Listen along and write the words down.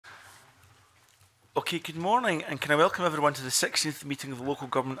Okay, good morning, and can I welcome everyone to the 16th meeting of the Local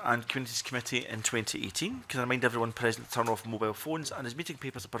Government and Communities Committee in 2018. Can I remind everyone present to turn off mobile phones, and as meeting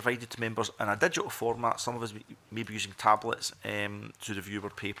papers are provided to members in a digital format, some of us may be using tablets to review our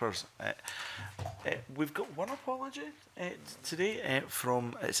papers. We've got one apology today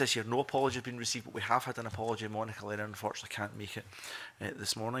from, it says here no apology has been received, but we have had an apology. Monica Lennon unfortunately can't make it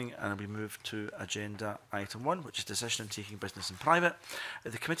this morning, and we move to agenda item 1, which is decision on taking business in private.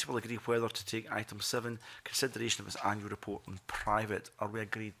 The committee will agree whether to take item 7, consideration of its annual report in private. Are we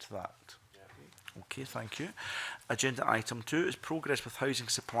agreed to that? Yeah. Okay, thank you. Agenda item 2 is progress with housing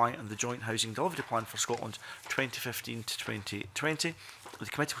supply and the Joint Housing Delivery Plan for Scotland 2015 to 2020. The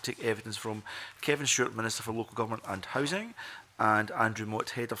committee will take evidence from Kevin Stewart, Minister for Local Government and Housing, and Andrew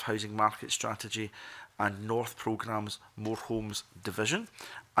Mott, Head of Housing Market Strategy and North Programme's More Homes Division,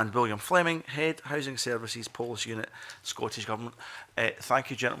 and William Fleming, Head Housing Services Policy Unit, Scottish Government. Thank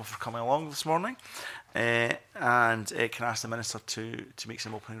you, gentlemen, for coming along this morning. Can I ask the Minister to make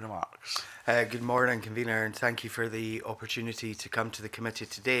some opening remarks? Good morning, Convener, and thank you for the opportunity to come to the committee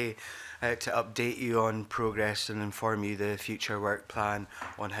today to update you on progress and inform you the future work plan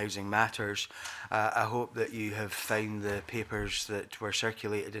on housing matters. I hope that you have found the papers that were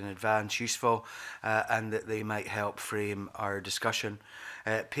circulated in advance useful and that they might help frame our discussion.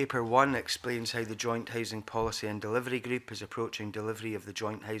 Paper 1 explains how the Joint Housing Policy and Delivery Group is approaching delivery of the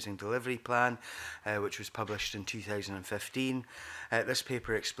Joint Housing Delivery Plan, which was published in 2015. This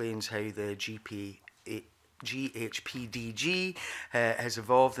paper explains how the GHPDG has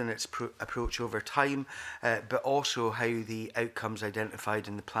evolved in its approach over time, but also how the outcomes identified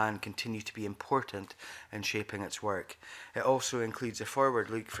in the plan continue to be important in shaping its work. It also includes a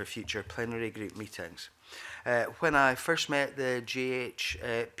forward look for future plenary group meetings. When I first met the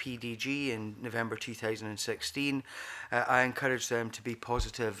GHPDG in November 2016, I encouraged them to be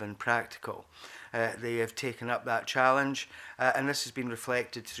positive and practical. They have taken up that challenge, and this has been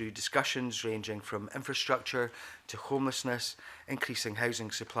reflected through discussions ranging from infrastructure to homelessness, increasing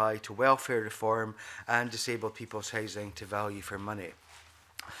housing supply to welfare reform, and disabled people's housing to value for money.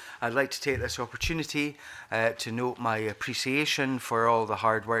 I'd like to take this opportunity to note my appreciation for all the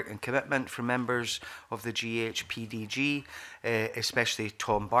hard work and commitment from members of the GHPDG, especially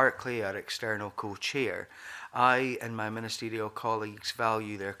Tom Barclay, our external co-chair. I and my ministerial colleagues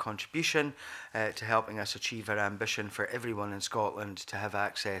value their contribution to helping us achieve our ambition for everyone in Scotland to have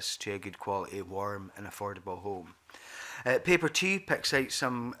access to a good quality, warm and affordable home. Paper 2 picks out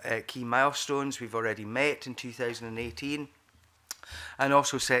some key milestones we've already met in 2018 and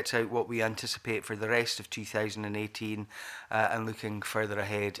also sets out what we anticipate for the rest of 2018 and looking further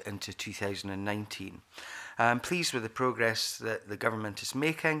ahead into 2019. I'm pleased with the progress that the government is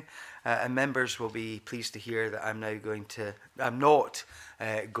making, and members will be pleased to hear that I'm not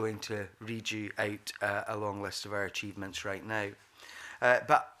going to read you out a long list of our achievements right now.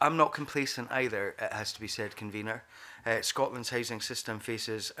 But I'm not complacent either, it has to be said, Convener. Scotland's housing system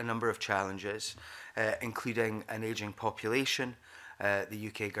faces a number of challenges, including an ageing population, the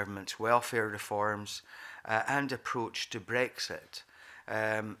UK government's welfare reforms, and approach to Brexit.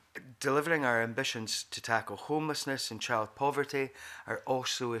 Delivering our ambitions to tackle homelessness and child poverty are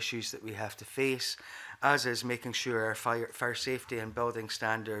also issues that we have to face, as is making sure our fire safety and building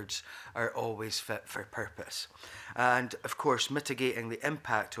standards are always fit for purpose. And of course, mitigating the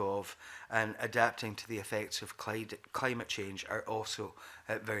impact of and adapting to the effects of climate change are also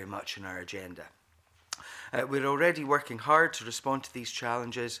very much on our agenda. We're already working hard to respond to these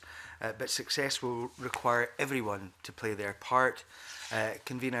challenges, but success will require everyone to play their part.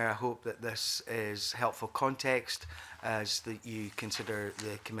 Convener, I hope that this is helpful context as you consider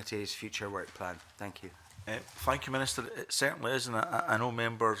the committee's future work plan. Thank you. Thank you, Minister. It certainly is, and I know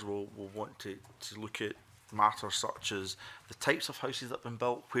members will want to look at matters such as the types of houses that have been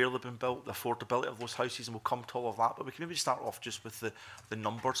built, where they've been built, the affordability of those houses, and we'll come to all of that. But we can maybe start off just with the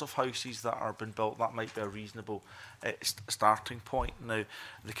numbers of houses that are being built. That might be a reasonable starting point. Now,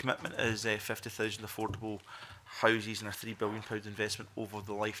 the commitment is 50,000 affordable houses and a £3 billion investment over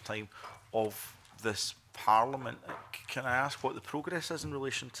the lifetime of this Parliament. Can I ask what the progress is in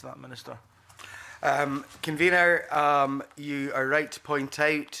relation to that, Minister? Convener, you are right to point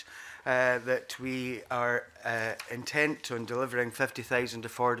out that we are intent on delivering 50,000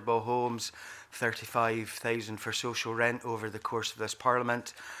 affordable homes, 35,000 for social rent over the course of this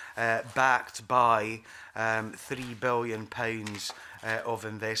Parliament, backed by £3 billion of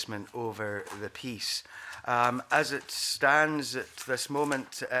investment over the piece. As it stands at this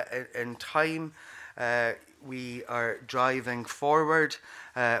moment in time, we are driving forward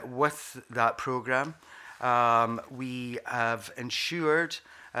with that programme. We have ensured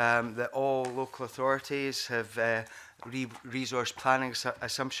that all local authorities have resource planning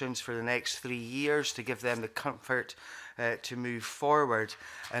assumptions for the next 3 years to give them the comfort to move forward,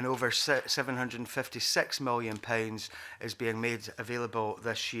 and over £756 million is being made available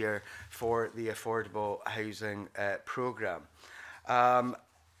this year for the affordable housing programme.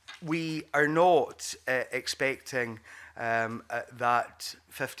 We are not expecting that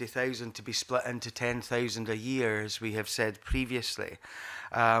 50,000 to be split into 10,000 a year, as we have said previously.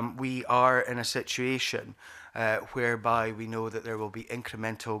 We are in a situation whereby we know that there will be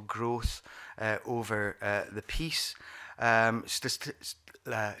incremental growth over the piece.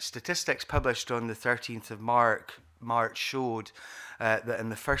 Statistics published on the 13th of March showed that in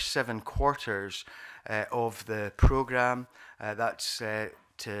the first 7 quarters of the programme, that's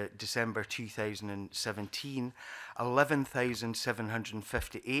to December 2017,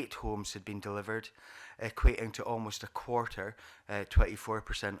 11,758 homes had been delivered, equating to almost a quarter,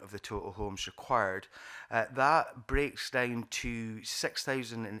 24% of the total homes required. That breaks down to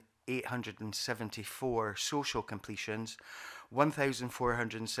 6,874 social completions,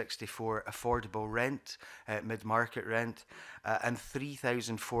 1,464 affordable rent, mid-market rent, and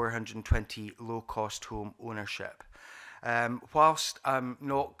 3,420 low-cost home ownership. Whilst I'm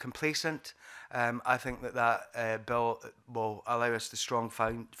not complacent, I think that bill will allow us the strong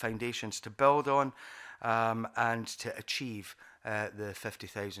foundations to build on and to achieve the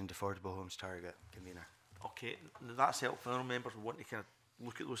 50,000 affordable homes target, Convener. Okay, that's helpful. I know members want to kind of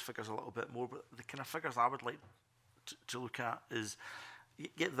look at those figures a little bit more, but the kind of figures I would like to look at is,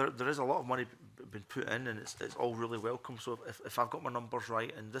 yeah, there is a lot of money been put in, and it's all really welcome. So if I've got my numbers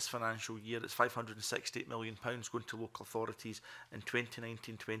right, in this financial year it's £568 million going to local authorities. In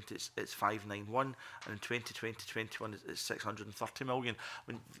 2019-20 it's 591, and in 2020-21 it's 630 million.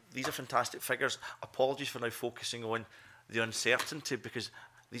 I mean, these are fantastic figures. Apologies for now focusing on the uncertainty, because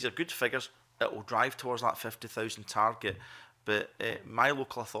these are good figures. It will drive towards that 50,000 target. But my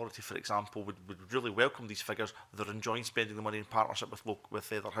local authority, for example, would really welcome these figures. They're enjoying spending the money in partnership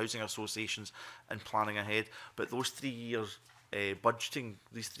with other housing associations and planning ahead. But those 3 years budgeting,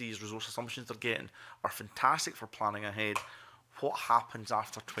 these 3 years resource assumptions they're getting are fantastic for planning ahead. What happens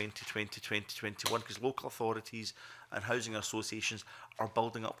after 2020, 2021? Because local authorities and housing associations are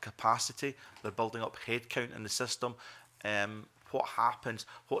building up capacity. They're building up headcount in the system. What happens?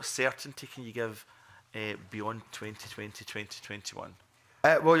 What certainty can you give beyond 2020, 2021?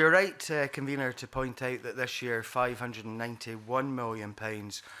 Well, you're right, Convener, to point out that this year £591 million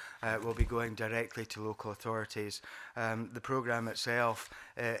will be going directly to local authorities. The programme itself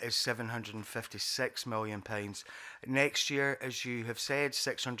is £756 million. Next year, as you have said,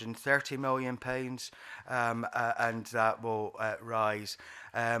 £630 million, and that will rise.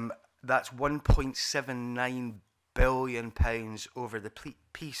 That's £1.79 billion over the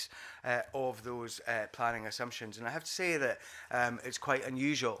piece of those planning assumptions. And I have to say that it's quite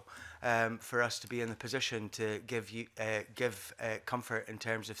unusual for us to be in the position to give comfort in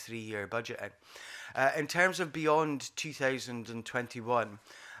terms of 3-year budgeting. In terms of beyond 2021,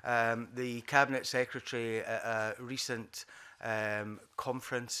 the Cabinet Secretary at a recent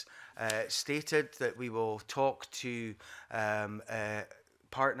conference stated that we will talk to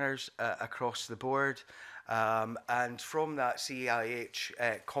partners across the board. And from that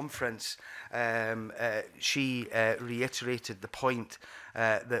CIH conference, she reiterated the point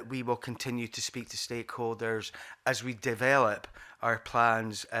that we will continue to speak to stakeholders as we develop our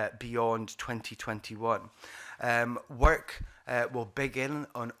plans beyond 2021. Work will begin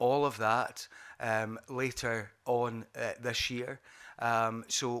on all of that later on this year.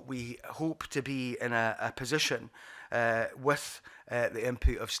 So we hope to be in a position with the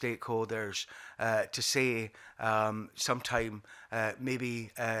input of stakeholders to say sometime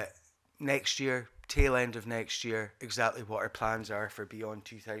maybe next year, tail end of next year, exactly what our plans are for beyond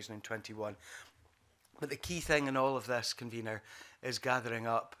 2021. But the key thing in all of this, Convener, is gathering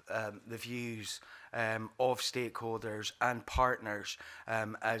up the views of stakeholders and partners,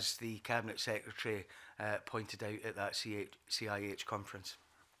 as the Cabinet Secretary pointed out at that CIH conference.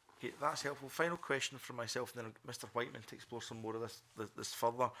 Okay, that's helpful. Final question from myself, and then Mr. Whiteman to explore some more of this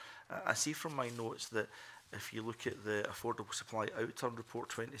further. I see from my notes that if you look at the Affordable Supply Outturn Report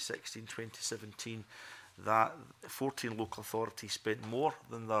 2016-2017, that 14 local authorities spent more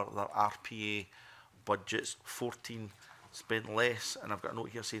than their RPA budgets, 14 spent less, and I've got a note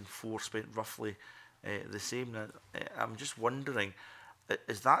here saying 4 spent roughly the same. Now, I'm just wondering,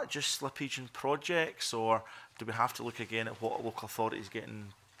 is that just slippage in projects, or do we have to look again at what a local authority is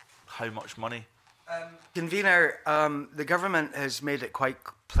getting, how much money? Convener, the government has made it quite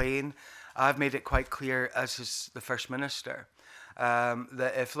plain. I've made it quite clear, as is the First Minister,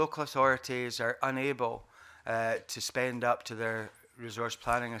 that if local authorities are unable to spend up to their resource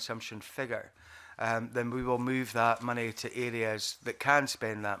planning assumption figure, then we will move that money to areas that can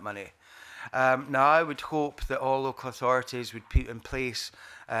spend that money. Now, I would hope that all local authorities would put in place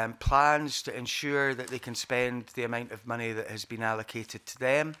plans to ensure that they can spend the amount of money that has been allocated to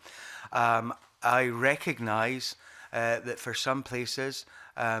them. I recognise that for some places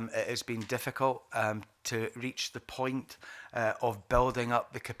it has been difficult to reach the point of building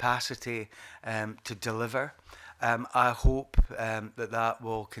up the capacity to deliver. I hope that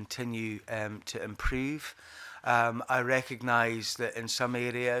will continue to improve. I recognise that in some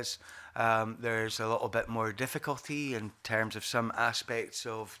areas there's a little bit more difficulty in terms of some aspects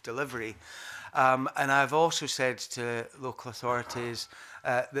of delivery. And I've also said to local authorities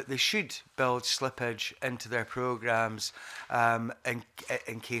that they should build slippage into their programmes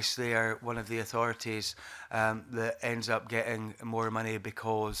in case they are one of the authorities that ends up getting more money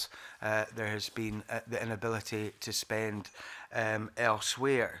because there has been the inability to spend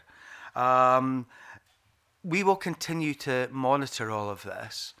elsewhere. We will continue to monitor all of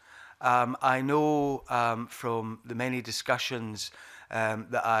this. I know from the many discussions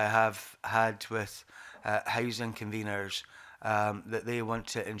that I have had with housing conveners that they want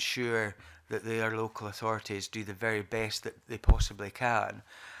to ensure that their local authorities do the very best that they possibly can.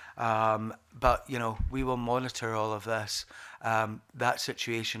 But, you know, we will monitor all of this. That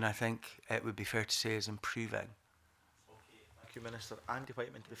situation, I think, it would be fair to say, is improving. Thank you, Minister. Andy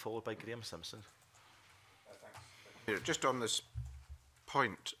Whiteman to be followed by Graham Simpson. Just on this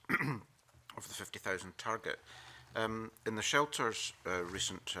point of the 50,000 target, in the Shelters'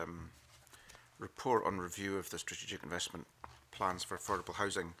 recent report on review of the strategic investment plans for affordable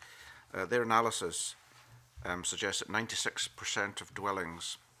housing, their analysis suggests that 96% of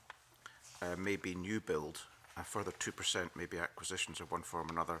dwellings may be new build, a further 2% may be acquisitions of one form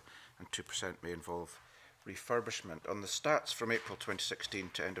or another, and 2% may involve refurbishment. On the stats from April 2016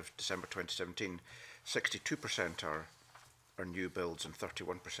 to end of December 2017, 62% are new builds and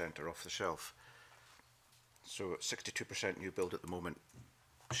 31% are off the shelf. So 62% new build at the moment,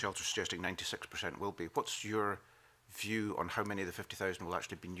 Shelter suggesting 96% will be. What's your view on how many of the 50,000 will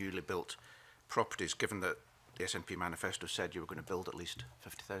actually be newly built properties, given that the SNP manifesto said you were going to build at least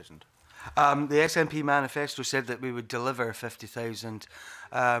 50,000? The SNP manifesto said that we would deliver 50,000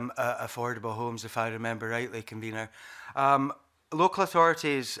 affordable homes, if I remember rightly, convener. Local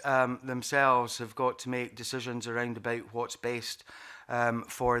authorities themselves have got to make decisions around about what's best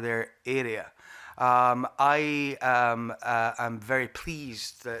for their area. I am very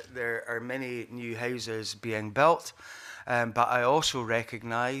pleased that there are many new houses being built, but I also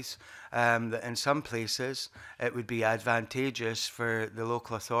recognise that in some places it would be advantageous for the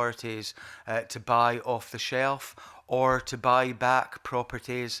local authorities to buy off the shelf or to buy back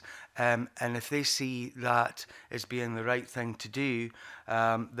properties, and if they see that as being the right thing to do,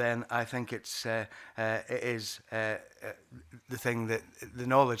 then I think it is the thing that the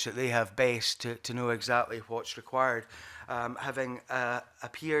knowledge that they have best to know exactly what's required. Having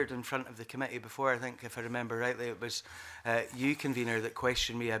appeared in front of the committee before, I think if I remember rightly, it was you, convener, that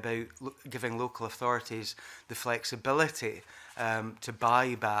questioned me about giving local authorities the flexibility to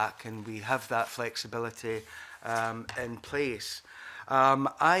buy back, and we have that flexibility in place.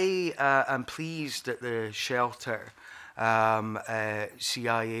 I am pleased that the Shelter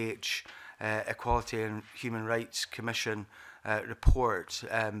CIH Equality and Human Rights Commission report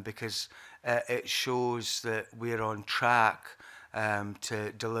because it shows that we're on track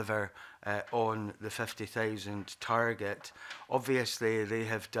to deliver on the 50,000 target. Obviously, they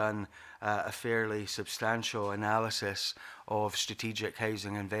have done a fairly substantial analysis of strategic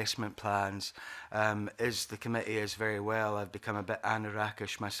housing investment plans. As the committee is very well, I've become a bit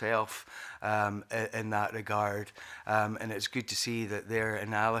anarchish myself in that regard, and it's good to see that their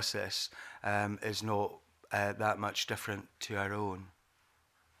analysis is not that much different to our own.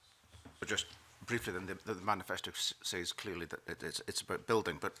 But just briefly, then, the manifesto says clearly that it's about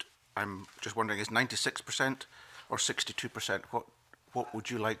building, but I'm just wondering, is 96% or 62%? What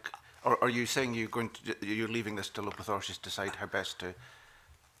would you like? Or are you saying you're leaving this to local authorities to decide how best to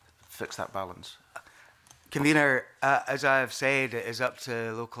fix that balance? Convener, as I have said, it is up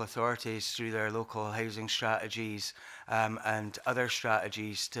to local authorities through their local housing strategies and other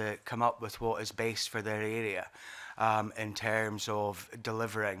strategies to come up with what is best for their area in terms of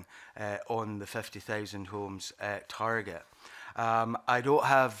delivering on the 50,000 homes target. I don't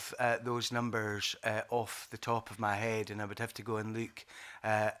have those numbers off the top of my head, and I would have to go and look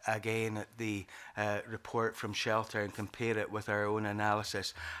again at the report from Shelter and compare it with our own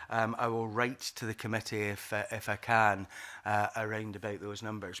analysis. I will write to the committee if I can around about those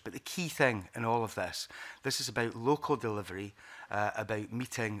numbers. But the key thing in all of this is about local delivery, about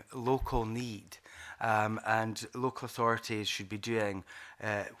meeting local need. And local authorities should be doing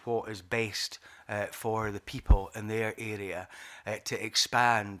what is best for the people in their area to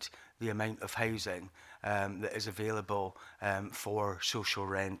expand the amount of housing that is available for social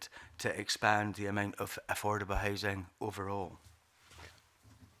rent, to expand the amount of affordable housing overall.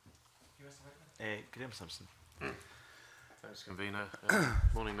 Graham Simpson. Thanks, Convener.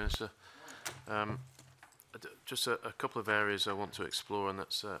 Morning, Minister. Just a couple of areas I want to explore, and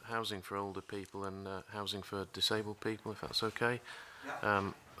that's housing for older people and housing for disabled people, if that's okay.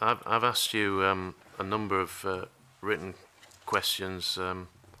 Yeah. I've asked you a number of written questions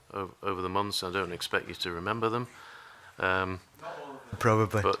over the months. I don't expect you to remember them.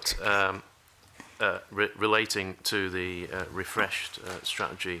 Probably. But relating to the refreshed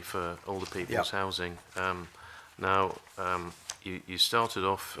strategy for older people's housing. Now, you started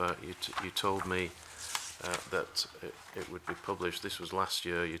off, you told me that it would be published. This was last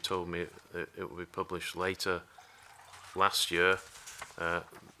year. You told me it would be published later last year.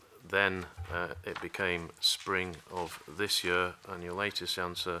 Then it became spring of this year, and your latest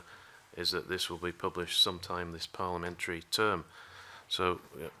answer is that this will be published sometime this parliamentary term. So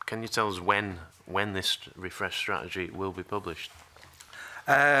can you tell us when this refreshed strategy will be published?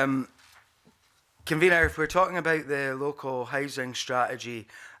 Convener, if we're talking about the local housing strategy,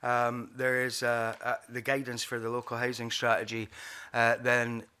 there is the guidance for the local housing strategy,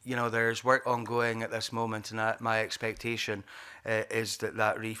 then there's work ongoing at this moment, and my expectation is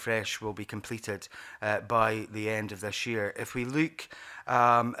that refresh will be completed by the end of this year. If we look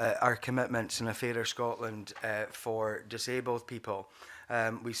at our commitments in A Fairer Scotland for disabled people,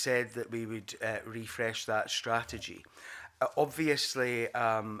 we said that we would refresh that strategy. Obviously,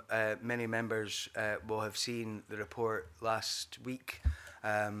 many members will have seen the report last week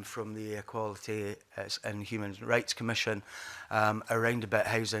from the Equality and Human Rights Commission around about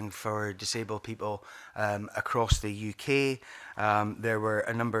housing for disabled people across the UK. There were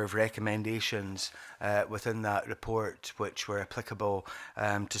a number of recommendations within that report which were applicable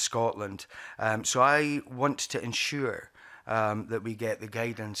to Scotland. So I want to ensure that we get the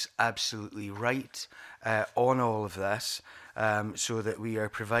guidance absolutely right on all of this, so that we are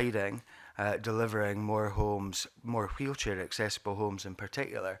providing, delivering more homes, more wheelchair accessible homes in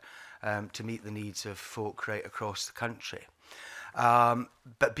particular, to meet the needs of folk right across the country.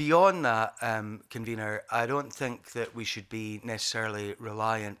 But beyond that, Convener, I don't think that we should be necessarily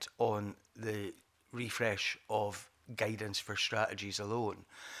reliant on the refresh of guidance for strategies alone.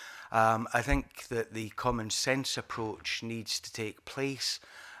 I think that the common sense approach needs to take place,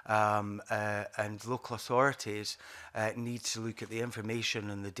 and local authorities need to look at the information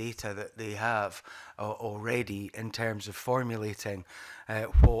and the data that they have already in terms of formulating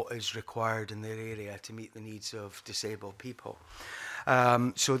what is required in their area to meet the needs of disabled people.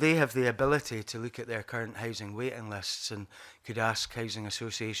 So they have the ability to look at their current housing waiting lists and could ask housing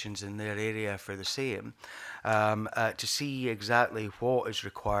associations in their area for the same, to see exactly what is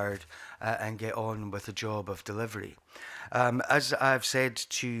required and get on with the job of delivery. As I've said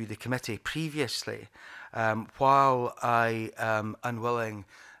to the committee previously, while I am unwilling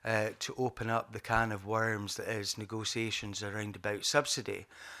to open up the can of worms that is negotiations around about subsidy,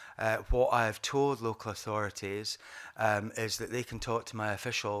 what I have told local authorities is that they can talk to my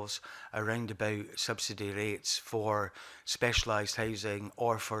officials around about subsidy rates for specialised housing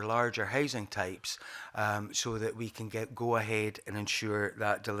or for larger housing types, so that we can go ahead and ensure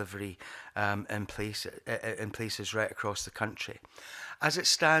that delivery in places right across the country. As it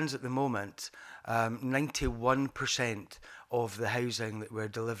stands at the moment, 91% of the housing that we're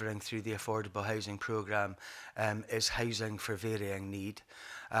delivering through the Affordable Housing Programme is housing for varying need.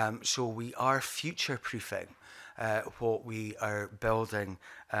 So we are future-proofing what we are building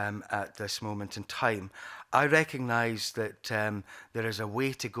at this moment in time. I recognise that there is a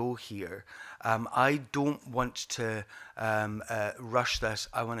way to go here. I don't want to rush this.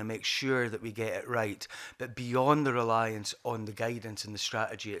 I want to make sure that we get it right. But beyond the reliance on the guidance and the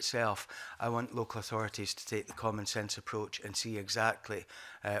strategy itself, I want local authorities to take the common sense approach and see exactly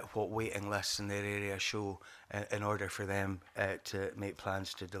what waiting lists in their area show in order for them to make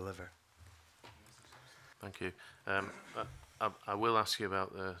plans to deliver. Thank you. I will ask you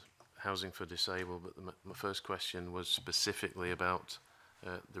about the housing for disabled, but my first question was specifically about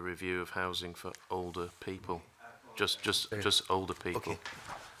the review of housing for older people. just older people. Okay.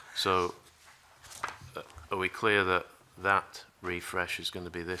 So, are we clear that that refresh is going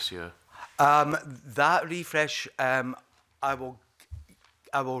to be this year? That refresh, I will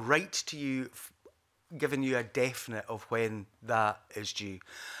write to you, giving you a definite of when that is due.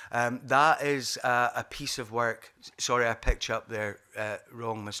 That is a piece of work. Sorry, I picked you up there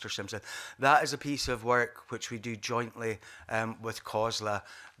wrong, Mr. Simpson. That is a piece of work which we do jointly with COSLA.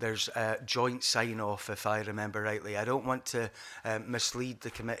 There's a joint sign-off, if I remember rightly. I don't want to mislead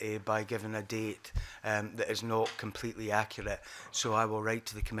the committee by giving a date that is not completely accurate. So I will write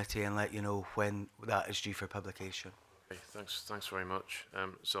to the committee and let you know when that is due for publication. Okay, thanks very much.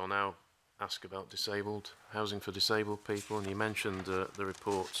 So I'll now ask about housing for disabled people, and you mentioned the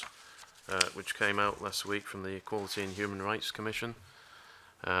report which came out last week from the Equality and Human Rights Commission,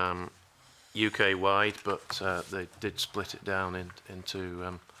 UK-wide, but they did split it down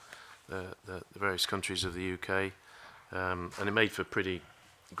into the various countries of the UK, and it made for pretty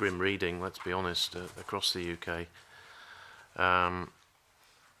grim reading, let's be honest, across the UK. So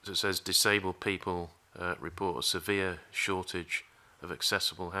it says disabled people report a severe shortage of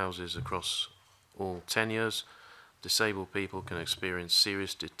accessible houses across all tenures. Disabled people can experience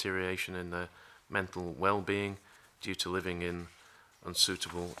serious deterioration in their mental well-being due to living in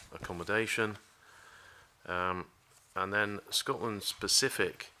unsuitable accommodation. And then Scotland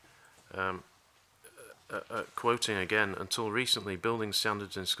specific, quoting again, until recently building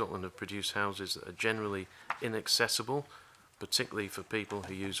standards in Scotland have produced houses that are generally inaccessible, particularly for people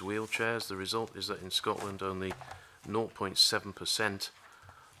who use wheelchairs. The result is that in Scotland only 0.7%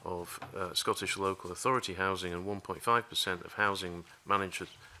 of Scottish local authority housing and 1.5% of housing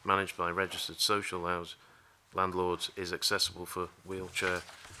managed by registered social landlords is accessible for wheelchair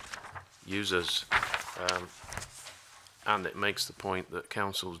users. And it makes the point that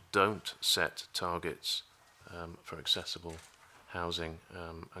councils don't set targets for accessible housing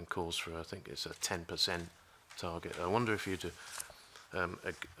and calls for, I think it's a 10% target. I wonder if you'd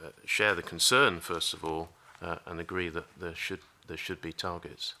share the concern, first of all, and agree that there should be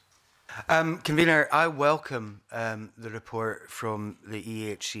targets. Convener, I welcome the report from the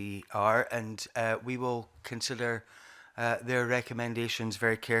EHCR, and we will consider their recommendations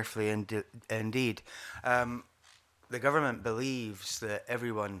very carefully indeed. The government believes that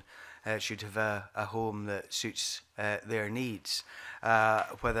everyone should have a home that suits their needs,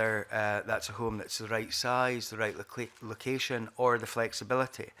 whether that's a home that's the right size, the right location, or the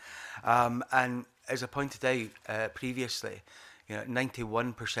flexibility. And as I pointed out previously,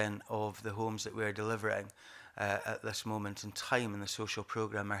 91% of the homes that we're delivering at this moment in time in the social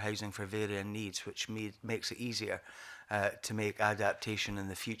programme are housing for varying needs, which makes it easier to make adaptation in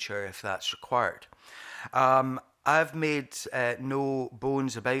the future if that's required. I've made no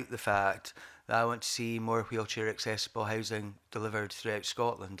bones about the fact that I want to see more wheelchair accessible housing delivered throughout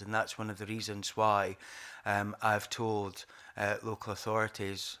Scotland, and that's one of the reasons why I've told local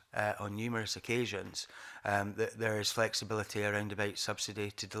authorities on numerous occasions that there is flexibility around about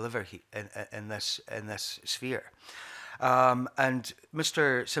subsidy to deliver in this sphere. And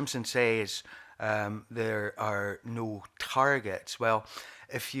Mr. Simpson says there are no targets. Well,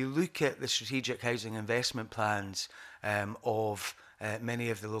 if you look at the strategic housing investment plans of many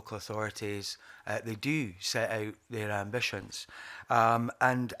of the local authorities, they do set out their ambitions.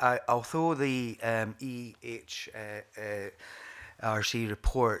 And although the EHRC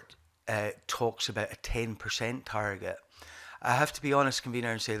report talks about a 10% target, I have to be honest,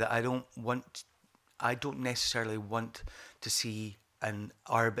 Convener, and say that I don't necessarily want to see an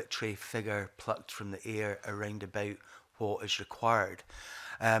arbitrary figure plucked from the air around about what is required.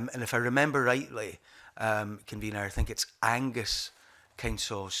 And if I remember rightly, Convener, I think it's Angus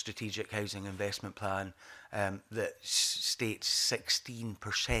Council's Strategic Housing Investment Plan that states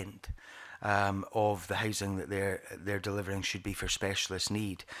 16% of the housing that they're delivering should be for specialist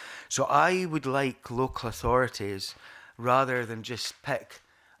need. So I would like local authorities, rather than just pick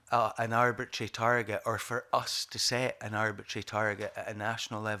an arbitrary target, or for us to set an arbitrary target at a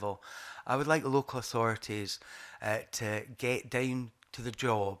national level, I would like local authorities to get down to the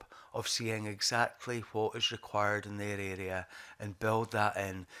job of seeing exactly what is required in their area and build that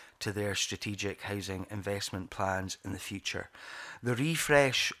in to their strategic housing investment plans in the future. The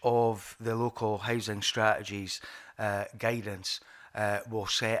refresh of the local housing strategies guidance will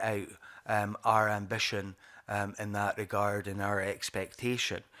set out our ambition in that regard and our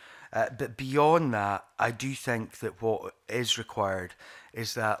expectation. But beyond that, I do think that what is required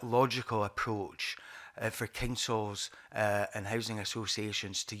is that logical approach for councils and housing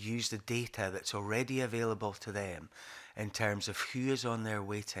associations to use the data that's already available to them in terms of who is on their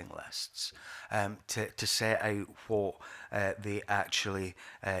waiting lists, to set out what they actually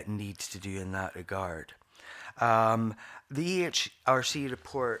need to do in that regard. The EHRC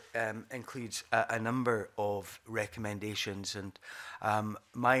report includes a number of recommendations, and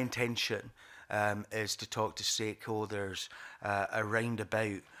my intention is to talk to stakeholders around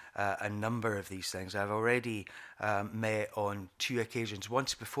about a number of these things. I've already met on 2 occasions,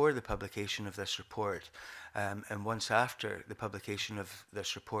 once before the publication of this report and once after the publication of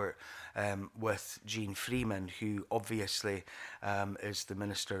this report, with Jean Freeman, who obviously is the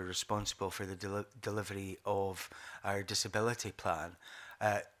Minister responsible for the delivery of our disability plan.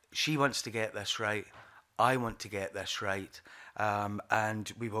 She wants to get this right. I want to get this right.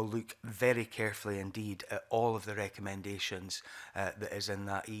 And we will look very carefully indeed at all of the recommendations that is in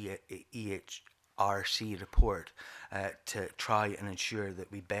that EHRC report to try and ensure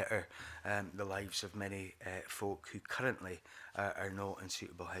that we better the lives of many folk who currently are not in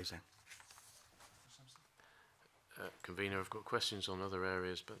suitable housing. Convener, I've got questions on other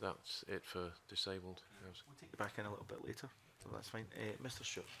areas, but that's it for disabled. We'll take you back in a little bit later, so that's fine. Mr.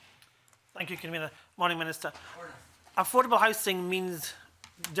 Stewart. Thank you, Convener. Morning, Minister. Morning. Affordable housing means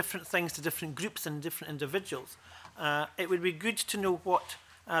different things to different groups and different individuals. It would be good to know what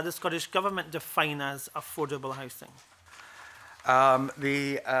the Scottish Government define as affordable housing.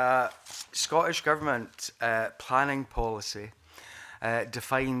 The Scottish Government planning policy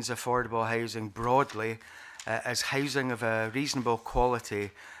defines affordable housing broadly as housing of a reasonable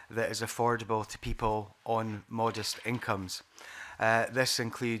quality that is affordable to people on modest incomes. This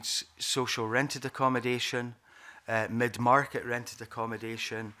includes social rented accommodation, mid-market rented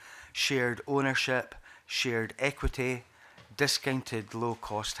accommodation, shared ownership, shared equity, discounted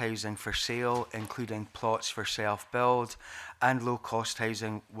low-cost housing for sale, including plots for self-build, and low-cost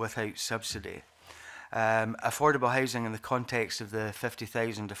housing without subsidy. Affordable housing in the context of the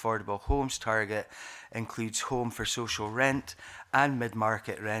 50,000 affordable homes target includes home for social rent and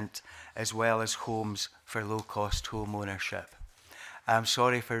mid-market rent, as well as homes for low-cost home ownership. I'm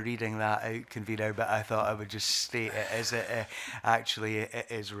sorry for reading that out, Convener, but I thought I would just state it as it actually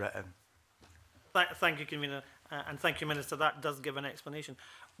is written. Thank you, Convener, and thank you, Minister. That does give an explanation.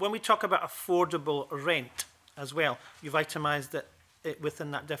 When we talk about affordable rent as well, you've itemised that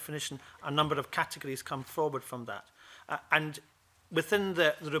within that definition, a number of categories come forward from that. And within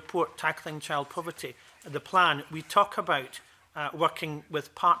the report, Tackling Child Poverty, the plan, we talk about working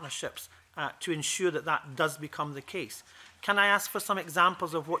with partnerships to ensure that that does become the case. Can I ask for some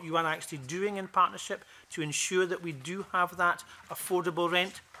examples of what you are actually doing in partnership to ensure that we do have that affordable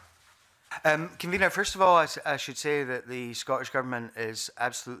rent? Convener, first of all, I should say that the Scottish Government is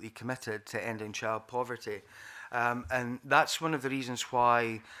absolutely committed to ending child poverty. And that's one of the reasons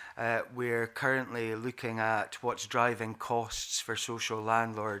why we're currently looking at what's driving costs for social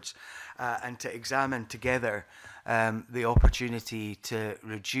landlords and to examine together the opportunity to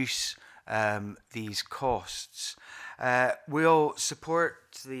reduce these costs. We'll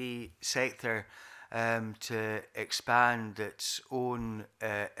support the sector to expand its own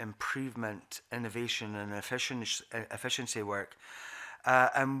improvement, innovation and efficiency work.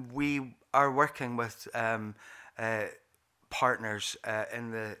 And we are working with partners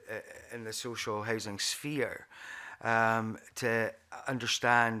in the social housing sphere to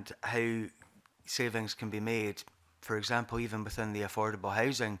understand how savings can be made, for example, even within the affordable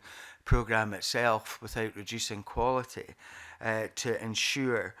housing programme itself, without reducing quality, to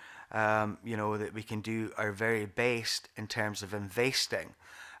ensure that we can do our very best in terms of investing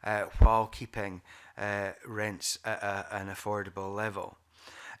while keeping rents at an affordable level.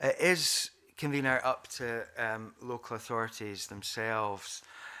 It is, Convener, up to local authorities themselves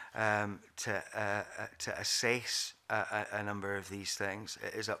to assess a number of these things.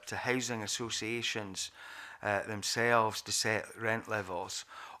 It is up to housing associations themselves to set rent levels.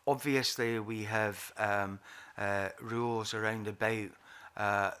 Obviously, we have rules around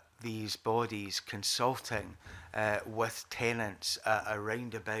about these bodies consulting with tenants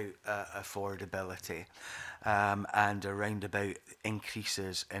around about affordability and around about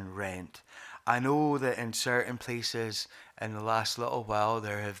increases in rent. I know that in certain places in the last little while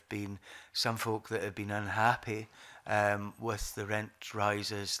there have been some folk that have been unhappy with the rent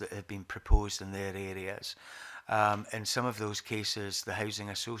rises that have been proposed in their areas. In some of those cases, the housing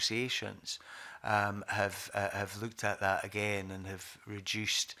associations have looked at that again and have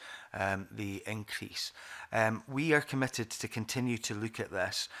reduced the increase. We are committed to continue to look at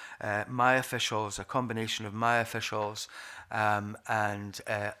this. My officials, a combination of my officials and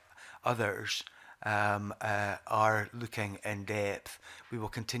others, are looking in depth. We will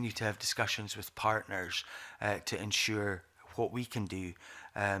continue to have discussions with partners to ensure what we can do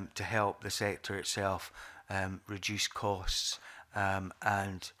to help the sector itself reduce costs,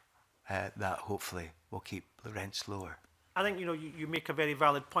 and that hopefully will keep the rents lower. I think you make a very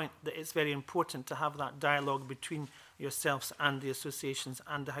valid point that it's very important to have that dialogue between yourselves and the associations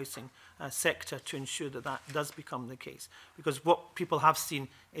and the housing sector to ensure that that does become the case. Because what people have seen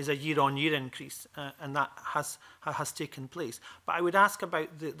is a year-on-year increase, and that has taken place. But I would ask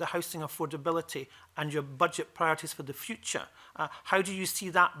about the housing affordability and your budget priorities for the future. How do you see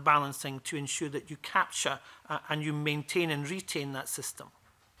that balancing to ensure that you capture and you maintain and retain that system?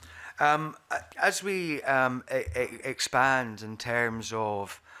 As we expand in terms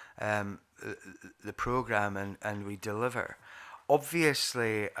of the programme and we deliver,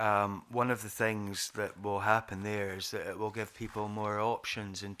 obviously one of the things that will happen there is that it will give people more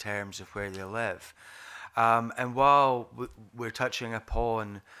options in terms of where they live. And while we're touching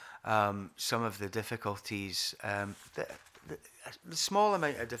upon some of the difficulties, the small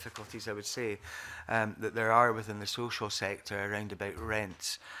amount of difficulties, I would say, that there are within the social sector around about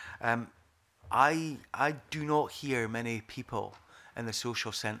rents, I do not hear many people in the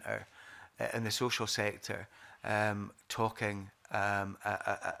social sector talking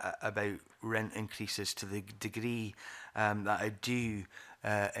about rent increases to the degree that I do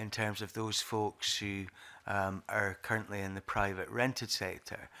in terms of those folks who are currently in the private rented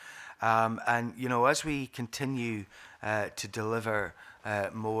sector. And as we continue to deliver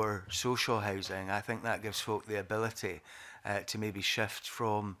more social housing, I think that gives folk the ability to maybe shift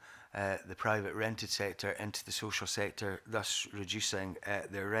from the private rented sector into the social sector, thus reducing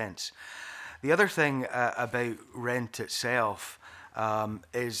their rents. The other thing about rent itself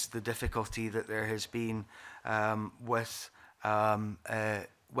is the difficulty that there has been with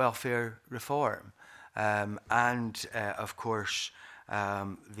welfare reform, and of course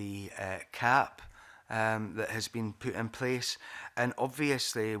the cap that has been put in place. And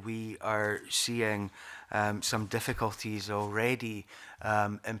obviously we are seeing some difficulties already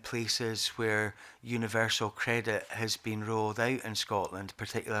in places where universal credit has been rolled out in Scotland,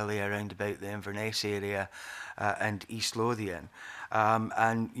 particularly around about the Inverness area and East Lothian.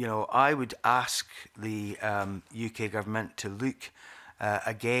 And I would ask the UK government to look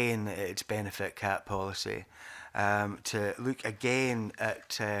again at its benefit cap policy, to look again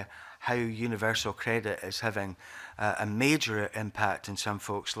at how universal credit is having a major impact in some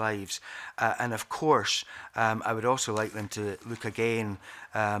folks' lives. And of course, I would also like them to look again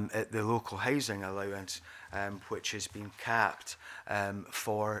at the local housing allowance, which has been capped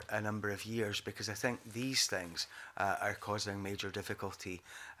for a number of years, because I think these things are causing major difficulty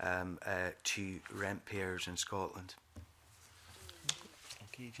to rent payers in Scotland.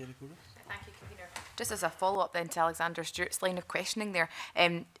 Okay, Jericho. Thank you, Convener. Just as a follow-up then to Alexander Stewart's line of questioning there,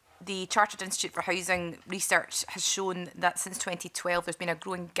 the Chartered Institute for Housing Research has shown that since 2012 there's been a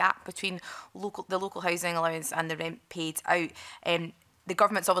growing gap between the local housing allowance and the rent paid out. The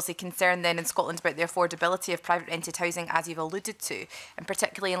government's obviously concerned then in Scotland about the affordability of private rented housing, as you've alluded to, and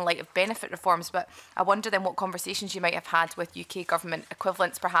particularly in light of benefit reforms. But I wonder then what conversations you might have had with UK government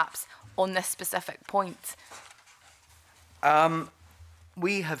equivalents perhaps on this specific point.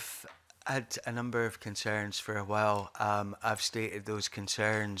 We have had a number of concerns for a while. I've stated those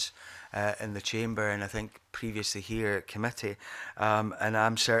concerns in the Chamber and I think previously here at committee, and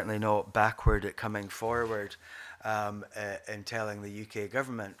I'm certainly not backward at coming forward in telling the UK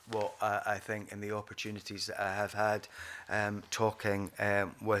government what I think and the opportunities that I have had talking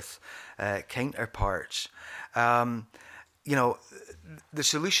with counterparts. The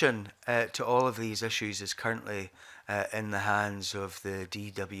solution to all of these issues is currently in the hands of the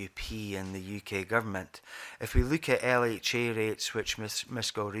DWP and the UK government. If we look at LHA rates, which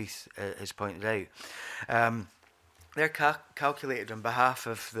Ms Galruth has pointed out, they're calculated on behalf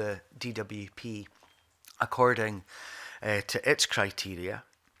of the DWP according to its criteria.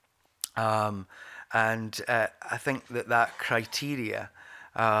 And I think that criteria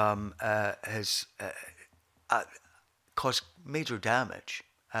has caused major damage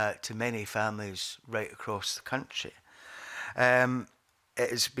to many families right across the country. It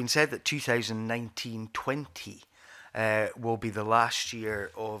has been said that 2019-20 will be the last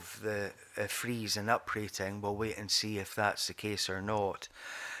year of the freeze and uprating. We'll wait and see if that's the case or not.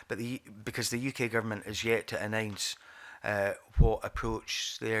 But because the UK government is yet to announce what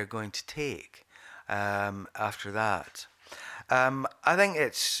approach they're going to take after that. I think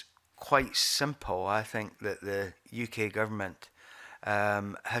it's quite simple. I think that the UK government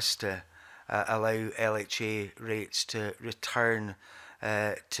has to allow LHA rates to return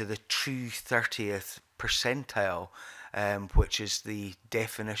to the true 30th percentile, which is the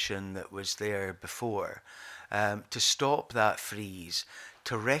definition that was there before, to stop that freeze,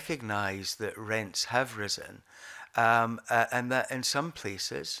 to recognise that rents have risen, and that in some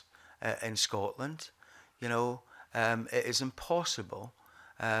places in Scotland, you know, it is impossible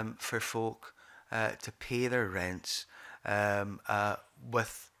for folk to pay their rents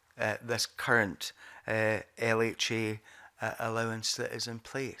with this current LHA allowance that is in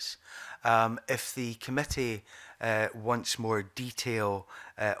place. If the committee wants more detail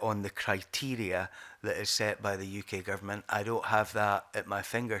on the criteria that is set by the UK government, I don't have that at my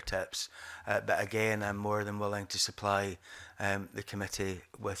fingertips, but again, I'm more than willing to supply the committee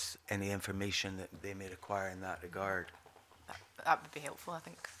with any information that they may require in that regard. That would be helpful, I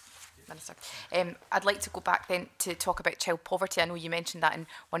think. Minister. I'd like to go back then to talk about child poverty. I know you mentioned that in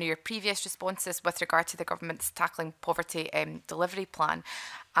one of your previous responses with regard to the government's Tackling Poverty delivery plan,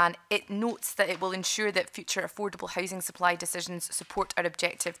 and it notes that it will ensure that future affordable housing supply decisions support our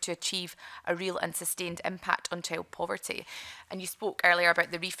objective to achieve a real and sustained impact on child poverty. And you spoke earlier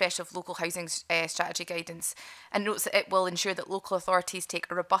about the refresh of local housing strategy guidance, and notes that it will ensure that local authorities take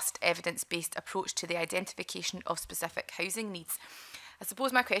a robust evidence-based approach to the identification of specific housing needs. I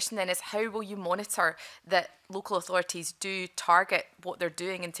suppose my question then is, how will you monitor that local authorities do target what they're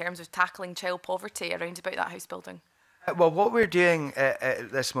doing in terms of tackling child poverty around about that house building? Well, what we're doing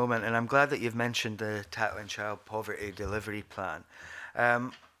at this moment, and I'm glad that you've mentioned the Tackling Child Poverty Delivery Plan,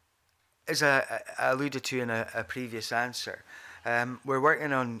 as I alluded to in a previous answer, we're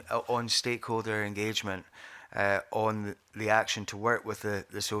working on stakeholder engagement on the action to work with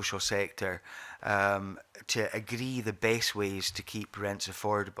the social sector to agree the best ways to keep rents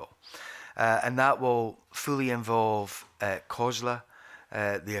affordable. And that will fully involve COSLA,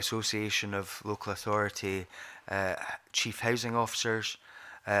 the Association of Local Authority Chief Housing Officers,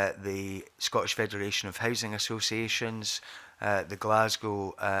 the Scottish Federation of Housing Associations, the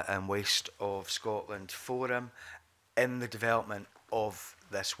Glasgow and West of Scotland Forum, in the development of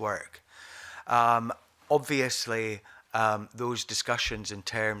this work. Obviously, those discussions in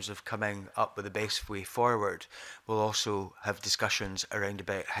terms of coming up with the best way forward will also have discussions around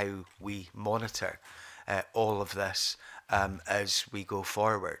about how we monitor all of this as we go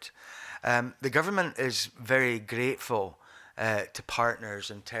forward. The government is very grateful to partners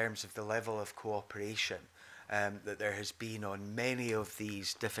in terms of the level of cooperation that there has been on many of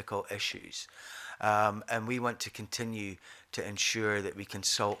these difficult issues. And we want to continue to ensure that we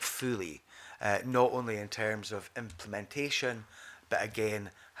consult fully, not only in terms of implementation, but again,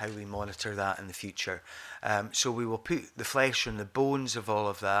 how we monitor that in the future. So we will put the flesh and the bones of all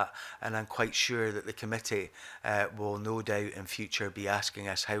of that, and I'm quite sure that the committee will no doubt in future be asking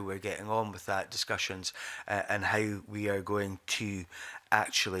us how we're getting on with that discussions and how we are going to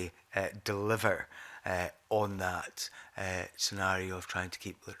actually deliver on that scenario of trying to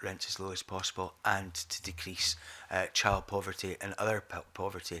keep rents as low as possible and to decrease child poverty and other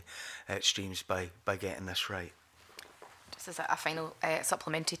poverty streams by getting this right. Just as a final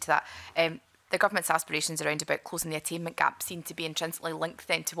supplementary to that, the government's aspirations around about closing the attainment gap seem to be intrinsically linked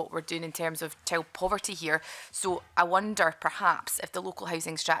then to what we're doing in terms of child poverty here. So I wonder perhaps if the local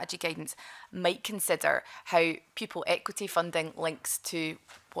housing strategy guidance might consider how pupil equity funding links to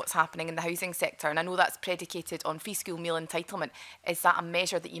what's happening in the housing sector. And I know that's predicated on free school meal entitlement. Is that a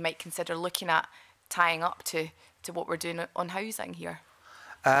measure that you might consider looking at tying up to what we're doing on housing here?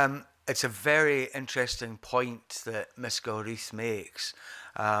 It's a very interesting point that Ms Gilruth makes.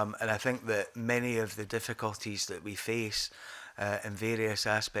 And I think that many of the difficulties that we face in various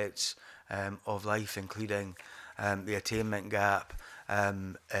aspects of life, including the attainment gap,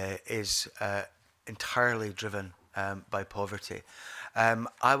 is entirely driven by poverty.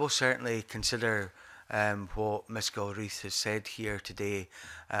 I will certainly consider what Ms Gilruth has said here today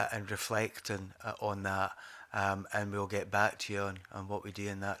and reflect on that, and we'll get back to you on what we do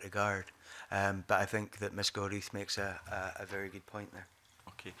in that regard. But I think that Ms Gilruth makes a very good point there.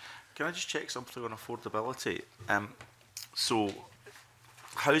 Okay, can I just check something on affordability? So,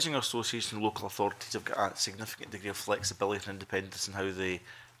 housing associations and local authorities have got a significant degree of flexibility and independence in how they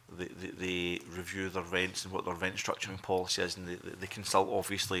review their rents and what their rent structuring policy is, and they consult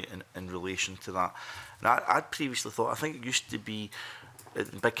obviously in relation to that. And I'd previously thought, I think it used to be,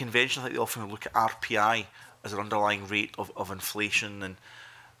 by convention, I think they often look at RPI as an underlying rate of inflation, and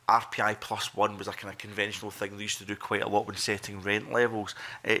RPI plus 1 was a kind of conventional thing they used to do quite a lot when setting rent levels.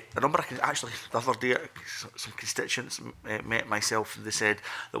 A number of, actually, the other day, some constituents met myself and they said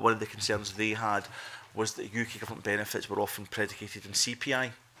that one of the concerns they had was that UK government benefits were often predicated in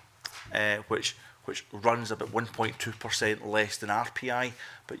CPI, which which runs about 1.2% less than RPI,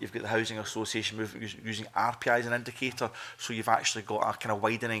 but you've got the Housing Association movement using RPI as an indicator, so you've actually got a kind of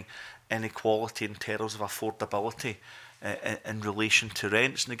widening inequality in terms of affordability in relation to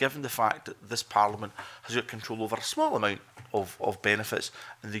rents. And given the fact that this Parliament has got control over a small amount of benefits,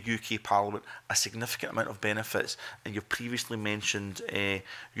 and the UK Parliament a significant amount of benefits, and you've previously mentioned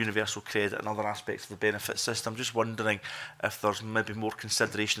universal credit and other aspects of the benefit system, I'm just wondering if there's maybe more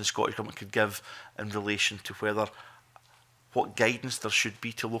consideration the Scottish Government could give in relation to what guidance there should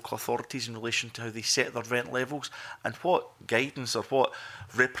be to local authorities in relation to how they set their rent levels, and what guidance or what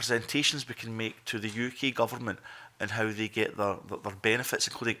representations we can make to the UK Government and how they get their benefits,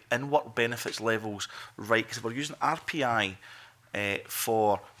 including in-work benefits levels, right? Because we're using RPI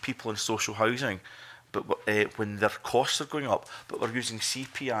for people in social housing, but when their costs are going up, but we're using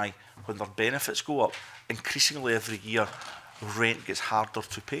CPI when their benefits go up. Increasingly every year, rent gets harder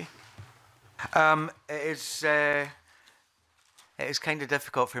to pay. It is kind of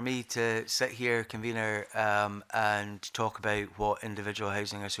difficult for me to sit here, convener, and talk about what individual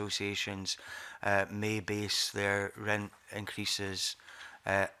housing associations may base their rent increases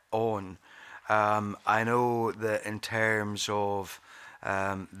on. I know that in terms of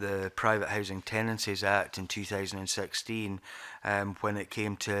the Private Housing Tenancies Act in 2016, when it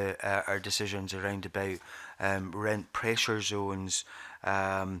came to our decisions around about rent pressure zones,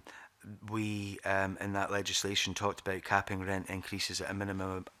 we, in that legislation, talked about capping rent increases at a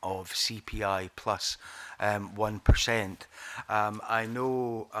minimum of CPI plus 1%. I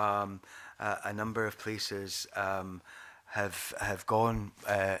know a number of places have gone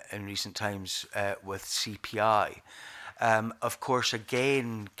in recent times with CPI. Of course,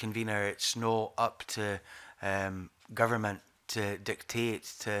 again, convener, it's not up to government to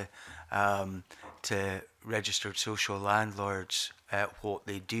dictate to registered social landlords what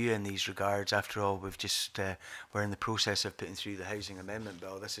they do in these regards. After all, we're in the process of putting through the Housing Amendment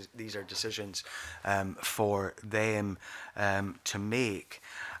Bill. These are decisions for them to make.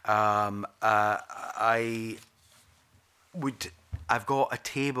 I've got a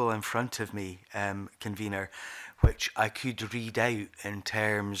table in front of me, convener, which I could read out in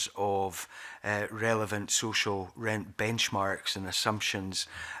terms of relevant social rent benchmarks and assumptions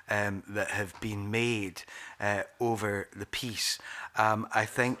that have been made over the piece. I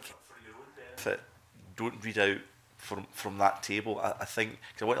think... Don't read out from that table. I think,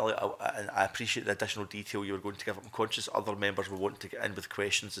 because I appreciate the additional detail you were going to give. I'm conscious other members will want to get in with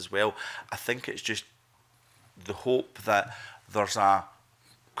questions as well. I think it's just the hope that there's a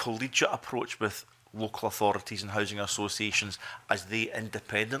collegiate approach with local authorities and housing associations as they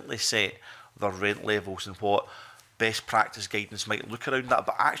independently set their rent levels and what best practice guidance might look around that.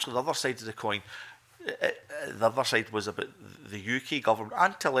 But actually the other side of the coin, the other side was about the UK government,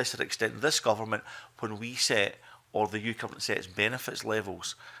 and to a lesser extent this government, when we set, or the UK government sets benefits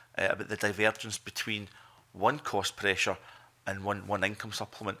levels, about the divergence between one cost pressure and one income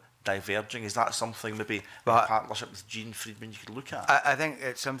supplement diverging. Is that something maybe in partnership with Jean Friedman you could look at? I think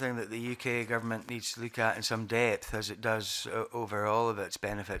it's something that the UK government needs to look at in some depth, as it does over all of its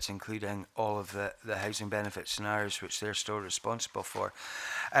benefits, including all of the housing benefit scenarios which they're still responsible for.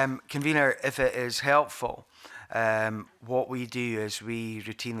 Convener, if it is helpful, what we do is we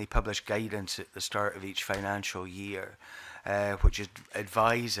routinely publish guidance at the start of each financial year, which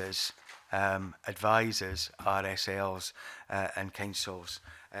advises RSLs and councils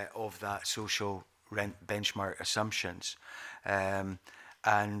of that social rent benchmark assumptions.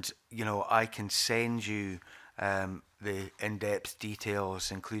 And, you know, I can send you the in-depth details,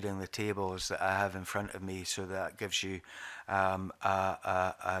 including the tables that I have in front of me, so that gives you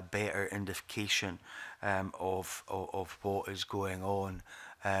a better indication of what is going on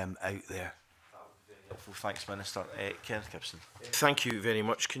out there. Thanks, Minister. Kenneth Gibson. Thank you very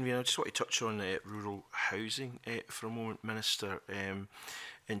much, Convener. I just want to touch on rural housing for a moment, Minister.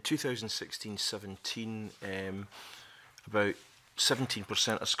 In 2016-17, about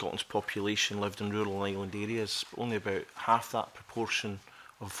 17% of Scotland's population lived in rural and island areas. Only about half that proportion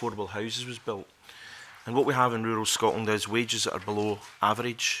of affordable houses was built. And what we have in rural Scotland is wages that are below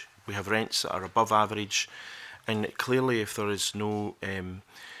average. We have rents that are above average. And clearly, if there is no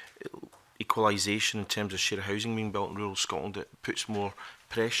equalisation in terms of share of housing being built in rural Scotland, it puts more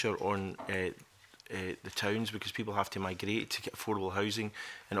pressure on the towns, because people have to migrate to get affordable housing,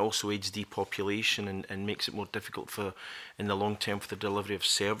 and also aids depopulation and makes it more difficult for, in the long term, for the delivery of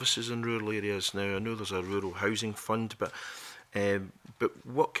services in rural areas. Now, I know there's a rural housing fund, but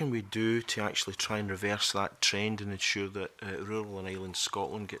what can we do to actually try and reverse that trend and ensure that rural and island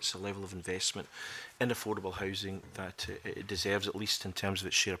Scotland gets a level of investment in affordable housing that it deserves, at least in terms of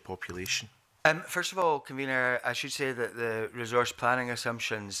its share of population? First of all, Convener, I should say that the resource planning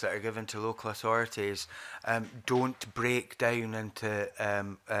assumptions that are given to local authorities don't break down into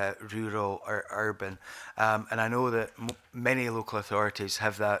rural or urban. And I know that many local authorities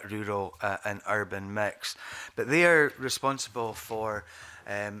have that rural and urban mix. But they are responsible for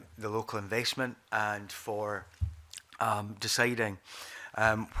the local investment and for deciding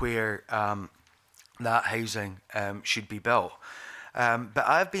where that housing should be built. But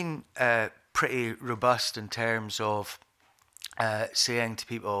I've been pretty robust in terms of saying to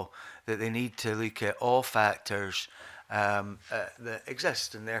people that they need to look at all factors that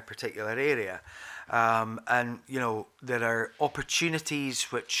exist in their particular area. And, you know, there are opportunities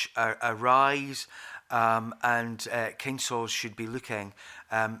which arise and councils should be looking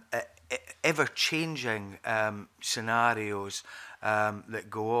at ever-changing scenarios that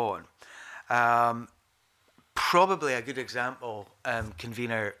go on. Probably a good example,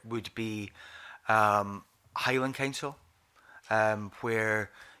 Convener, would be Highland Council, where,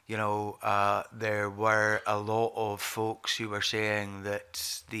 you know, there were a lot of folks who were saying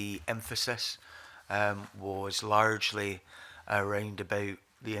that the emphasis was largely around about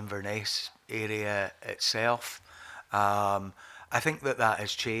the Inverness area itself. I think that that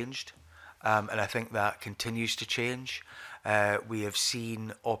has changed, and I think that continues to change. We have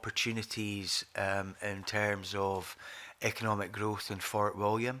seen opportunities in terms of economic growth in Fort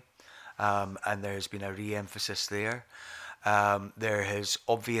William, and there's been a re-emphasis there. There has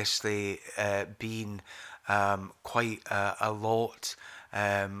obviously been quite a lot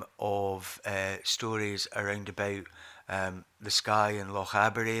of stories around about the Skye and Loch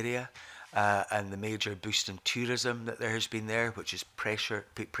Aber area, and the major boost in tourism that there has been there, which is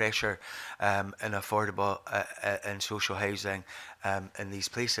put pressure in affordable and social housing in these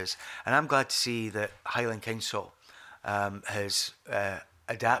places. And I'm glad to see that Highland Council has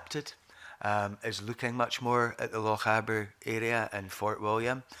adapted, is looking much more at the Loch Aber area and Fort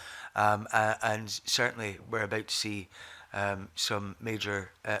William, and certainly we're about to see some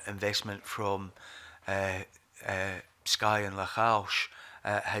major investment from Skye and Lachalsh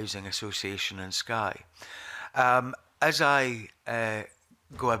Housing Association in Skye. As I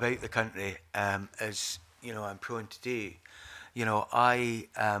go about the country, as you know, I'm prone to do, you know, I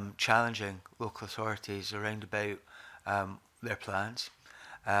am challenging local authorities around about their plans,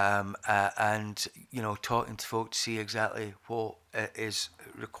 and you know, talking to folk to see exactly what is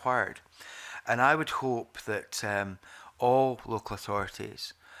required. And I would hope that all local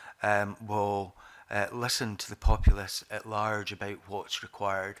authorities will listen to the populace at large about what's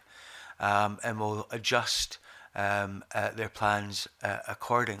required, and will adjust their plans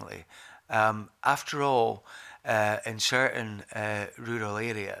accordingly. After all, in certain rural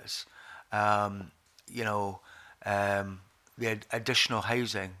areas, you know, the additional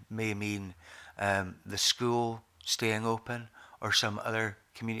housing may mean the school staying open or some other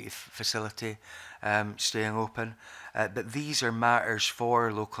community facility staying open. But these are matters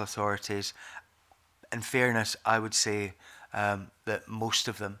for local authorities. In fairness, I would say that most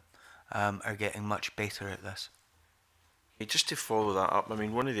of them are getting much better at this. Just to follow that up, I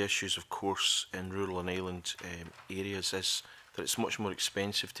mean, one of the issues, of course, in rural and island areas is that it's much more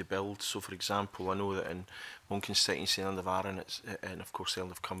expensive to build. So, for example, I know that in one constituency, Island of Arran, and of course,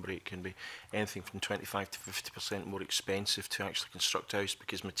 Island of Cumbria, it can be anything from 25 to 50% more expensive to actually construct a house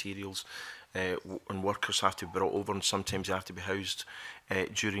because materials and workers have to be brought over, and sometimes they have to be housed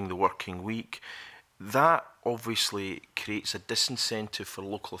during the working week. That obviously creates a disincentive for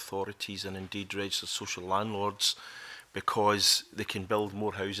local authorities and indeed registered social landlords, because they can build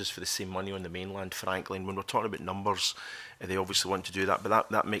more houses for the same money on the mainland, frankly. And when we're talking about numbers, they obviously want to do that, but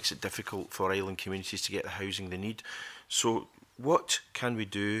that makes it difficult for island communities to get the housing they need. So what can we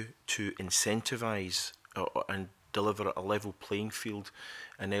do to incentivise and deliver a level playing field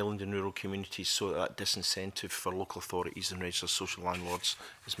in island and rural communities so that disincentive for local authorities and registered social landlords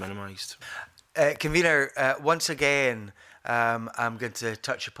is minimised? Convener, once again, I'm going to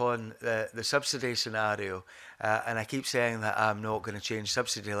touch upon the subsidy scenario, and I keep saying that I'm not going to change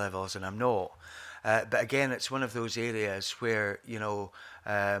subsidy levels, and I'm not. But again, it's one of those areas where, you know,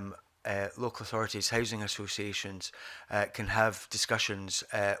 local authorities, housing associations can have discussions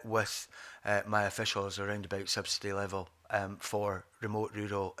with my officials around about subsidy level for remote,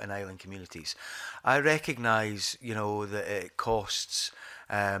 rural and island communities. I recognise, you know, that it costs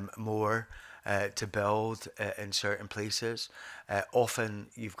more to build in certain places. Often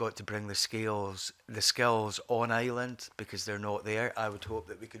you've got to bring the skills on island because they're not there. I would hope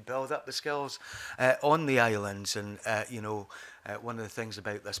that we could build up the skills on the islands, and one of the things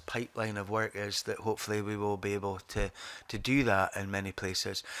about this pipeline of work is that hopefully we will be able to do that in many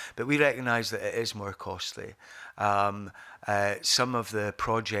places. But we recognise that it is more costly. Some of the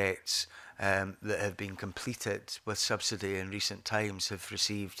projects that have been completed with subsidy in recent times have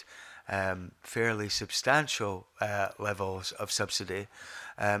received fairly substantial levels of subsidy,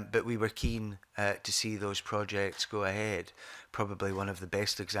 but we were keen to see those projects go ahead. Probably one of the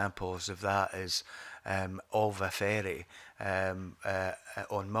best examples of that is Alva Ferry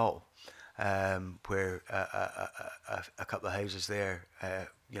on Mott, where a couple of houses there,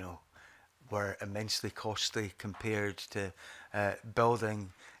 were immensely costly compared to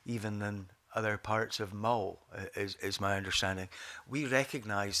building even in other parts of Mull, is my understanding. We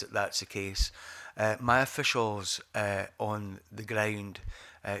recognise that that's the case. My officials on the ground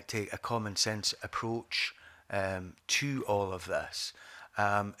take a common sense approach to all of this,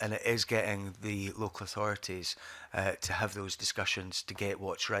 and it is getting the local authorities to have those discussions to get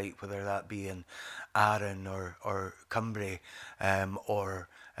what's right, whether that be in Arran or Cumbria or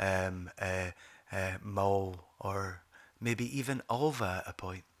Mull or maybe even Alva at a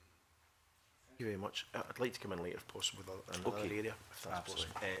point. Thank you very much. I'd like to come in later if possible with another area, if that's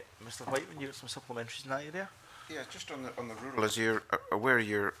possible. Mr. Whiteman, you got some supplementaries in that area? Yeah, just on the rural, as you're aware,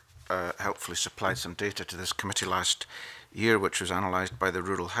 you're helpfully supplied some data to this committee last year, which was analysed by the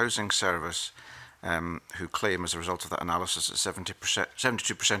Rural Housing Service, who claim as a result of that analysis that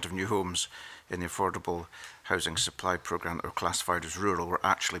 72% of new homes in the affordable housing supply programme that were classified as rural were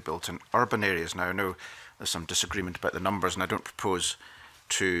actually built in urban areas. Now, I know there's some disagreement about the numbers, and I don't propose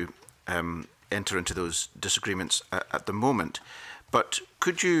to enter into those disagreements at the moment. But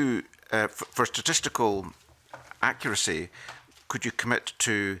could you, for statistical accuracy, could you commit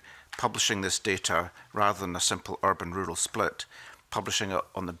to publishing this data rather than a simple urban-rural split, publishing it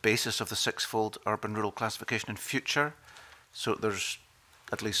on the basis of the six-fold urban-rural classification in future, so there's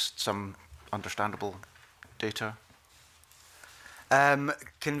at least some understandable data?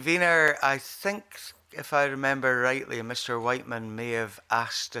 Convener, I think, if I remember rightly, Mr. Whiteman may have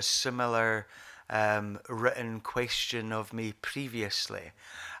asked a similar written question of me previously.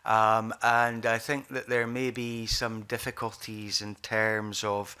 And I think that there may be some difficulties in terms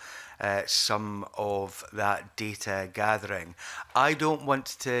of some of that data gathering. I don't want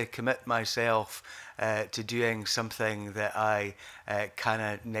to commit myself to doing something that I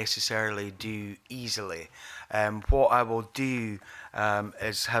cannot necessarily do easily. What I will do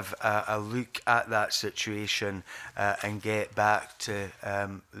is have a look at that situation and get back to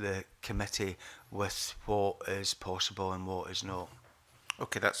the committee with what is possible and what is not.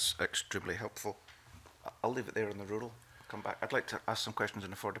 Okay, that's extremely helpful. I'll leave it there on the rural. Come back. I'd like to ask some questions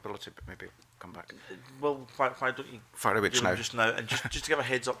on affordability, but maybe come back. Well, why don't you fire away just now? And just to give a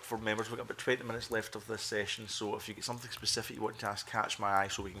heads up for members, we've got about 20 minutes left of this session, so if you get something specific you want to ask, catch my eye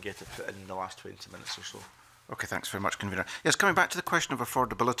so we can get it put in the last 20 minutes or so. Okay, thanks very much, Convener. Yes, coming back to the question of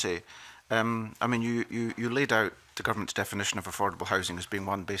affordability, I mean, you laid out the government's definition of affordable housing as being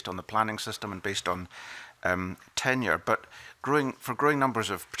one based on the planning system and based on tenure, but for growing numbers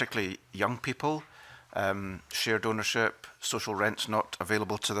of particularly young people, shared ownership, social rents not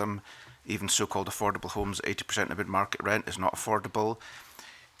available to them, even so-called affordable homes, 80% of mid-market rent is not affordable.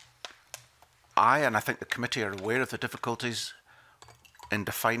 And I think the committee are aware of the difficulties in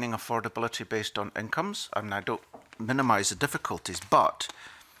defining affordability based on incomes. I mean, I don't minimise the difficulties, but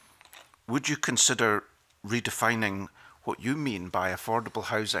would you consider redefining what you mean by affordable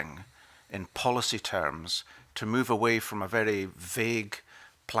housing in policy terms to move away from a very vague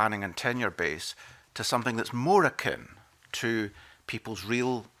planning and tenure base to something that's more akin to people's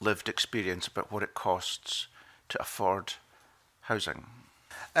real lived experience about what it costs to afford housing?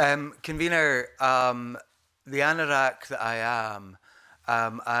 Convener, the anorak that I am,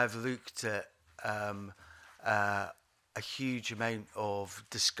 I've looked at a huge amount of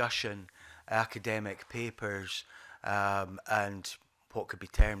discussion, academic papers, and what could be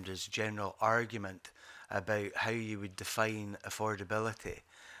termed as general argument about how you would define affordability.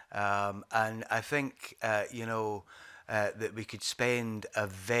 And I think, that we could spend a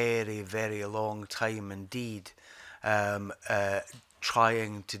very, very long time indeed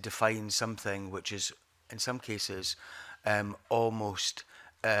trying to define something which is, in some cases, almost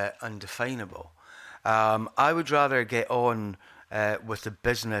undefinable. I would rather get on with the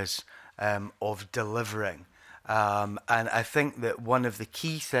business of delivering And I think that one of the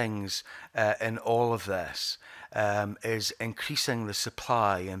key things in all of this is increasing the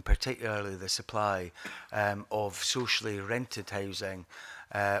supply, and particularly the supply of socially rented housing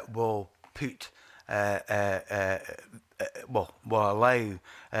will put will allow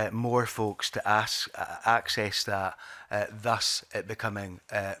more folks to access that, thus it becoming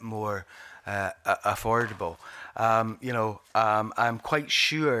more affordable. I'm quite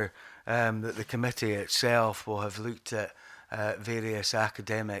sure that the committee itself will have looked at various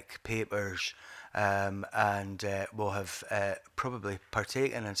academic papers and will have probably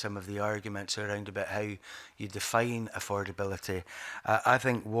partaken in some of the arguments around about how you define affordability. I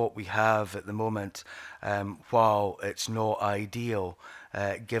think what we have at the moment, while it's not ideal,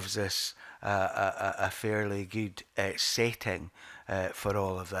 gives us a fairly good setting for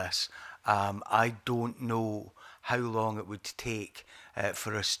all of this. I don't know how long it would take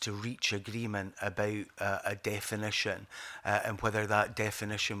for us to reach agreement about a definition and whether that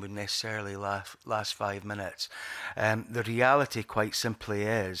definition would necessarily last 5 minutes. The reality quite simply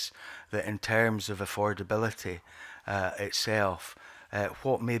is that in terms of affordability itself,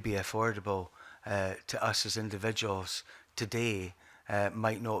 what may be affordable to us as individuals today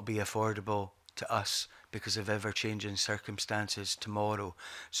might not be affordable to us because of ever-changing circumstances tomorrow.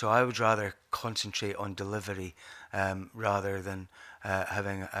 So I would rather concentrate on delivery rather than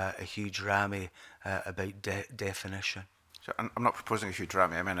having a huge rammy about definition. So I'm not proposing a huge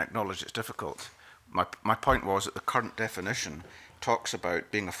rammy. I mean, I acknowledge it's difficult. My point was that the current definition talks about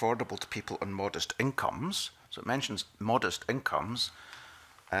being affordable to people on modest incomes. So it mentions modest incomes,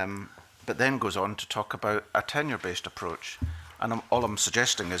 but then goes on to talk about a tenure-based approach. And all I'm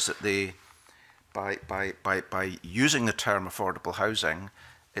suggesting is that by using the term affordable housing,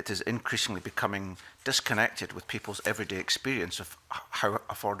 it is increasingly becoming disconnected with people's everyday experience of how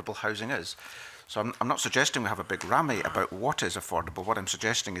affordable housing is. So I'm not suggesting we have a big rammy about what is affordable. What I'm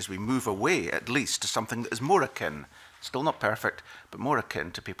suggesting is we move away at least to something that is more akin, still not perfect, but more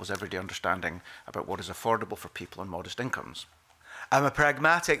akin to people's everyday understanding about what is affordable for people on modest incomes. I'm a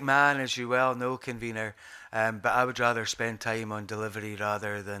pragmatic man, as you well know, convener, but I would rather spend time on delivery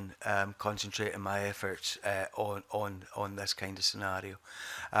rather than concentrating my efforts on this kind of scenario.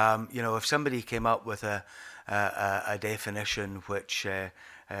 If somebody came up with a definition which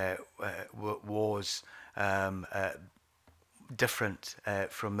was different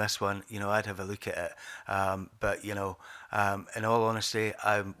from this one, I'd have a look at it. But in all honesty,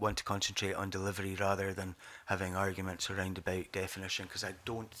 I want to concentrate on delivery rather than having arguments around about definition, because I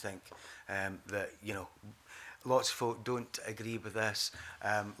don't think that, lots of folk don't agree with this.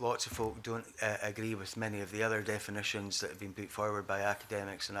 Lots of folk don't agree with many of the other definitions that have been put forward by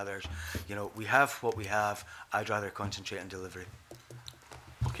academics and others. We have what we have. I'd rather concentrate on delivery.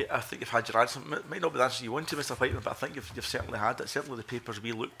 Okay, I think you've had your answer. It might not be the answer you want to, Mr. Whiteman, but I think you've certainly had it. Certainly the papers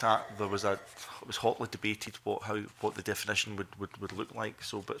we looked at, it was hotly debated what the definition would look like.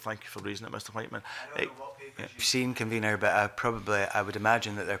 So, but thank you for raising it, Mr. Whiteman. I don't know what papers you've seen, convener, but I would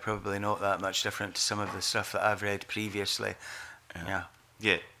imagine that they're probably not that much different to some of the stuff that I've read previously. Yeah,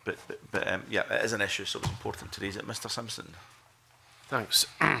 but it is an issue, so it's important to raise it. Mr. Simpson. Thanks.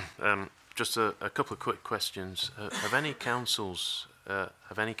 Just a couple of quick questions. Have any councils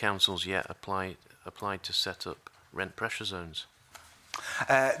yet applied to set up rent pressure zones?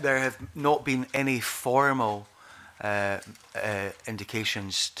 There have not been any formal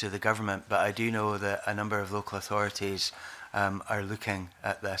indications to the government, but I do know that a number of local authorities are looking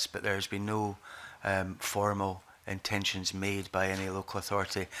at this, but there's been no formal intentions made by any local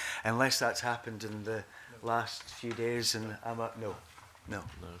authority, unless that's happened in the last few days. And no.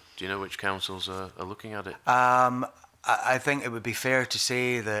 Do you know which councils are looking at it? I think it would be fair to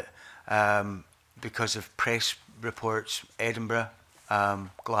say that because of press reports, Edinburgh,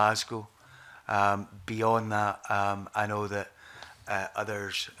 Glasgow, beyond that, I know that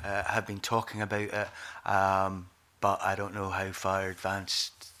others have been talking about it, but I don't know how far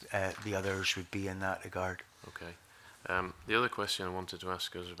advanced the others would be in that regard. Okay. The other question I wanted to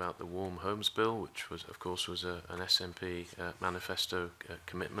ask was about the Warm Homes Bill, which was, of course, an SNP manifesto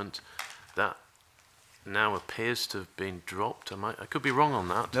commitment. That now appears to have been dropped. I could be wrong on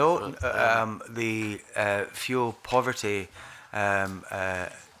that. No, but, the fuel poverty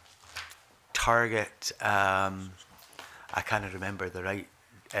target, I can't remember the right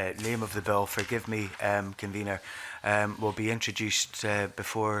name of the bill, forgive me, convener, will be introduced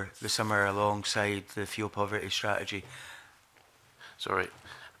before the summer alongside the fuel poverty strategy. Sorry,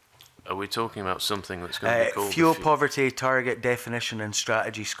 are we talking about something that's going to be called Fuel Poverty Target Definition and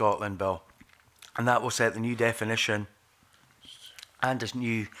Strategy Scotland Bill? And that will set the new definition and a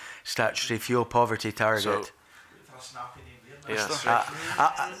new statutory fuel poverty target. snappy name there, Yes.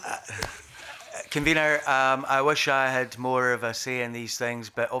 Convener, I wish I had more of a say in these things,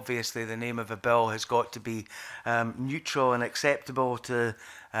 but obviously the name of a bill has got to be neutral and acceptable to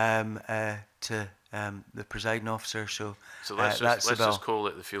the presiding officer. So let's that's the bill. just call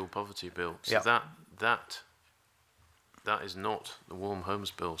it the fuel poverty bill. So Yep. that is not the Warm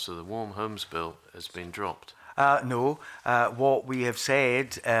Homes Bill. So the Warm Homes Bill has been dropped. No, what we have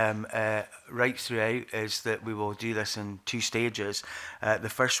said right throughout is that we will do this in 2 stages. The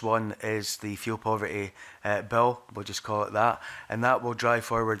first one is the fuel poverty bill, we'll just call it that, and that will drive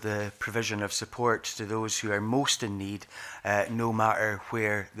forward the provision of support to those who are most in need, no matter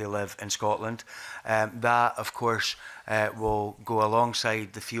where they live in Scotland. That, of course, will go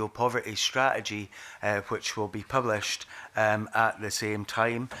alongside the fuel poverty strategy, which will be published at the same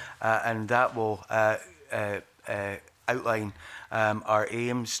time, and that will outline our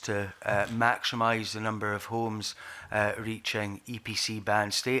aims to maximise the number of homes reaching EPC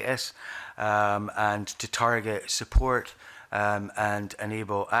band status, and to target support and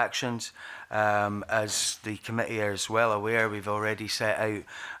enable actions. As the committee is well aware, we've already set out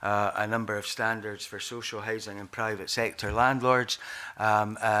a number of standards for social housing and private sector landlords,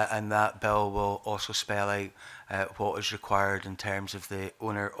 and that bill will also spell out what is required in terms of the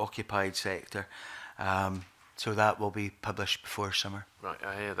owner-occupied sector. So that will be published before summer. Right,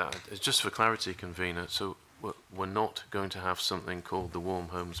 I hear that. It's just for clarity, Convener. So we're not going to have something called the Warm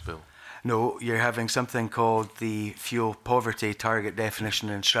Homes Bill? No, you're having something called the Fuel Poverty Target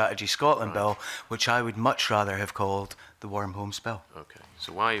Definition and Strategy Scotland Bill, which I would much rather have called the Warm Homes Bill. Okay,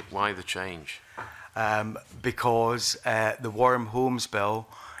 so why the change? Because the Warm Homes Bill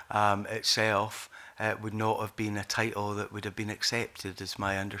itself would not have been a title that would have been accepted, is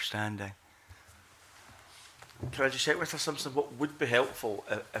my understanding. Can I just check with Mr Simpson what would be helpful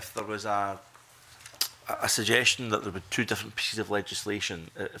if there was a suggestion that there were 2 different pieces of legislation,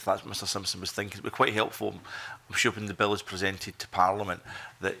 if that's what Mr Simpson was thinking? It would be quite helpful, I'm sure, when the bill is presented to Parliament,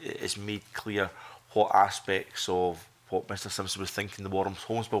 that it is made clear what aspects of what Mr Simpson was thinking the Warm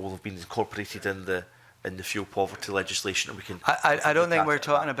Homes Bill will have been incorporated in the fuel poverty legislation. And we can. I don't think we're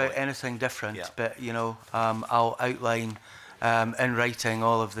talking about anything different, but you know, I'll outline in writing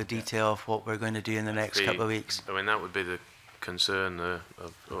all of the detail of what we're going to do in the next couple of weeks. I mean, that would be the concern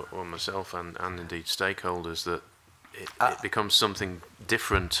of myself and indeed stakeholders, that it becomes something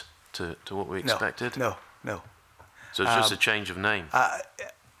different to what we expected. No. So it's just a change of name.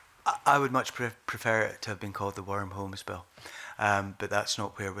 I would much prefer it to have been called the Warm Homes Bill, but that's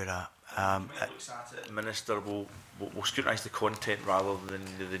not where we're at. When it looks at it, Minister, we'll scrutinise the content rather than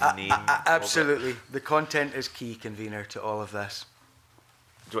the name. Absolutely. The content is key, Convener, to all of this.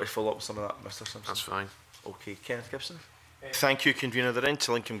 Do you want to follow up with some of that, Mr Simpson? That's fine. Okay, Kenneth Gibson. Thank you, Convener. The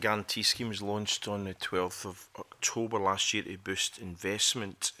rental income guarantee scheme was launched on the 12th of October last year to boost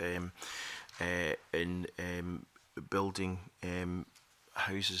investment in building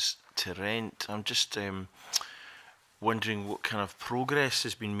houses to rent. I'm just wondering what kind of progress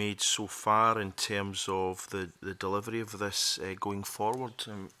has been made so far in terms of the delivery of this going forward.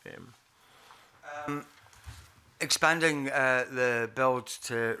 Expanding the build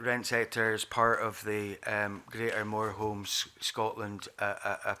to rent sector is part of the Greater More Homes Scotland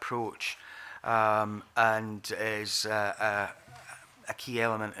approach, and is a key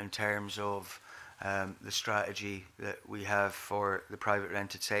element in terms of the strategy that we have for the private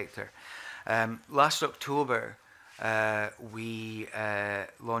rented sector. Last October, we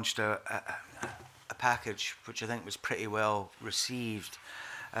launched a package which I think was pretty well received,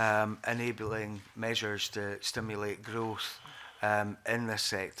 enabling measures to stimulate growth in this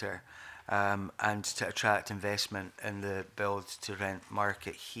sector, and to attract investment in the build to rent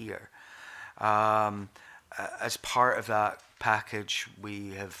market here. As part of that package,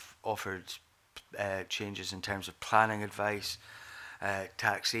 we have offered changes in terms of planning advice,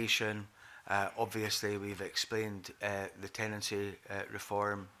 taxation. Obviously, we've explained the tenancy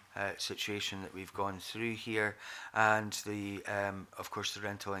reform situation that we've gone through here, and the, of course, the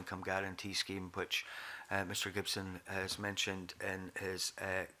rental income guarantee scheme, which Mr Gibson has mentioned in his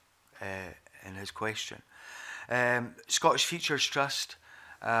question. Scottish Futures Trust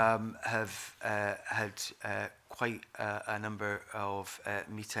have had quite a number of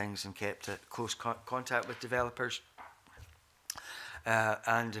meetings and kept close contact with developers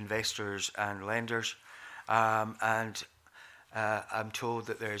and investors and lenders, and I'm told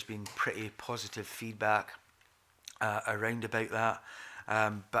that there has been pretty positive feedback around about that,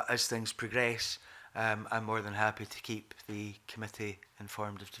 but as things progress, I'm more than happy to keep the committee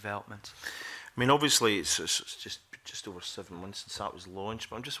informed of developments. I mean, obviously, it's just over 7 months since that was launched,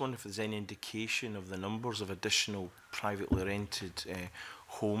 but I'm just wondering if there's any indication of the numbers of additional privately rented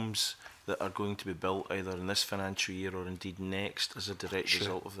homes that are going to be built either in this financial year or indeed next as a direct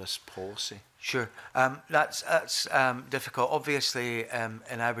result of this policy. Sure. That's difficult. Obviously, in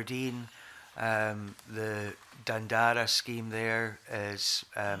Aberdeen, the Dandara scheme there is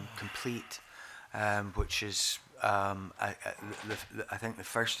complete, which is I think the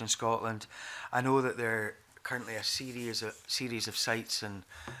first in Scotland. I know that there are currently a series of sites in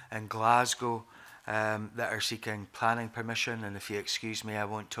Glasgow that are seeking planning permission, and if you excuse me, I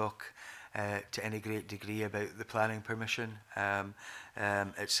won't talk to any great degree about the planning permission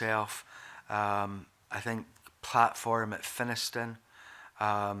itself. I think platform at Finniston,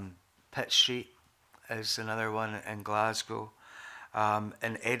 Pitt Street is another one in Glasgow.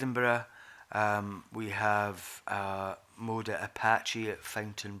 In Edinburgh, we have Moda Apache at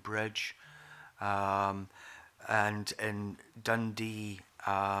Fountain Bridge, and in Dundee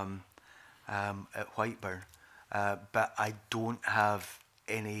at Whiteburn. But I don't have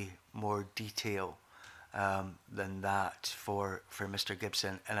any more detail than that for Mr.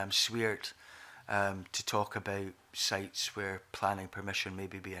 Gibson, and I'm sweared to talk about sites where planning permission may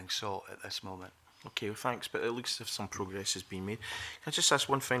be being sought at this moment. Okay, well, thanks, but it looks as if some progress has been made. Can I just ask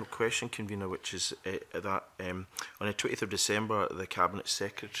one final question, Convener, which is that on the 20th of December, the Cabinet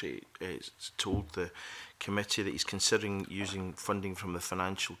Secretary told the committee that he's considering using funding from the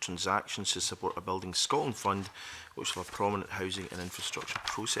financial transactions to support a Building Scotland fund, which will have a prominent housing and infrastructure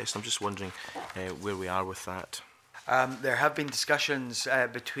process. I'm just wondering where we are with that. There have been discussions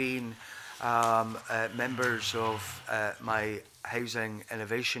between members of my housing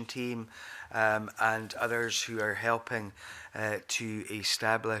innovation team and others who are helping to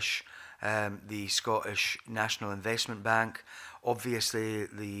establish the Scottish National Investment Bank. Obviously,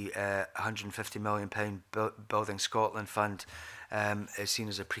 the £150 million Building Scotland Fund is seen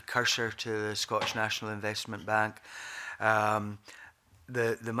as a precursor to the Scottish National Investment Bank.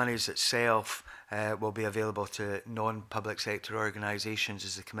 The monies itself will be available to non-public sector organisations,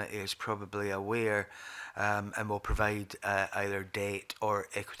 as the committee is probably aware, and will provide either debt or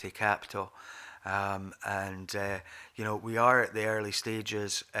equity capital. You know, we are at the early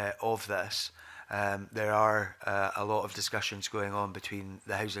stages of this. There are a lot of discussions going on between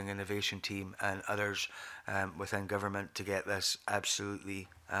the Housing Innovation Team and others within government to get this absolutely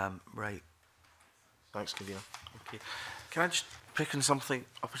right. Thanks, Convener. Okay. Can I just pick on something,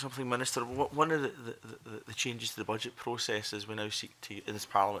 Minister? One of the changes to the budget process is we now seek to, in this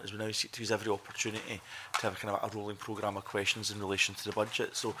Parliament, is we now seek to use every opportunity to have a kind of a rolling programme of questions in relation to the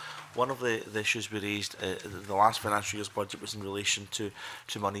budget. So one of the issues we raised the last financial year's budget was in relation to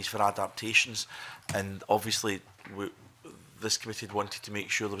monies for adaptations, and obviously this committee had wanted to make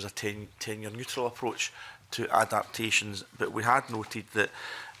sure there was a 10-year neutral approach to adaptations, but we had noted that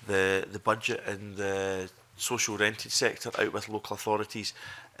the budget in the social rented sector out with local authorities,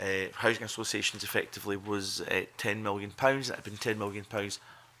 housing associations effectively was £10 million. It had been £10 million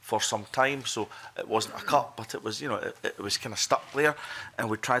for some time, so it wasn't a cut, but it was, you know, it was kind of stuck there, and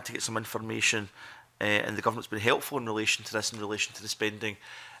we tried to get some information, and the government's been helpful in relation to this, in relation to the spending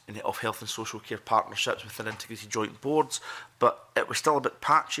of health and social care partnerships within integrated joint boards, but it was still a bit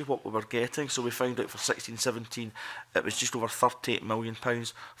patchy what we were getting. So we found out for 16-17 it was just over £38 million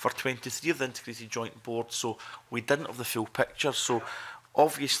for 23 of the integrated joint boards, so we didn't have the full picture. So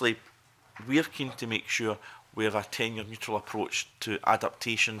obviously we're keen to make sure we have a 10-year neutral approach to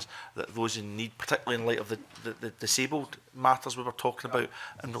adaptations, that those in need, particularly in light of the disabled matters we were talking about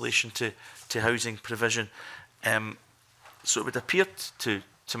in relation to housing provision. So it would appear to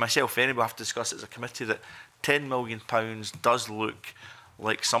myself, anyway, we'll have to discuss it as a committee, that £10 million does look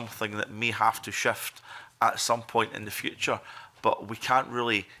like something that may have to shift at some point in the future, but we can't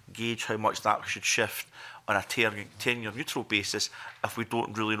really gauge how much that should shift on a 10-year neutral basis if we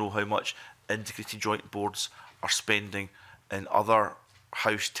don't really know how much integrated joint boards are spending in other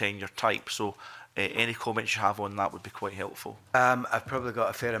house tenure types. So any comments you have on that would be quite helpful. I've probably got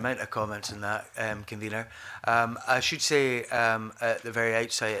a fair amount of comments on that, Convener. I should say at the very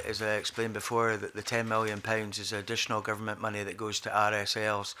outset, as I explained before, that the £10 million is additional government money that goes to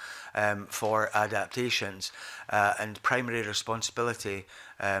RSLs for adaptations, and primary responsibility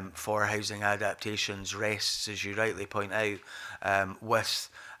for housing adaptations rests, as you rightly point out, with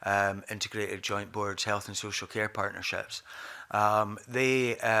integrated joint boards, health and social care partnerships.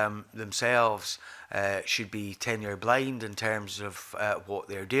 They themselves should be tenure blind in terms of what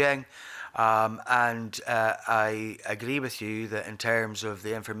they're doing. I agree with you that in terms of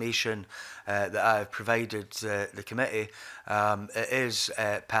the information that I've provided the committee, it is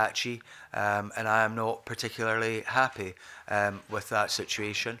patchy, and I am not particularly happy with that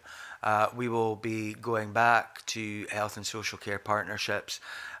situation. We will be going back to health and social care partnerships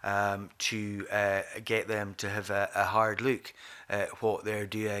to get them to have a hard look at what they're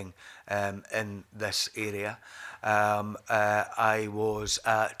doing in this area. I was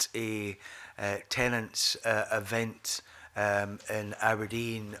at a tenants event in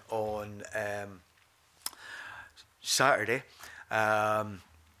Aberdeen on Saturday,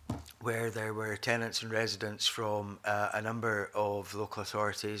 where there were tenants and residents from a number of local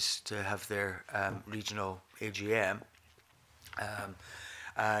authorities to have their regional AGM.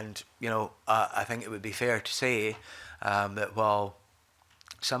 And, you know, I think it would be fair to say that while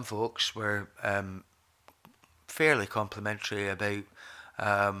some folks were fairly complimentary about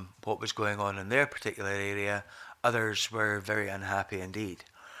what was going on in their particular area, others were very unhappy indeed.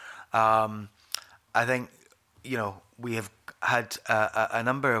 I think, you know, we have had a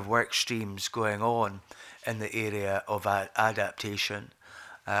number of work streams going on in the area of adaptation.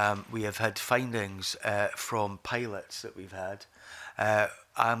 We have had findings from pilots that we've had.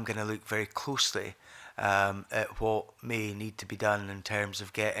 I'm going to look very closely at what may need to be done in terms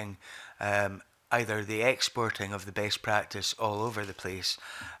of getting either the exporting of the best practice all over the place,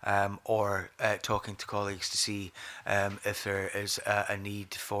 or talking to colleagues to see if there is a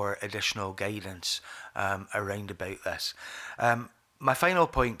need for additional guidance around about this. My final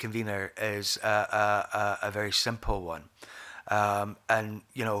point, convener, is a very simple one. And,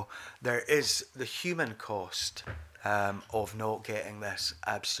 you know, there is the human cost of not getting this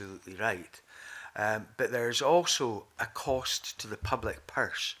absolutely right. But there's also a cost to the public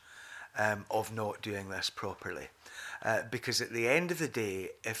purse of not doing this properly. Because at the end of the day,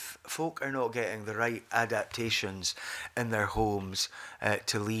 if folk are not getting the right adaptations in their homes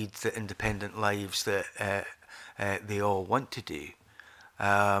to lead the independent lives that they all want to do,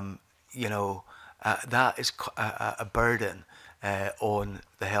 you know, that is a burden on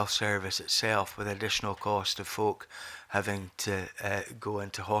the health service itself, with additional cost of folk having to go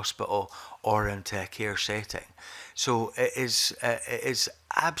into hospital or into a care setting. So it is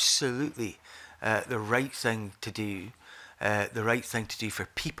absolutely the right thing to do, the right thing to do for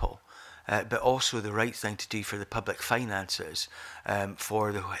people, but also the right thing to do for the public finances,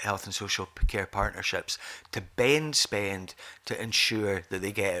 for the health and social care partnerships, to bend spend to ensure that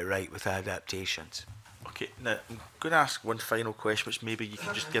they get it right with adaptations. Okay, now I'm going to ask one final question, which maybe you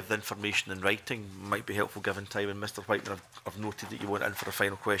can just give the information in writing. Might be helpful given time. And Mr. Whiteman, I've noted that you want in for a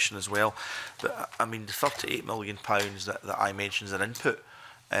final question as well. But I mean, the £38 million that I mentioned as an input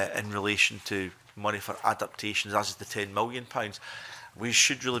in relation to money for adaptations, as is the £10 million. We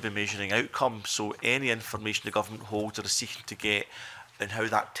should really be measuring outcomes. So any information the government holds or is seeking to get in how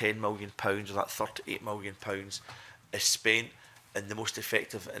that £10 million or that £38 million is spent in the most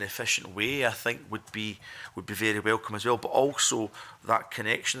effective and efficient way, I think would be very welcome as well. But also that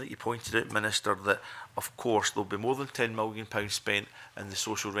connection that you pointed out, Minister, that of course there'll be more than £10 million spent in the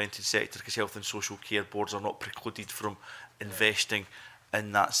social rented sector, because health and social care boards are not precluded from investing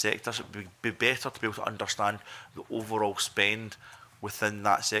in that sector. So it would be better to be able to understand the overall spend within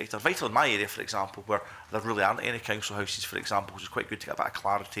that sector. Vital in my area, for example, where there really aren't any council houses, for example, which is quite good to get a bit of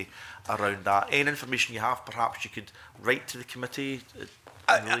clarity around that. Any information you have, perhaps you could write to the committee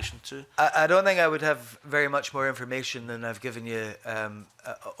in relation to? I don't think I would have very much more information than I've given you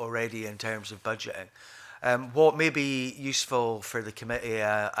already in terms of budgeting. What may be useful for the committee,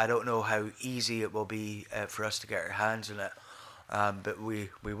 I don't know how easy it will be for us to get our hands on it, but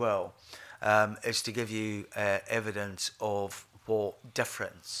we will, is to give you evidence of what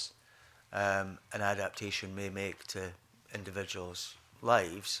difference an adaptation may make to individuals'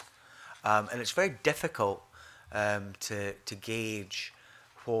 lives. And it's very difficult to gauge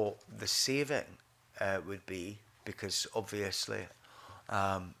what the saving would be, because obviously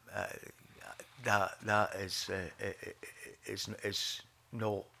that is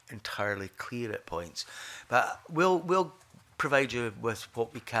not entirely clear at points. But we'll provide you with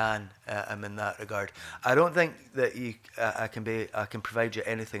what we can in that regard. I don't think that I can provide you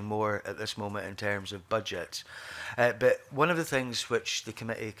anything more at this moment in terms of budgets. But one of the things which the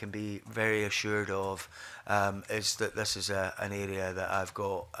committee can be very assured of is that this is an area that I've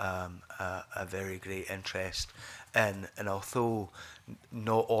got a very great interest in, and although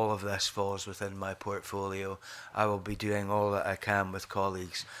not all of this falls within my portfolio, I will be doing all that I can with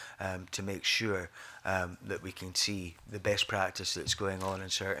colleagues to make sure that we can see the best practice that's going on in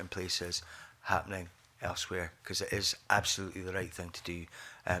certain places happening elsewhere, because it is absolutely the right thing to do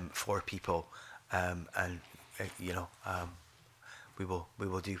for people, and you know, we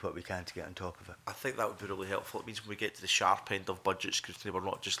will do what we can to get on top of it. I think that would be really helpful. It means when we get to the sharp end of budget scrutiny, we're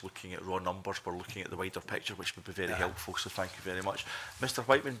not just looking at raw numbers, we're looking at the wider picture, which would be very helpful. So thank you very much. Mr.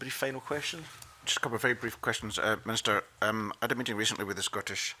 Whiteman, brief final question. Just a couple of very brief questions. Minister, I had a meeting recently with the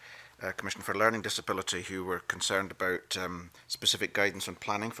Scottish Commission for Learning Disability, who were concerned about specific guidance on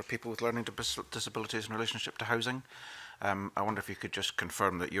planning for people with learning disabilities in relationship to housing. I wonder if you could just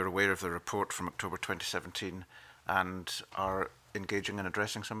confirm that you're aware of the report from October 2017 and are engaging in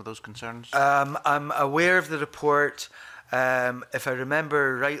addressing some of those concerns? I'm aware of the report. If I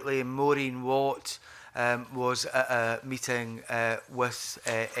remember rightly, Maureen Watt was at a meeting with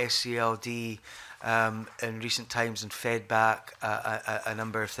SCLD in recent times and fed back a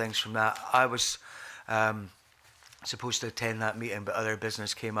number of things from that. I was supposed to attend that meeting, but other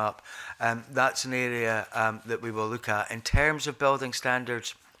business came up. That's an area that we will look at. In terms of building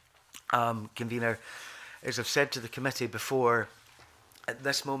standards, Convener, as I've said to the committee before, at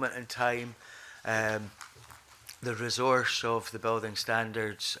this moment in time, the resource of the Building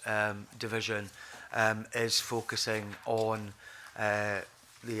Standards Division is focusing on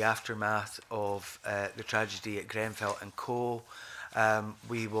the aftermath of the tragedy at Grenfell and Co.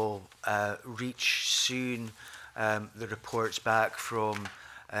 We will reach soon the reports back from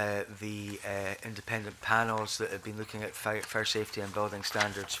the independent panels that have been looking at fire safety and building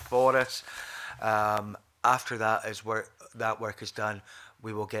standards for us. After that work is done,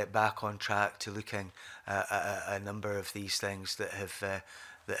 we will get back on track to looking at a number of these things that have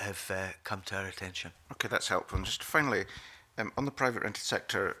come to our attention. Okay, that's helpful. And just finally, on the private rented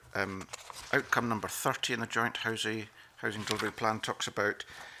sector, outcome number 30 in the joint housing delivery plan talks about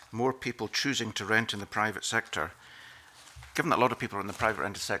more people choosing to rent in the private sector. Given that a lot of people in the private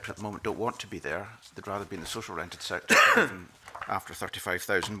rented sector at the moment don't want to be there, they'd rather be in the social rented sector. Even after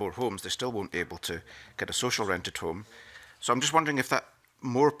 35,000 more homes, they still won't be able to get a social rented home. So I'm just wondering if that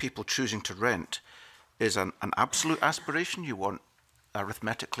more people choosing to rent is an absolute aspiration, you want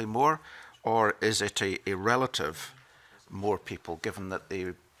arithmetically more, or is it a relative more people, given that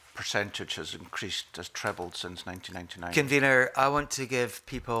the percentage has increased, has trebled since 1999? Convener, I want to give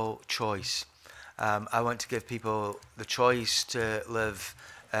people choice. I want to give people the choice to live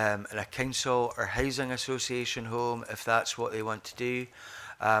in a council or housing association home if that's what they want to do.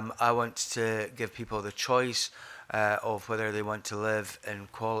 I want to give people the choice of whether they want to live in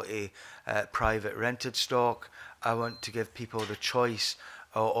quality private rented stock. I want to give people the choice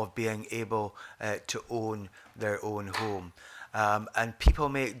of being able to own their own home. And people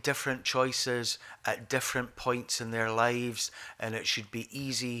make different choices at different points in their lives, and it should be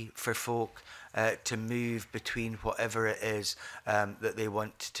easy for folk to move between whatever it is that they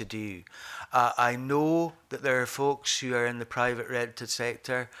want to do. I know that there are folks who are in the private rented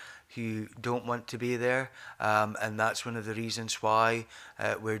sector who don't want to be there, and that's one of the reasons why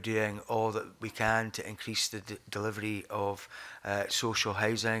we're doing all that we can to increase the delivery of social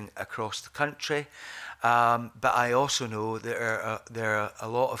housing across the country. But I also know there are a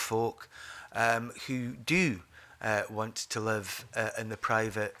lot of folk who do want to live in the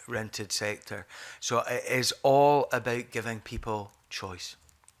private rented sector. So it is all about giving people choice.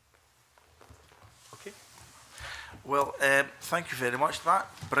 Okay. Well, thank you very much. That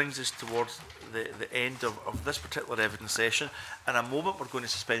brings us towards the end of this particular evidence session. In a moment, we're going to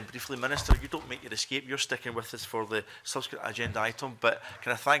suspend briefly. Minister, you don't make your escape. You're sticking with us for the subsequent agenda item. But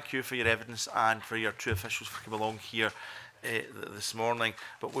can I thank you for your evidence and for your two officials for coming along here this morning.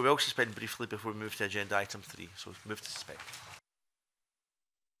 But we will suspend briefly before we move to agenda item 3. So move to suspend.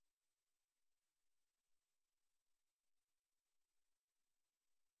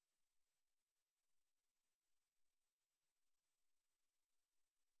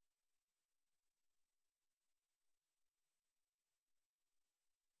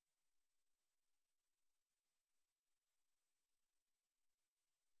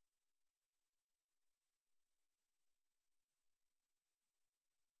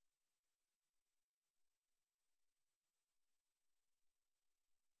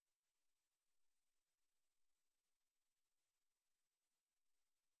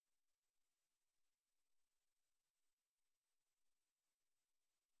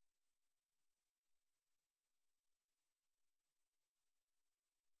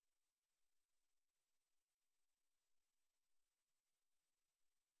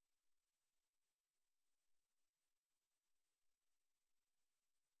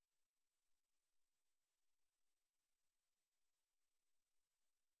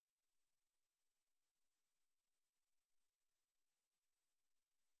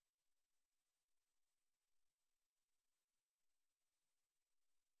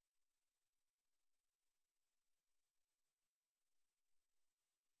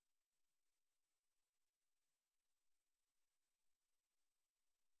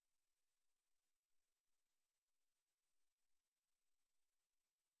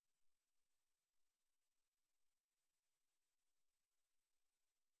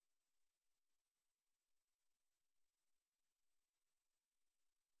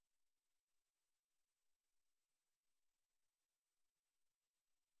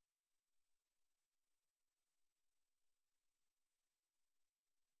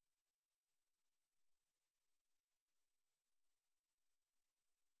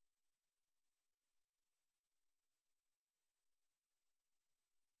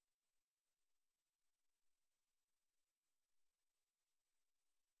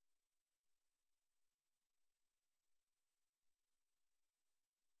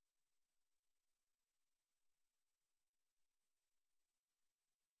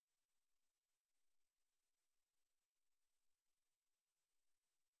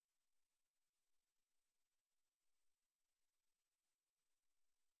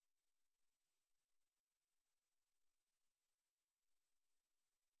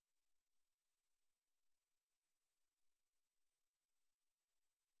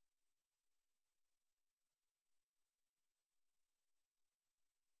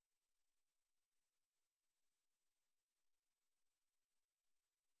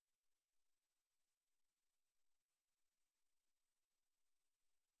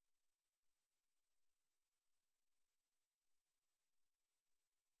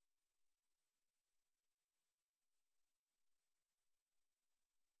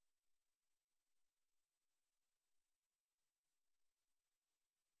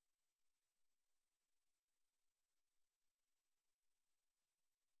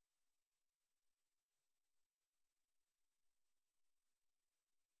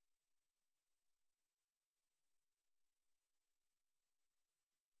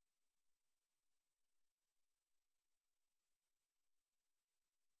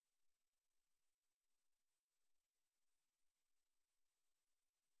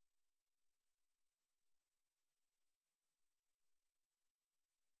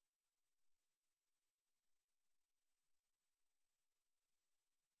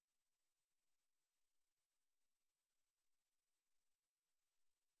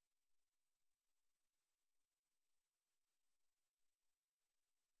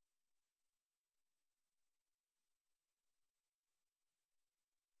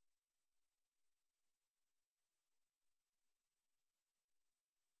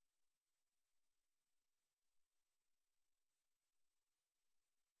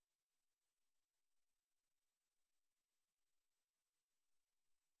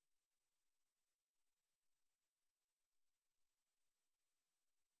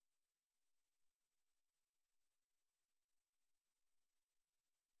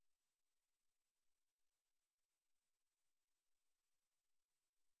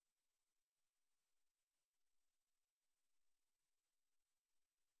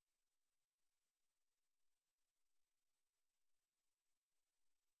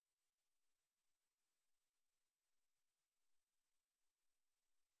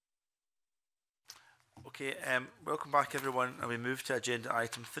 Okay, welcome back everyone, and we move to agenda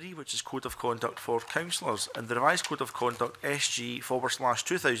item 3, which is Code of Conduct for Councillors. And the revised Code of Conduct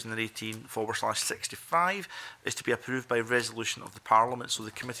SG/2018/65 is to be approved by resolution of the Parliament, so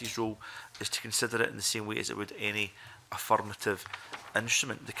the committee's role is to consider it in the same way as it would any affirmative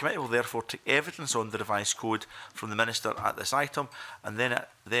instrument. The committee will therefore take evidence on the revised code from the Minister at this item, and then at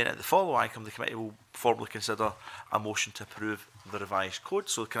the following item the committee will formally consider a motion to approve the revised code.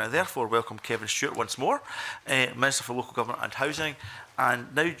 So can I therefore welcome Kevin Stewart once more, Minister for Local Government and Housing,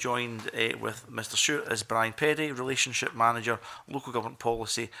 and now joined with Mr Stewart is Brian Peddie, Relationship Manager, Local Government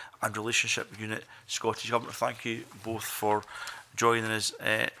Policy and Relationship Unit, Scottish Government. Thank you both for joining us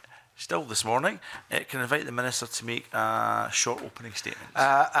still this morning. Can I invite the Minister to make a short opening statement?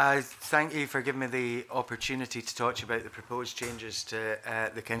 I thank you for giving me the opportunity to talk to you about the proposed changes to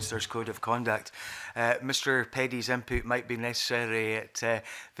the Councillors' Code of Conduct. Mr Peddie's input might be necessary at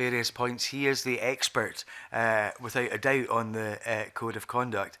various points. He is the expert, without a doubt, on the Code of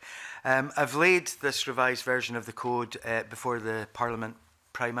Conduct. I've laid this revised version of the Code before the Parliament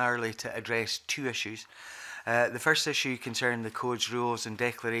primarily to address two issues. The first issue concerned the Code's rules and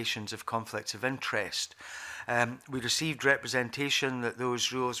declarations of conflicts of interest. We received representation that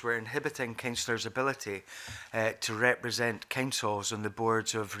those rules were inhibiting councillors' ability to represent councils on the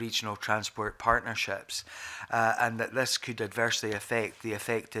boards of regional transport partnerships, and that this could adversely affect the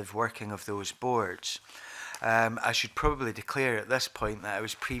effective working of those boards. I should probably declare at this point that I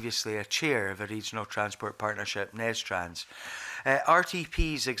was previously a chair of a regional transport partnership, NESTRANS.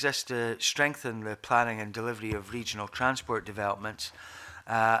 RTPs exist to strengthen the planning and delivery of regional transport developments,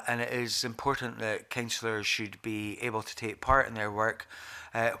 and it is important that councillors should be able to take part in their work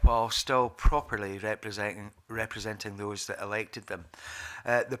while still properly representing those that elected them.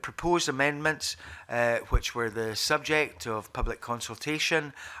 The proposed amendments, which were the subject of public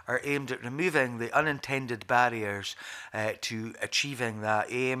consultation, are aimed at removing the unintended barriers to achieving that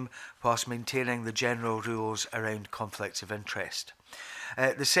aim whilst maintaining the general rules around conflicts of interest.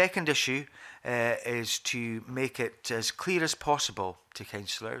 The second issue is to make it as clear as possible to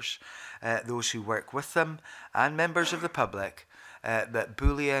councillors, those who work with them and members of the public, that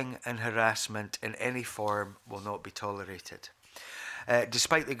bullying and harassment in any form will not be tolerated.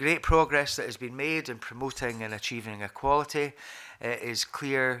 Despite the great progress that has been made in promoting and achieving equality, it is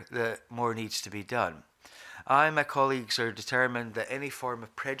clear that more needs to be done. I and my colleagues are determined that any form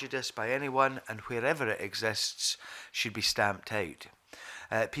of prejudice by anyone and wherever it exists should be stamped out.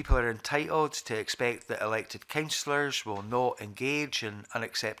 People are entitled to expect that elected councillors will not engage in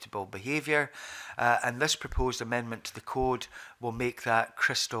unacceptable behaviour, and this proposed amendment to the Code will make that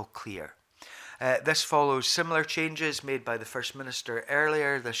crystal clear. This follows similar changes made by the First Minister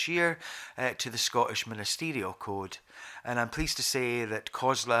earlier this year to the Scottish Ministerial Code, and I'm pleased to say that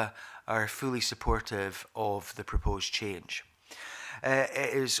COSLA are fully supportive of the proposed change.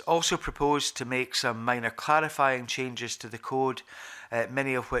 It is also proposed to make some minor clarifying changes to the Code,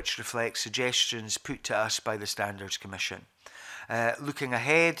 many of which reflect suggestions put to us by the Standards Commission. Looking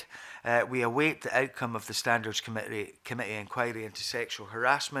ahead, we await the outcome of the Standards Committee inquiry into sexual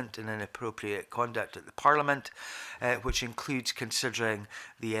harassment and inappropriate conduct at the Parliament, which includes considering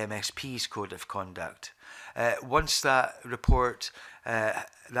the MSP's Code of Conduct. Once that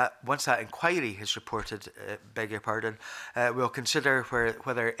inquiry has reported, we'll consider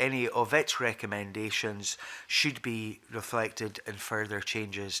whether any of its recommendations should be reflected in further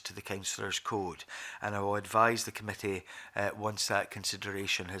changes to the Councillors' Code, and I will advise the committee once that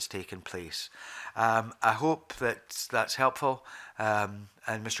consideration has taken place. I hope that that's helpful, and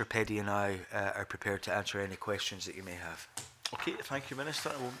Mr Peddie and I are prepared to answer any questions that you may have. Okay, thank you, Minister.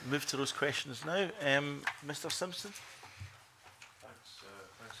 I will move to those questions now. Mr Simpson. Thanks,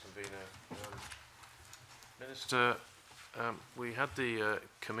 Convener. Minister, we had the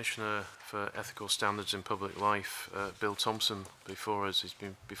Commissioner for Ethical Standards in Public Life, Bill Thompson, before us. He's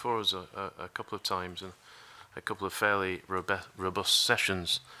been before us a couple of times and a couple of fairly robust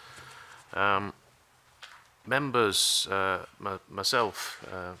sessions. Members, myself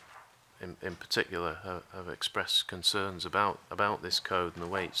in particular, have expressed concerns about this code and the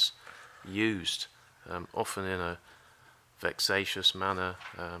way it's used, often in a vexatious manner,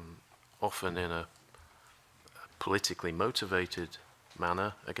 often in a politically motivated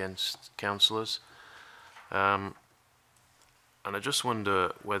manner against councillors. And I just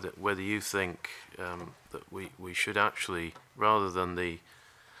wonder whether you think that we should actually, rather than the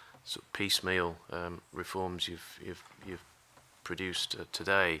sort of piecemeal reforms you've produced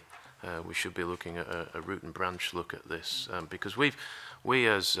today, we should be looking at a root and branch look at this, because we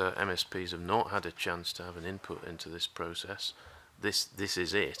as MSPs have not had a chance to have an input into this process. This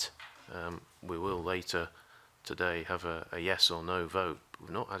is it. We will later today have a yes or no vote. We've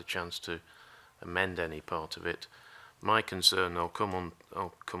not had a chance to amend any part of it. My concern, I'll come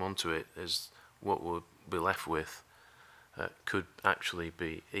on to it, is what we'll be left with could actually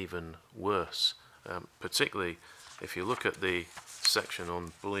be even worse, particularly if you look at the section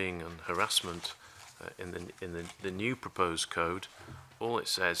on bullying and harassment in the new proposed code. All it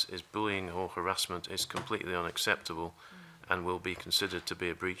says is bullying or harassment is completely unacceptable and will be considered to be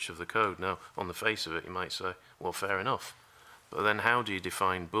a breach of the code. Now, on the face of it, you might say, well, fair enough. But then how do you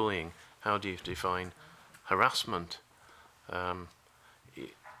define bullying? How do you define harassment?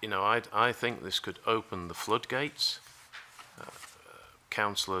 You know, I think this could open the floodgates.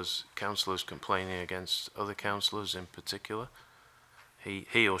 Councillors complaining against other councillors in particular.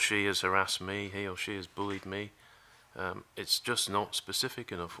 He or she has harassed me, he or she has bullied me. It's just not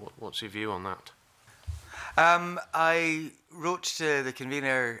specific enough. What's your view on that? I wrote to the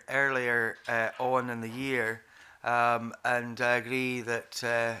convener earlier on in the year, and I agree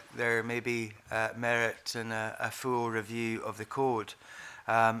that there may be merit in a full review of the code.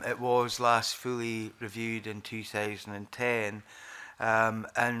 It was last fully reviewed in 2010,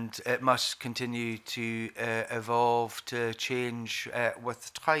 and it must continue to evolve, to change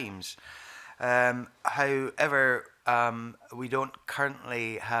with times. However, we don't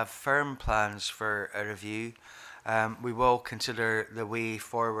currently have firm plans for a review. We will consider the way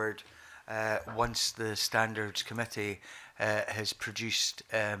forward once the Standards Committee has produced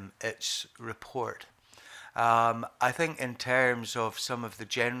its report. I think in terms of some of the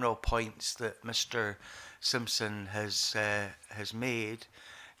general points that Mr. Simpson has made,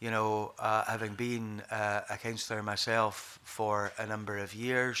 you know, having been a councillor myself for a number of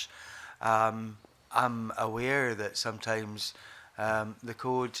years, I'm aware that sometimes the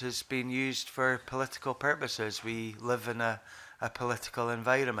code has been used for political purposes. We live in a political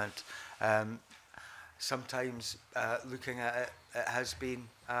environment. Sometimes looking at it, it has been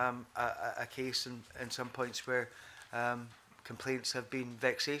a case in some points where complaints have been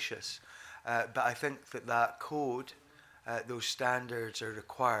vexatious. But I think that code, those standards are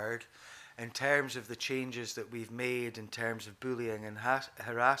required. In terms of the changes that we've made in terms of bullying and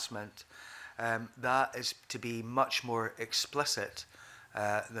harassment, that is to be much more explicit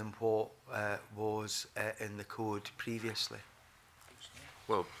than what was in the code previously.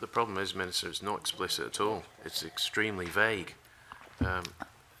 Well, the problem is, Minister, it's not explicit at all. It's extremely vague.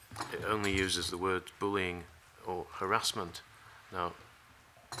 It only uses the word bullying or harassment. Now,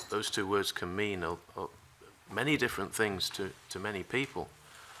 those two words can mean many different things to many people.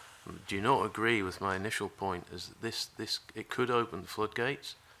 Do you not agree with my initial point? Is that it could open the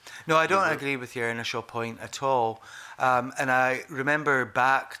floodgates? No, I don't agree with your initial point at all. And I remember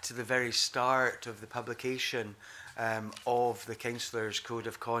back to the very start of the publication of the Councillors' Code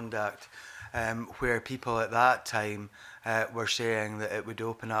of Conduct, where people at that time were saying that it would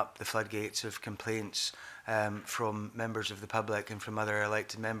open up the floodgates of complaints from members of the public and from other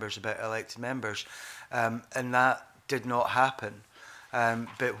elected members about elected members. And that did not happen.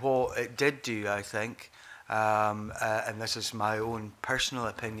 But what it did do, I think, and this is my own personal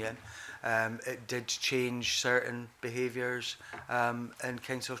opinion, it did change certain behaviours in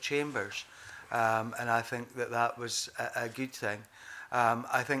council chambers. And I think that was a good thing.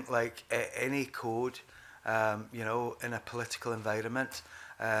 I think, like any code, you know, in a political environment,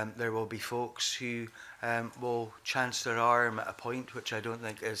 there will be folks who will chance their arm at a point, which I don't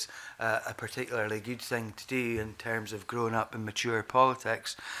think is a particularly good thing to do in terms of growing up in mature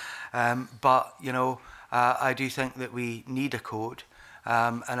politics. But, you know, I do think that we need a code,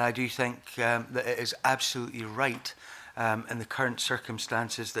 and I do think that it is absolutely right in the current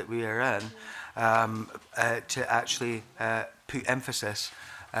circumstances that we are in to actually put emphasis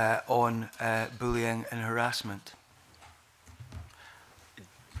on bullying and harassment.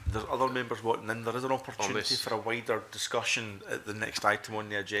 There's other members wanting in. There is an opportunity for a wider discussion at the next item on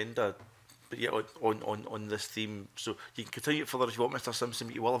the agenda, but yet on this theme. So you can continue it further if you want, Mr. Simpson,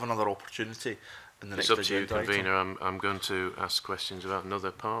 but you will have another opportunity in the next agenda. It's up to you, convener. I'm going to ask questions about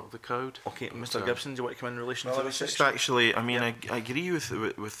another part of the code. Okay, Mr. Gibson, do you want to come in relation to this? Just actually, I mean, I agree with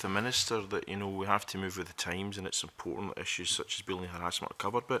the Minister that, you know, we have to move with the times, and it's important that issues such as bullying and harassment are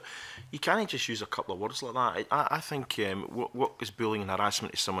covered, but you can't just use a couple of words like that. I think what is bullying and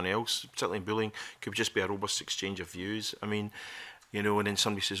harassment to someone else, particularly bullying, could just be a robust exchange of views. I mean, you know, and then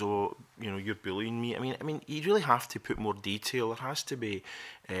somebody says, oh, you know, you're bullying me. I mean, you really have to put more detail. There has to be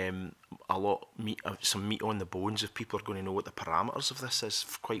a lot some meat on the bones if people are going to know what the parameters of this is,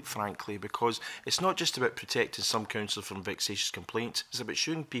 quite frankly, because it's not just about protecting some councillors from vexatious complaints. It's about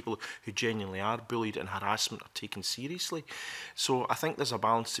showing people who genuinely are bullied and harassment are taken seriously. So I think there's a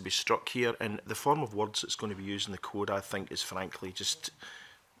balance to be struck here, and the form of words that's going to be used in the code, I think, is frankly just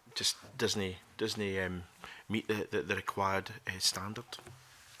doesn't meet the required standard.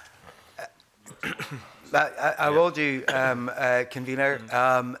 I will do, convener.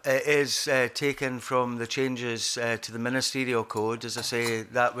 It is taken from the changes to the ministerial code. As I say,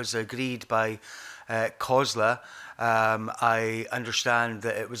 that was agreed by COSLA. I understand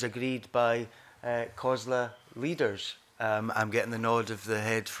that it was agreed by COSLA leaders. I'm getting the nod of the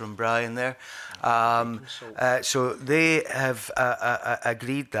head from Brian there. So they have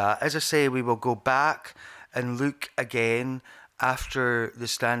agreed that. As I say, we will go back and look again after the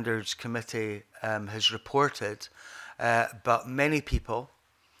Standards Committee has reported, but many people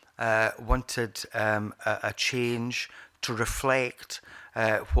wanted a change to reflect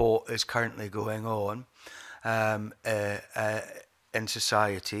what is currently going on in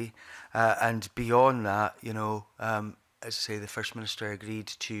society, and beyond that, you know, as I say, the First Minister agreed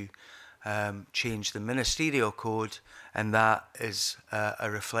to change the ministerial code, and that is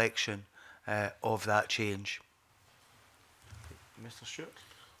a reflection of that change. Mr. Stewart.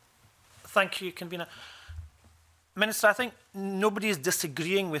 Thank you, Convener. Minister, I think nobody is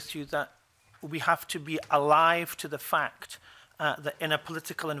disagreeing with you that we have to be alive to the fact that in a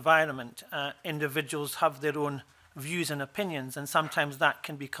political environment, individuals have their own views and opinions, and sometimes that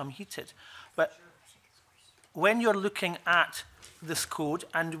can become heated. But when you're looking at this code,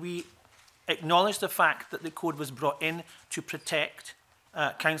 and we acknowledge the fact that the code was brought in to protect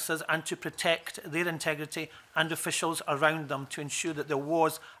councillors and to protect their integrity and officials around them, to ensure that there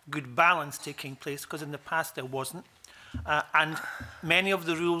was good balance taking place, because in the past there wasn't. And many of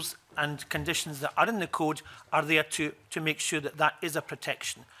the rules and conditions that are in the code are there to make sure that that is a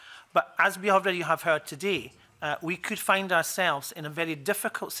protection. But as we already have heard today, we could find ourselves in a very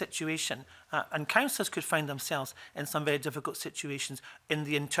difficult situation, and councillors could find themselves in some very difficult situations in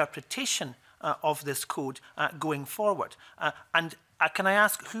the interpretation of this code going forward. Can I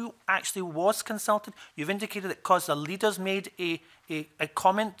ask who actually was consulted? You've indicated that COSLA leaders made a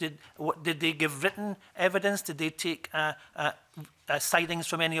comment. Did they give written evidence? Did they take sightings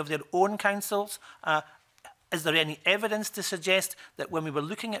from any of their own councils? Is there any evidence to suggest that when we were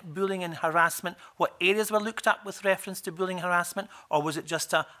looking at bullying and harassment, what areas were looked at with reference to bullying and harassment, or was it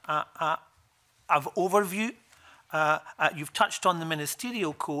just an overview? You've touched on the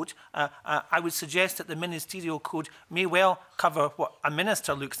ministerial code. I would suggest that the ministerial code may well cover what a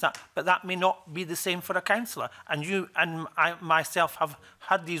minister looks at, but that may not be the same for a councillor. And you and I myself have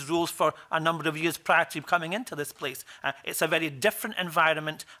had these rules for a number of years prior to coming into this place. It's a very different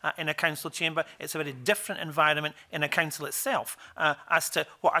environment in a council chamber. It's a very different environment in a council itself as to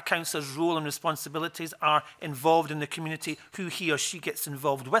what a councillor's role and responsibilities are involved in the community, who he or she gets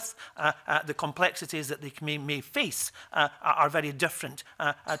involved with, the complexities that they may face are very different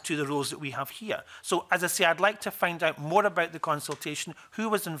to the roles that we have here. So, as I say, I'd like to find out more about the consultation, who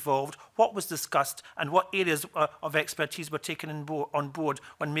was involved, what was discussed, and what areas of expertise were taken on board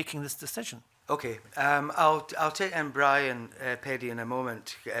when making this decision. Okay, I'll take in Brian Peddie in a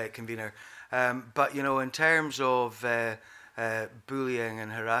moment, convener. But you know, in terms of bullying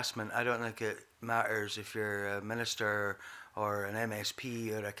and harassment, I don't think it matters if you're a minister or an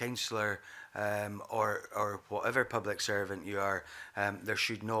MSP or a councillor or whatever public servant you are. There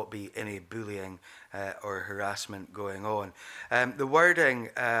should not be any bullying or harassment going on. The wording,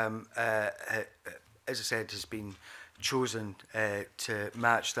 as I said, has been chosen to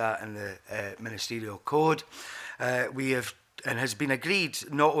match that in the ministerial code. We have and has been agreed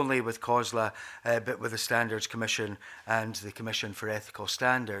not only with COSLA but with the Standards Commission and the Commission for Ethical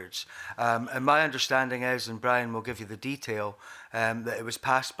Standards. And my understanding is, and Brian will give you the detail, that it was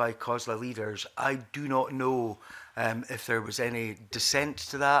passed by COSLA leaders. I do not know if there was any dissent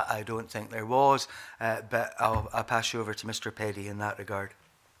to that. I don't think there was, but I'll pass you over to Mr. Peddie in that regard.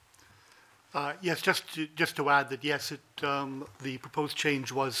 Yes, just to add that yes, the proposed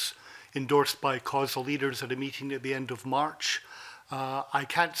change was endorsed by COSLA leaders at a meeting at the end of March. I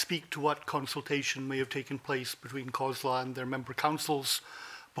can't speak to what consultation may have taken place between COSLA and their member councils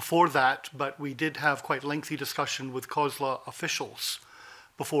before that, but we did have quite lengthy discussion with COSLA officials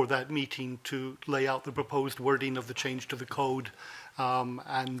before that meeting to lay out the proposed wording of the change to the code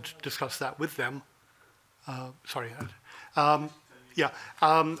and discuss that with them. Yeah,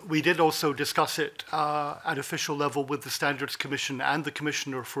 we did also discuss it at official level with the Standards Commission and the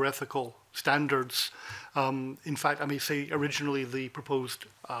Commissioner for Ethical Standards. In fact, I may say originally the proposed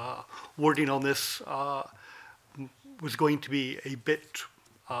wording on this was going to be a bit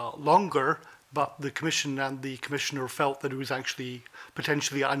longer, but the Commission and the Commissioner felt that it was actually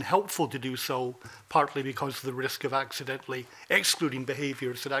potentially unhelpful to do so, partly because of the risk of accidentally excluding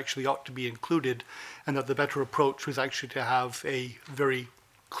behaviours that actually ought to be included, and that the better approach was actually to have a very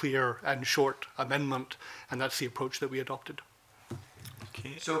clear and short amendment, and that's the approach that we adopted.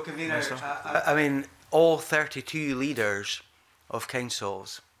 Okay. So, Convener, I mean, all 32 leaders of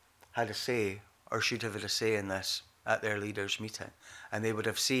councils had a say, or should have had a say in this at their leaders' meeting, and they would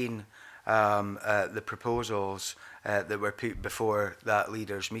have seen the proposals that were put before that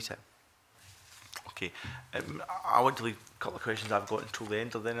leaders' meeting. Okay. I want to leave a couple of questions I've got until the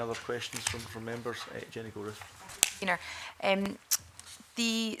end. Are there any other questions from members? Jenny Gorris.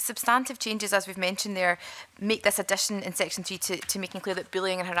 The substantive changes, as we've mentioned there, make this addition in section 3 to making clear that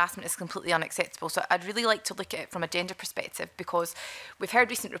bullying and harassment is completely unacceptable. So I'd really like to look at it from a gender perspective, because we've heard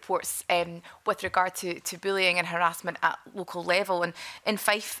recent reports with regard to bullying and harassment at local level. And in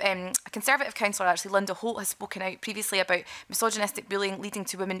Fife, a Conservative councillor, actually Linda Holt, has spoken out previously about misogynistic bullying leading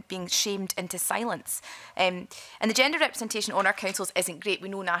to women being shamed into silence. And the gender representation on our councils isn't great. We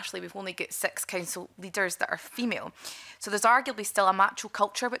know nationally we've only got 6 council leaders that are female. So there's arguably still a macho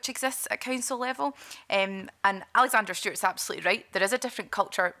culture which exists at council level. And Alexander Stewart's absolutely right. There is a different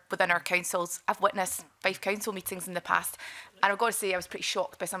culture within our councils. I've witnessed 5 council meetings in the past, and I've got to say I was pretty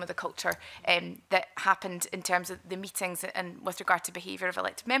shocked by some of the culture that happened in terms of the meetings and with regard to behaviour of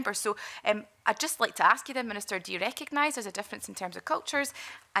elected members. So I'd just like to ask you then, Minister, do you recognise there's a difference in terms of cultures,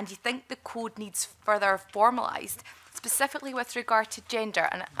 and do you think the code needs further formalised, specifically with regard to gender?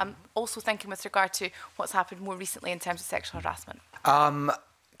 And I'm also thinking with regard to what's happened more recently in terms of sexual harassment.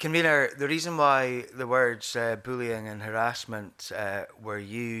 Convener, the reason why the words bullying and harassment were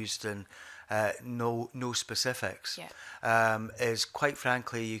used and no specifics is, quite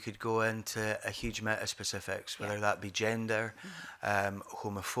frankly, you could go into a huge amount of specifics, whether that be gender,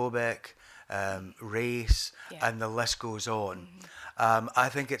 homophobic, race, and the list goes on. I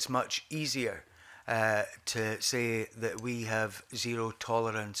think it's much easier to say that we have zero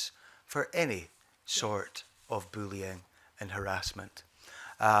tolerance for any sort of bullying and harassment.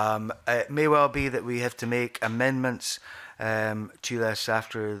 It may well be that we have to make amendments to this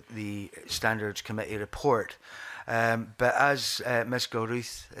after the Standards Committee report. But as Ms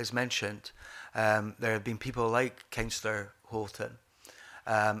Gilruth has mentioned, there have been people like Councillor Holton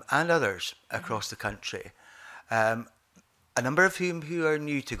and others across the country, a number of whom who are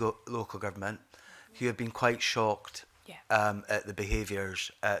new to local government, who have been quite shocked at the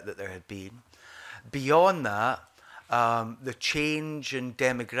behaviours that there had been. Beyond that, the change in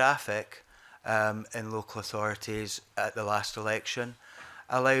demographic in local authorities at the last election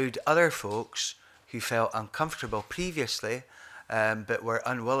allowed other folks who felt uncomfortable previously but were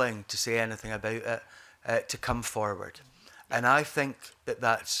unwilling to say anything about it to come forward. And I think that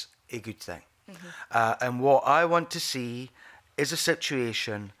that's a good thing. And what I want to see is a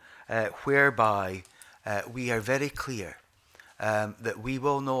situation whereby we are very clear that we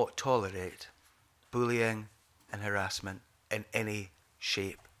will not tolerate bullying and harassment in any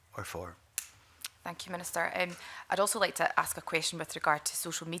shape or form. Thank you, Minister. I'd also like to ask a question with regard to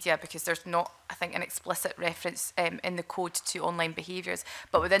social media, because there's not, I think, an explicit reference in the code to online behaviours,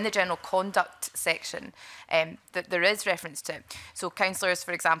 but within the general conduct section, that there is reference to it. So councillors,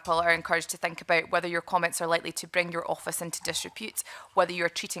 for example, are encouraged to think about whether your comments are likely to bring your office into disrepute, whether you're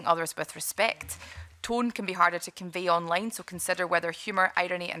treating others with respect. Tone can be harder to convey online, so consider whether humour,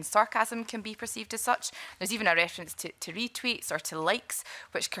 irony and sarcasm can be perceived as such. There's even a reference to retweets or to likes,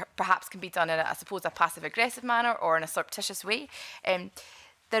 which perhaps can be done in, I suppose, a passive-aggressive manner or in a surreptitious way.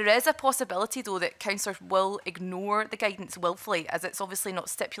 There is a possibility, though, that councillors will ignore the guidance willfully, as it's obviously not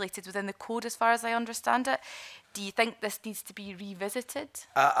stipulated within the code as far as I understand it. Do you think this needs to be revisited?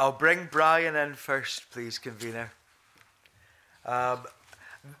 I'll bring Brian in first, please, Convener.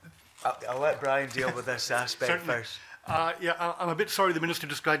 I'll let Brian deal with this aspect first. Yeah, I'm a bit sorry the Minister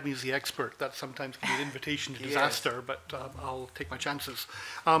described me as the expert. That sometimes can be an invitation to disaster, but I'll take my chances.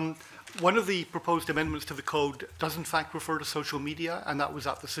 One of the proposed amendments to the code does in fact refer to social media, and that was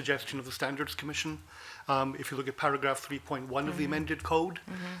at the suggestion of the Standards Commission. If you look at paragraph 3.1 of the amended code,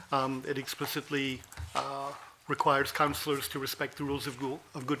 it explicitly requires councillors to respect the rules of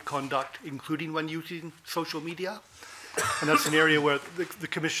good conduct, including when using social media. And that's an area where the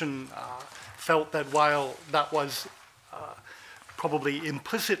Commission felt that while that was probably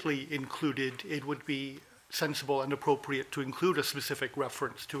implicitly included, it would be sensible and appropriate to include a specific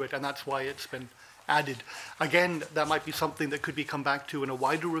reference to it, and that's why it's been added. Again, that might be something that could be come back to in a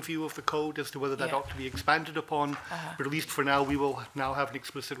wider review of the code as to whether that ought to be expanded upon, but at least for now, we will now have an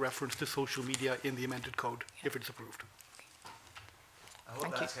explicit reference to social media in the amended code, if it's approved. I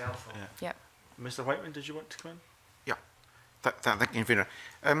hope that's helpful. Yep. Mr. Whiteman, did you want to come in? Yeah, thank you, Convener.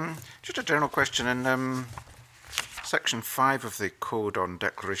 Just a general question. In Section 5 of the Code on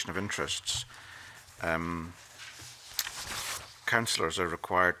Declaration of Interests, councillors are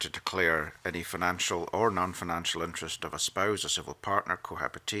required to declare any financial or non-financial interest of a spouse, a civil partner,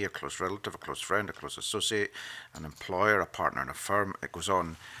 cohabitee, a close relative, a close friend, a close associate, an employer, a partner in a firm. It goes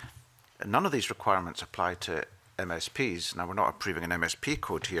on. None of these requirements apply to MSPs. Now, we're not approving an MSP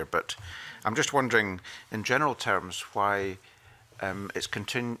code here, but I'm just wondering, in general terms, why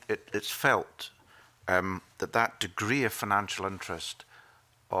it's felt that degree of financial interest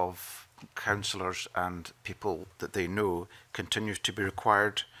of councillors and people that they know continues to be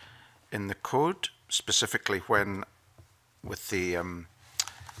required in the code, specifically when, with the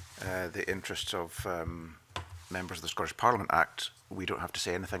interests of members of the Scottish Parliament Act, we don't have to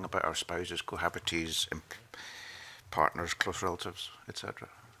say anything about our spouses, cohabitees, partners, close relatives, etc.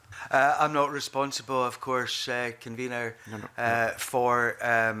 I'm not responsible, of course, Convener, for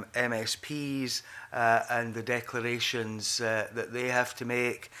MSPs and the declarations that they have to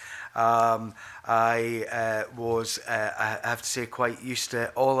make. I have to say, quite used to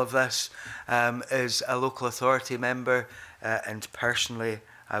all of this as a local authority member, and personally,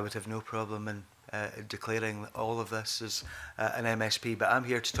 I would have no problem in declaring all of this as an MSP, but I'm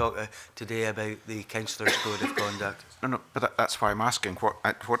here to talk today about the Councillors' Code of Conduct. No, but that's why I'm asking,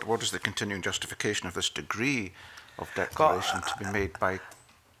 what is the continuing justification of this degree of declaration to be made by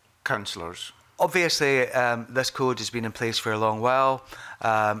councillors? Obviously, this code has been in place for a long while,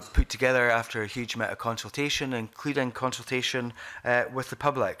 put together after a huge amount of consultation, including consultation with the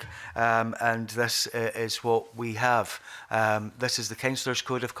public. And this is what we have. This is the Councillors'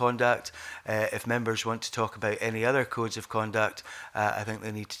 Code of Conduct. If members want to talk about any other codes of conduct, I think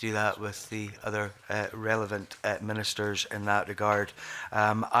they need to do that with the other relevant ministers in that regard.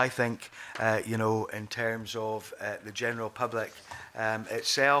 I think, in terms of the general public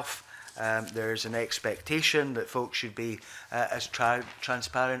itself, there's an expectation that folks should be as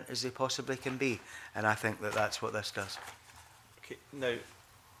transparent as they possibly can be, and I think that that's what this does. Okay, now,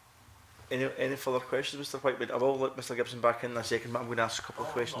 any further questions, Mr. Whiteman? I will let Mr. Gibson back in a second, but I'm going to ask a couple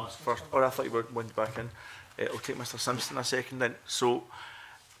of questions first. Oh, I thought you wanted back in. I'll take Mr. Simpson in a second then. So,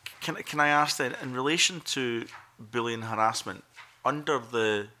 can I ask then, in relation to bullying harassment, under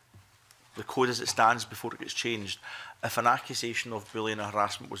the code as it stands before it gets changed, if an accusation of bullying or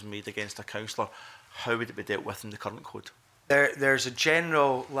harassment was made against a councillor, how would it be dealt with in the current code? There's a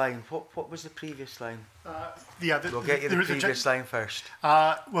general line. What was the previous line? We'll get you the previous line first.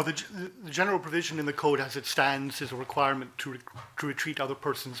 Well, the general provision in the code as it stands is a requirement to treat other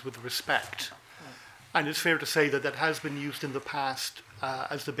persons with respect. And it's fair to say that that has been used in the past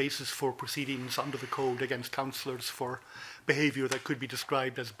as the basis for proceedings under the code against councillors for behaviour that could be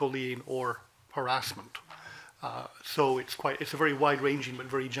described as bullying or harassment. So it's a very wide-ranging but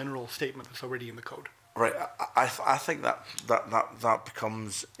very general statement that's already in the code. Right, I think that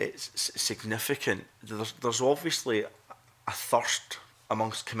becomes significant. There's obviously a thirst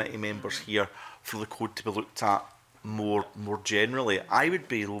amongst committee members here for the code to be looked at more generally. I would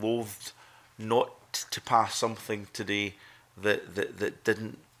be loathed not to pass something today that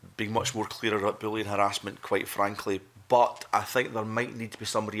didn't be much more clearer about bullying harassment, quite frankly. But I think there might need to be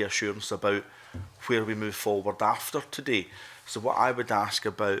some reassurance about where we move forward after today. So what I would ask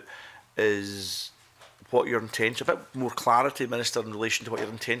about is what your intention, a bit more clarity, Minister, in relation to what your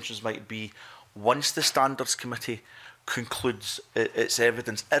intentions might be once the Standards Committee concludes its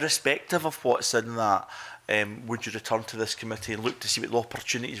evidence, irrespective of what's in that. Would you return to this committee and look to see what the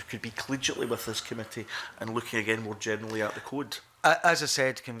opportunities could be collegiately with this committee and looking again more generally at the code? As I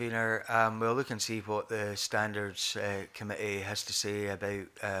said, Convener, we'll look and see what the Standards Committee has to say about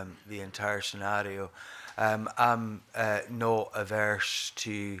the entire scenario. I'm not averse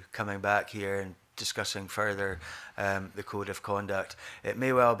to coming back here and discussing further the Code of Conduct. It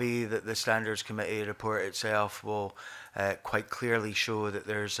may well be that the Standards Committee report itself will quite clearly show that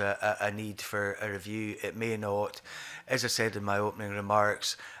there's a need for a review. It may not. As I said in my opening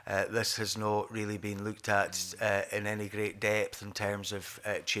remarks, this has not really been looked at in any great depth in terms of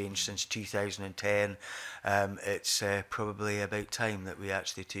change since 2010. It's probably about time that we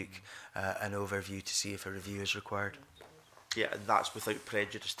actually took an overview to see if a review is required. Yeah, and that's without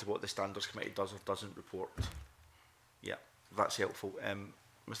prejudice to what the Standards Committee does or doesn't report. Yeah, that's helpful.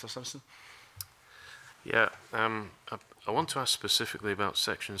 Mr. Simpson? Yeah, I want to ask specifically about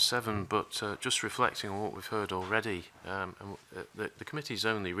Section 7, but just reflecting on what we've heard already, the committee's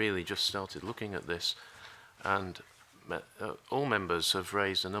only really just started looking at this, and all members have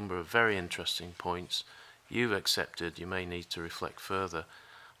raised a number of very interesting points. You've accepted, you may need to reflect further.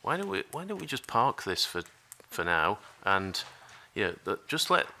 Why don't we just park this for now, and just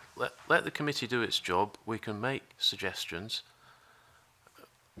let the committee do its job. We can make suggestions.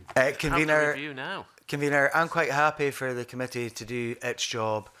 Convener, I'm quite happy for the committee to do its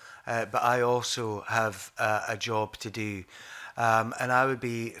job, but I also have a job to do. And I would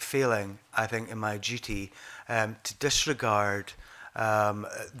be failing, I think, in my duty to disregard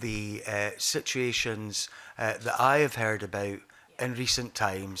the situations that I have heard about in recent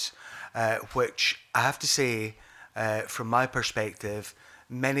times, which I have to say, from my perspective,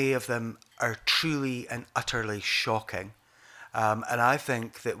 many of them are truly and utterly shocking. And I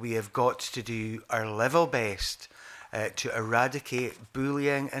think that we have got to do our level best to eradicate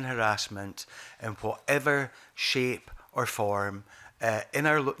bullying and harassment in whatever shape or form,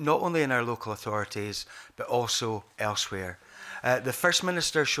 not only in our local authorities, but also elsewhere. The First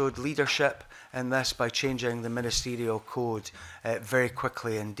Minister showed leadership in this by changing the ministerial code very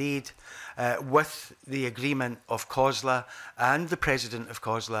quickly indeed. With the agreement of COSLA and the President of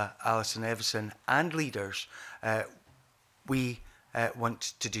COSLA, Alison Evison, and leaders, we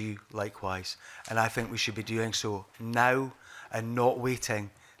want to do likewise. And I think we should be doing so now and not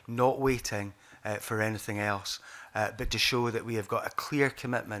waiting for anything else, but to show that we have got a clear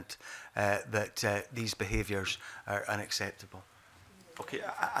commitment that these behaviours are unacceptable. Okay,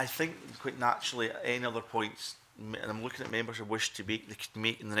 I think quite naturally any other points, and I'm looking at members who wish to make, they could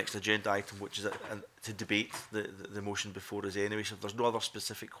make in the next agenda item, which is to debate the motion before us anyway. So if there's no other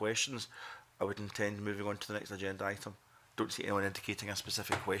specific questions, I would intend moving on to the next agenda item. Don't see anyone indicating a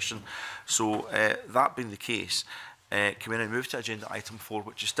specific question. So that being the case, can we now move to agenda item 4,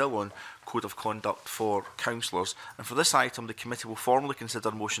 which is still on Code of Conduct for Councillors. And for this item, the committee will formally consider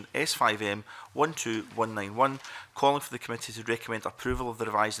motion S5M 12191, calling for the committee to recommend approval of the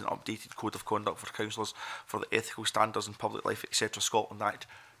revised and updated Code of Conduct for Councillors for the Ethical Standards in Public Life, etc. Scotland Act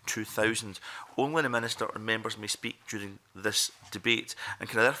 2000. Only the Minister and members may speak during this debate. And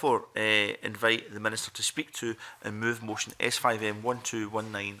can I therefore invite the Minister to speak to and move motion S5M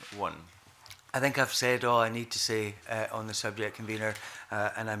 12191. I think I've said all I need to say on the subject, Convener,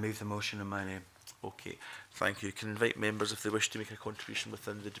 and I move the motion in my name. Okay, thank you. Can I invite members if they wish to make a contribution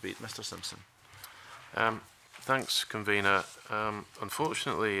within the debate. Mr Simpson. Thanks, Convener.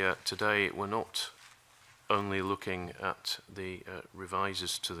 Unfortunately, today we're not only looking at the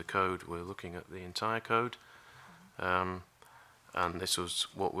revises to the code, we're looking at the entire code. And this was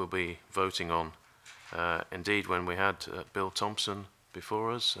what we'll be voting on. Indeed, when we had Bill Thompson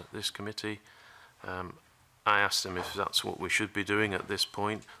before us at this committee, I asked him if that's what we should be doing at this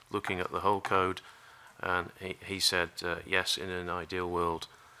point, looking at the whole code, and he said, yes, in an ideal world,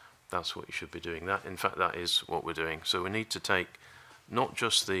 that's what you should be doing. That, in fact, that is what we're doing. So we need to take not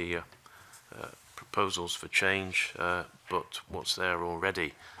just the proposals for change, but what's there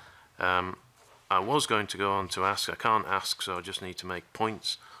already. I was going to go on to ask, I can't ask, so I just need to make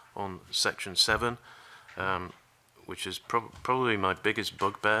points on Section 7, which is probably my biggest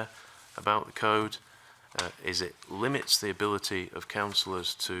bugbear about the code, is it limits the ability of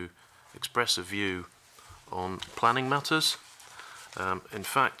councillors to express a view on planning matters. In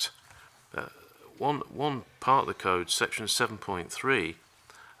fact, one part of the code, Section 7.3,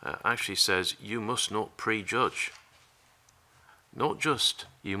 actually says you must not prejudge. Not just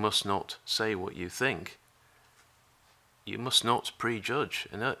you must not say what you think, you must not prejudge.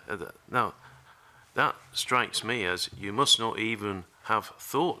 And now, that strikes me as you must not even have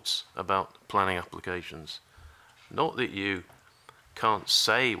thoughts about planning applications. Not that you can't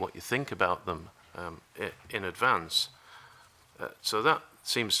say what you think about them in advance. So that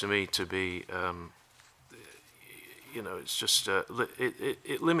seems to me to be, you know, it's just,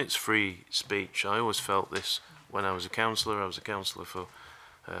 it limits free speech. I always felt this when I was a councillor. I was a councillor for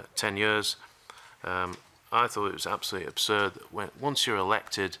 10 years. I thought it was absolutely absurd that once you're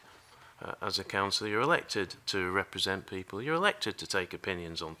elected as a councillor, you're elected to represent people, you're elected to take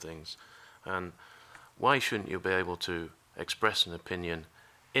opinions on things. And why shouldn't you be able to express an opinion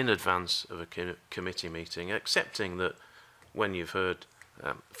in advance of a committee meeting, accepting that when you've heard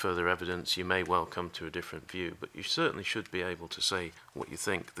further evidence, you may well come to a different view, but you certainly should be able to say what you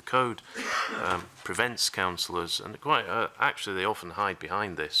think. The code prevents councillors, and quite actually they often hide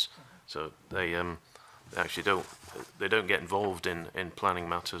behind this, so they actually don't get involved in planning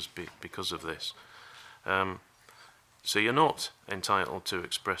matters because of this. So you're not entitled to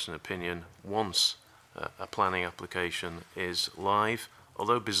express an opinion once a planning application is live,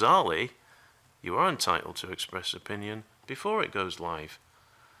 although bizarrely, you are entitled to express opinion before it goes live.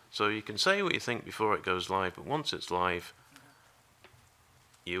 So you can say what you think before it goes live, but once it's live,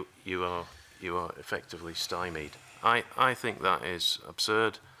 you are effectively stymied. I think that is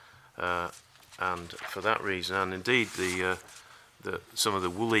absurd, and for that reason, and indeed some of the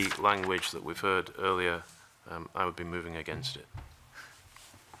woolly language that we've heard earlier, I would be moving against it.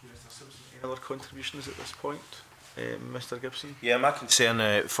 Any other contributions at this point? Mr Gibson? Yeah, my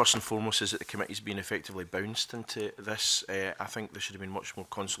concern first and foremost is that the committee's been effectively bounced into this. I think there should have been much more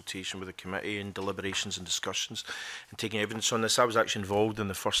consultation with the committee and deliberations and discussions and taking evidence on this. I was actually involved in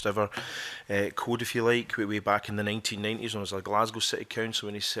the first ever code, if you like, way back in the 1990s when I was a Glasgow City Council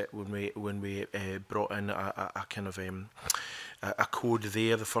when we brought in a kind of a code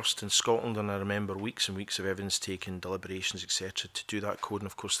there, the first in Scotland, and I remember weeks and weeks of evidence taken, deliberations, etc., to do that code, and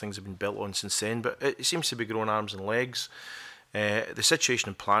of course things have been built on since then, but it seems to be growing arms and legs. The situation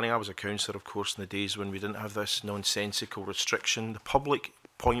in planning, I was a councillor, of course, in the days when we didn't have this nonsensical restriction. The public,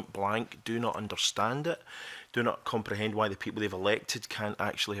 point blank, do not understand it, do not comprehend why the people they've elected can't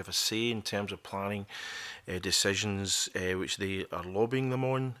actually have a say in terms of planning decisions which they are lobbying them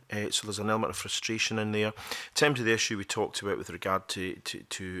on. So there's an element of frustration in there. In terms of the issue we talked about with regard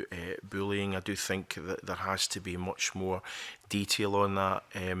to bullying, I do think that there has to be much more detail on that.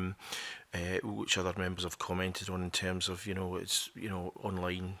 Which other members have commented on in terms of, it's,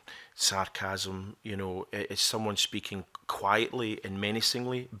 online sarcasm, is someone speaking quietly and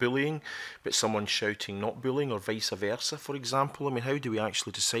menacingly bullying, but someone shouting not bullying, or vice versa, for example? I mean, how do we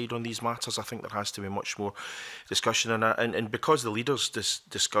actually decide on these matters? I think there has to be much more discussion on that. And because the leaders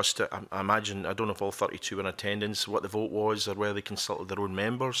discussed it, I imagine, I don't know if all 32 were in attendance, what the vote was, or whether they consulted their own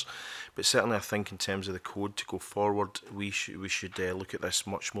members, but certainly I think in terms of the code to go forward, we should look at this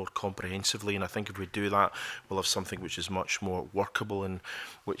much more comprehensively, and I think if we do that, we'll have something which is much more workable and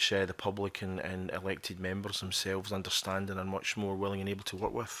which the public and elected members themselves understand and are much more willing and able to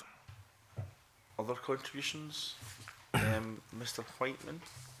work with. Other contributions? Mr Whiteman?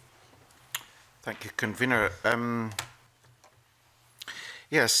 Thank you, Convener.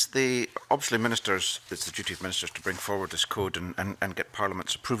 Yes, obviously ministers, it's the duty of ministers to bring forward this code and get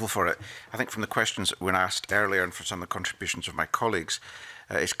Parliament's approval for it. I think from the questions that were asked earlier and from some of the contributions of my colleagues,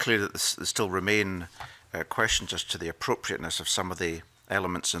 it's clear that there still remain questions as to the appropriateness of some of the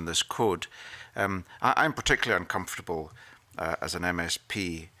elements in this code. I'm particularly uncomfortable as an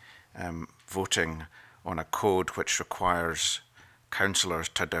MSP voting on a code which requires councillors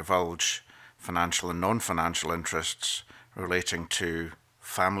to divulge financial and non-financial interests relating to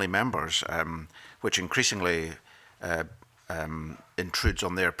family members, which increasingly intrudes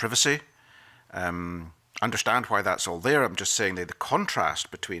on their privacy. Understand why that's all there. I'm just saying that the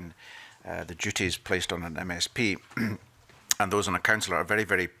contrast between the duties placed on an MSP and those on a councillor are very,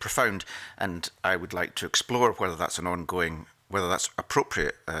 very profound, and I would like to explore whether that's an ongoing, whether that's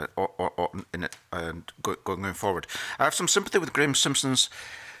appropriate going forward. I have some sympathy with Graham Simpson's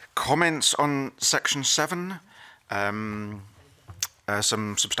comments on Section 7, some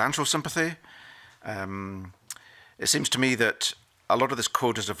substantial sympathy. It seems to me that a lot of this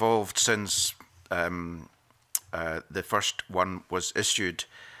code has evolved since the first one was issued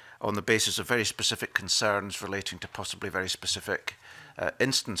on the basis of very specific concerns relating to possibly very specific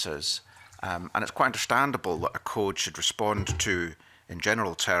instances. And it's quite understandable that a code should respond to, in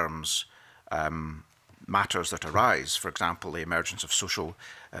general terms, matters that arise, for example, the emergence of social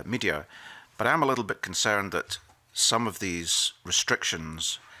media. But I'm a little bit concerned that some of these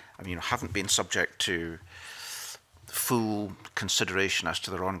restrictions, haven't been subject to full consideration as to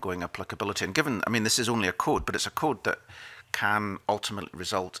their ongoing applicability. And given, this is only a code, but it's a code that can ultimately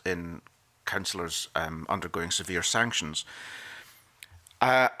result in councillors undergoing severe sanctions.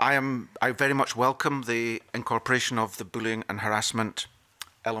 I very much welcome the incorporation of the bullying and harassment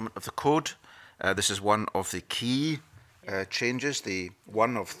element of the code. This is one of the key changes, the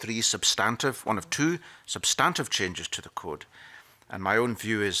one of two substantive changes to the code. And my own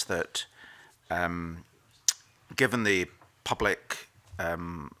view is that given the public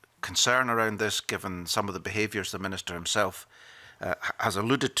concern around this, given some of the behaviours the Minister himself has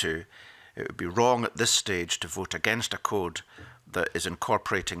alluded to, it would be wrong at this stage to vote against a code that is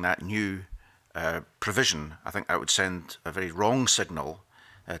incorporating that new provision. I think that would send a very wrong signal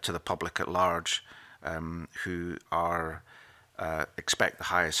to the public at large, who expect the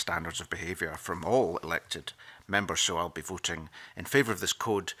highest standards of behaviour from all elected members. So I'll be voting in favour of this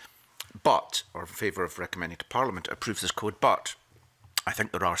code, or in favour of recommending to Parliament to approve this code, but I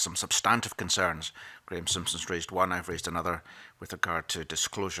think there are some substantive concerns. Graham Simpson's raised one, I've raised another, with regard to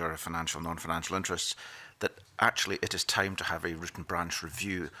disclosure of financial and non-financial interests, that actually it is time to have a root and branch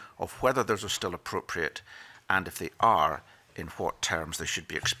review of whether those are still appropriate, and if they are, in what terms they should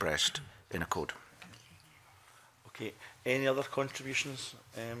be expressed in a code. Okay, any other contributions?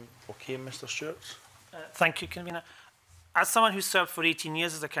 Okay, Mr. Stewart. Thank you, Convener. As someone who served for 18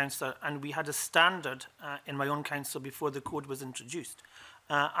 years as a councillor, and we had a standard in my own council before the code was introduced,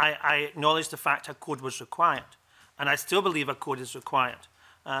 I acknowledge the fact a code was required, and I still believe a code is required.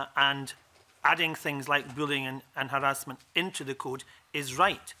 And adding things like bullying and harassment into the code is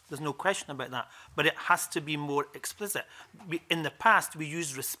right. There's no question about that. But it has to be more explicit. In the past, we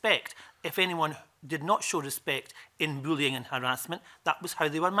used respect. If anyone did not show respect in bullying and harassment, that was how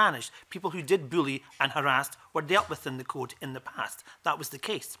they were managed. People who did bully and harassed were dealt with in the code in the past. That was the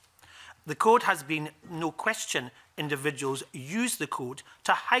case. The code has been, no question, individuals use the code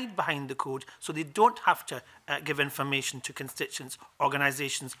to hide behind the code so they don't have to give information to constituents,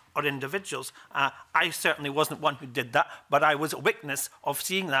 organisations or individuals. I certainly wasn't one who did that, but I was a witness of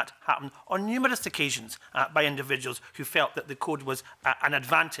seeing that happen on numerous occasions by individuals who felt that the code was an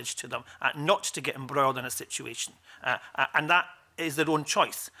advantage to them, not to get embroiled in a situation. And that is their own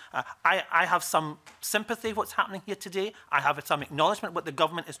choice. I have some sympathy with what's happening here today. I have some acknowledgement what the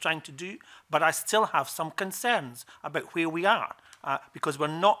government is trying to do, but I still have some concerns about where we are because we're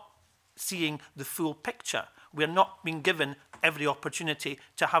not seeing the full picture. We're not being given every opportunity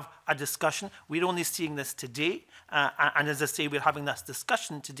to have a discussion. We're only seeing this today, and as I say, we're having this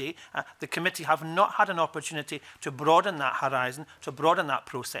discussion today. The committee have not had an opportunity to broaden that horizon, to broaden that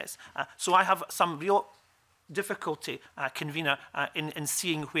process. So I have some real difficulty, Convener, in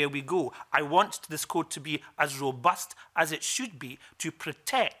seeing where we go. I want this code to be as robust as it should be to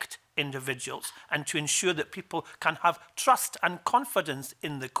protect individuals and to ensure that people can have trust and confidence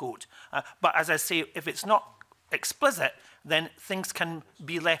in the code. But as I say, if it's not explicit, then things can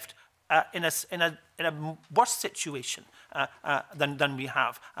be left in a worse situation than we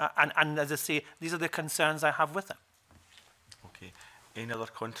have. And as I say, these are the concerns I have with it. Okay. Any other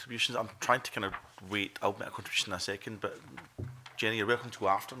contributions? I'm trying to kind of wait. I'll make a contribution in a second, but Jenny, you're welcome to go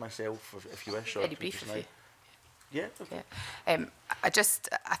after myself if you wish. Very brief. Yeah. Okay. Yeah. I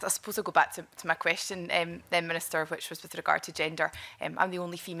suppose I'll go back to my question, then, Minister, which was with regard to gender. I'm the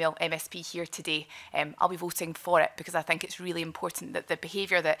only female MSP here today. I'll be voting for it because I think it's really important that the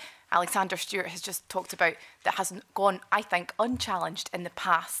behaviour that Alexander Stewart has just talked about, that hasn't gone, I think, unchallenged in the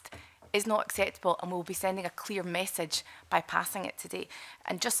past, is not acceptable, and we'll be sending a clear message by passing it today.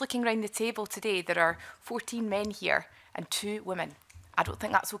 And just looking around the table today, there are 14 men here and 2 women. I don't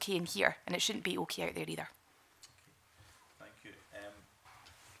think that's okay in here, and it shouldn't be okay out there either. Thank you.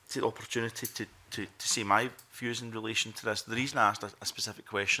 It's the opportunity to see my views in relation to this. The reason I asked a specific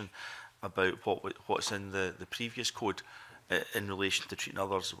question about what's in the previous code in relation to treating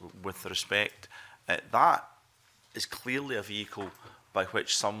others with respect, that is clearly a vehicle by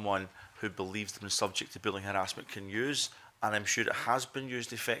which someone who believes them subject to bullying harassment can use, and I'm sure it has been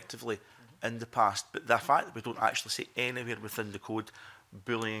used effectively in the past. But the fact that we don't actually say anywhere within the code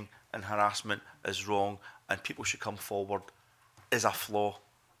bullying and harassment is wrong and people should come forward is a flaw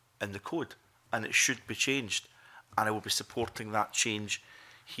in the code, and it should be changed. And I will be supporting that change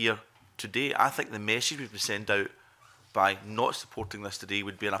here today. I think the message we would send out by not supporting this today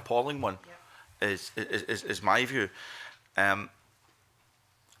would be an appalling one, is my view.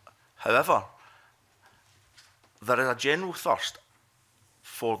 However, there is a general thirst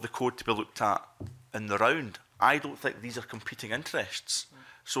for the code to be looked at in the round. I don't think these are competing interests.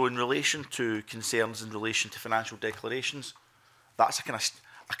 So in relation to concerns in relation to financial declarations, that's a kind of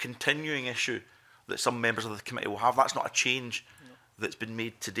a continuing issue that some members of the committee will have. That's not a change that's been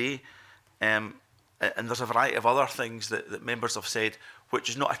made today. And there's a variety of other things that members have said, which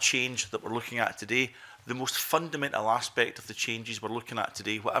is not a change that we're looking at today. The most fundamental aspect of the changes we're looking at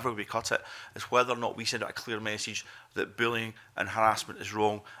today, whatever we cut it, is whether or not we send out a clear message that bullying and harassment is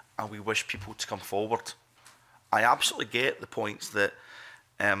wrong and we wish people to come forward. I absolutely get the points that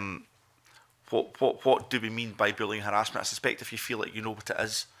what do we mean by bullying and harassment. I suspect if you feel like you know what it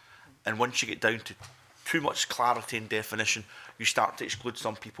is, and once you get down to too much clarity and definition, you start to exclude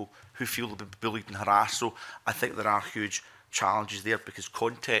some people who feel they've been bullied and harassed. So I think there are huge challenges there because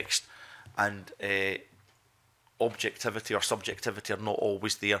context and objectivity or subjectivity are not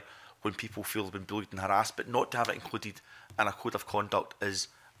always there when people feel they've been bullied and harassed, but not to have it included in a code of conduct is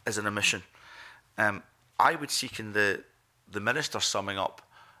an omission. I would seek in the Minister summing up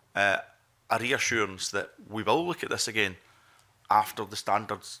a reassurance that we will look at this again after the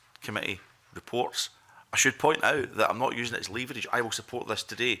Standards Committee reports I should point out that I'm not using it as leverage. I will support this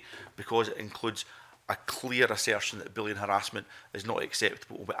today because it includes a clear assertion that bullying and harassment is not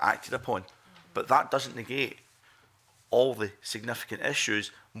acceptable, will be acted upon. But that doesn't negate all the significant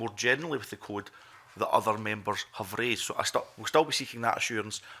issues more generally with the code that other members have raised. So we'll still be seeking that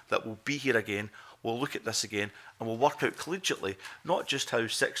assurance that we'll be here again, we'll look at this again, and we'll work out collegiately, not just how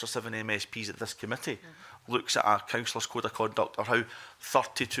 6 or 7 MSPs at this committee looks at a councillor's code of conduct, or how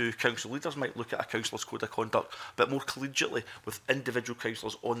 32 council leaders might look at a councillor's code of conduct, but more collegiately with individual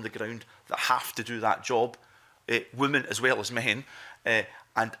councillors on the ground that have to do that job, women as well as men,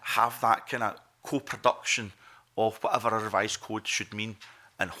 and have that kind of co-production of whatever a revised code should mean.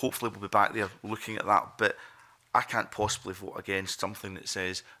 And hopefully we'll be back there looking at that. But I can't possibly vote against something that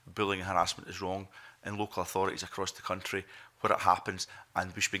says bullying and harassment is wrong in local authorities across the country where it happens,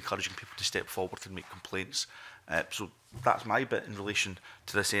 and we should be encouraging people to step forward and make complaints. So that's my bit in relation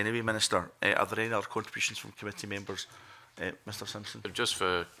to this anyway, Minister. Are there any other contributions from committee members? Mr Simpson? Just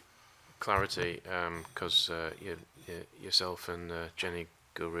for clarity, because yourself and Jenny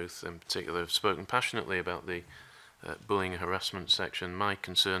Gilruth in particular have spoken passionately about the bullying and harassment section. My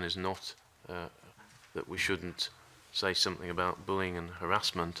concern is not that we shouldn't say something about bullying and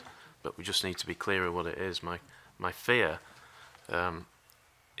harassment, but we just need to be clearer what it is. My fear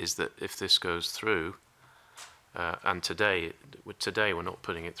is that if this goes through, and today we're not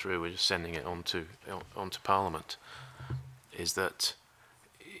putting it through, we're just sending it onto Parliament, is that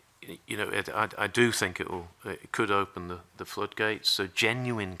I do think it could open the floodgates. So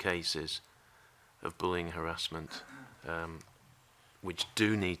genuine cases of bullying and harassment, which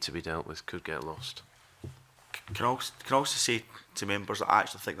do need to be dealt with, could get lost. Can I also say to members that I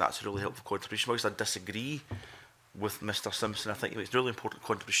actually think that's a really helpful contribution. Whilst I disagree with Mr Simpson, I think it's a really important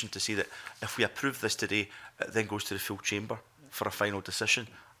contribution to say that if we approve this today, it then goes to the full chamber for a final decision.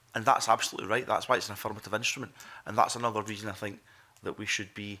 And that's absolutely right. That's why it's an affirmative instrument. And that's another reason I think that we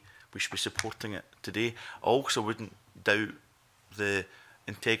should be supporting it today. I also wouldn't doubt the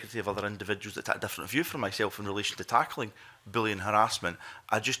integrity of other individuals that take a different view from myself in relation to tackling bullying and harassment.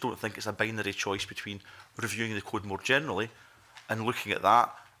 I just don't think it's a binary choice between reviewing the code more generally and looking at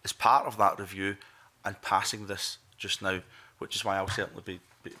that as part of that review and passing this just now, which is why I'll certainly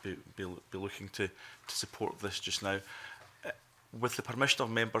be looking to support this just now. With the permission of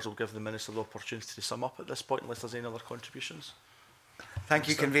members, I'll give the Minister the opportunity to sum up at this point, unless there's any other contributions. Thank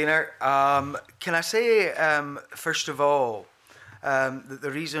you, Convener. Can I say, first of all, that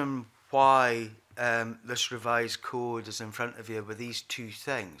the reason why this revised code is in front of you with these two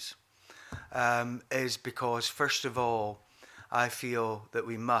things is because, first of all, I feel that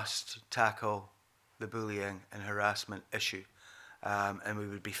we must tackle the bullying and harassment issue, and we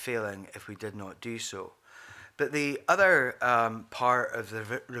would be failing if we did not do so. But the other part of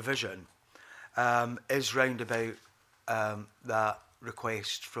the revision is round about that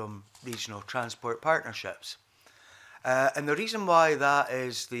request from regional transport partnerships. And the reason why that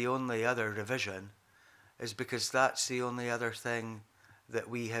is the only other revision is because that's the only other thing that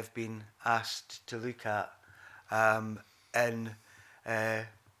we have been asked to look at in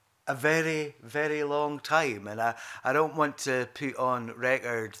a very, very long time. And I don't want to put on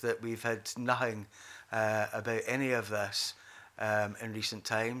record that we've had nothing about any of this in recent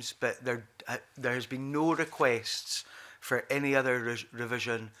times, but there has been no requests for any other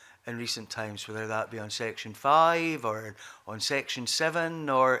revision in recent times, whether that be on Section 5 or on Section 7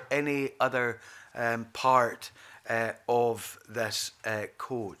 or any other part of this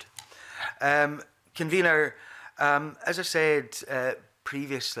code. Convener, as I said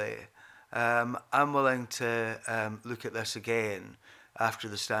previously, I'm willing to look at this again after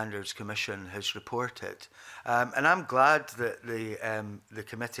the Standards Commission has reported. And I'm glad that the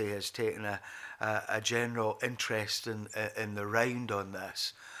committee has taken a general interest in the round on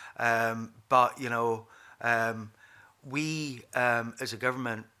this. But, you know, we as a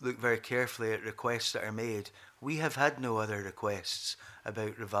government look very carefully at requests that are made. We have had no other requests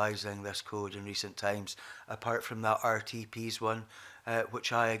about revising this code in recent times, apart from that RTP's one,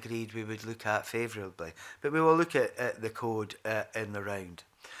 which I agreed we would look at favourably. But we will look at the code in the round.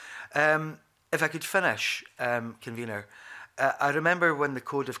 If I could finish, Convener, I remember when the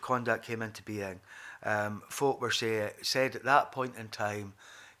Code of Conduct came into being, folk were said at that point in time,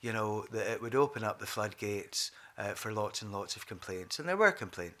 you know, that it would open up the floodgates for lots and lots of complaints. And there were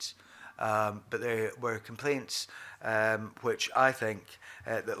complaints. But there were complaints which I think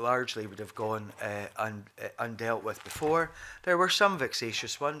that largely would have gone undealt with before. There were some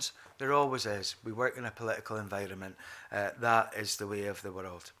vexatious ones. There always is. We work in a political environment. That is the way of the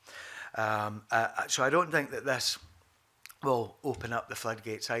world. So I don't think that this will open up the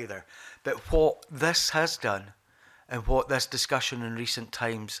floodgates either. But what this has done, and what this discussion in recent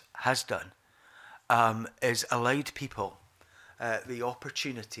times has done, is allowed people the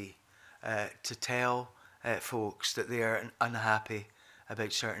opportunity to tell folks that they are unhappy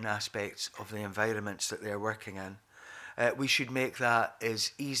about certain aspects of the environments that they're working in. We should make that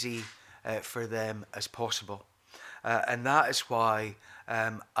as easy for them as possible. And that is why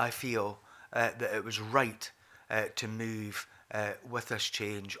I feel that it was right to move with this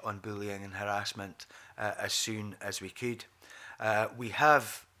change on bullying and harassment as soon as we could. We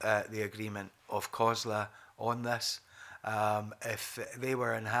have the agreement of COSLA on this. If they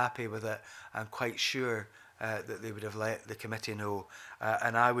were unhappy with it, I'm quite sure that they would have let the committee know,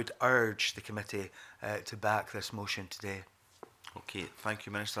 and I would urge the committee to back this motion today. Okay, thank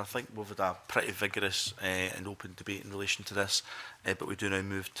you, Minister. I think we've had a pretty vigorous and open debate in relation to this, but we do now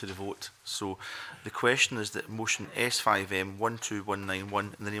move to the vote. So the question is that motion S5M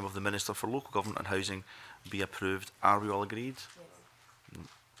 12191 in the name of the Minister for Local Government and Housing be approved. Are we all agreed? Yes.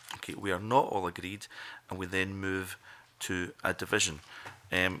 Okay, we are not all agreed, and we then move to a division.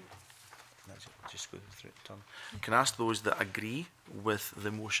 Just go through it. Can I ask those that agree with the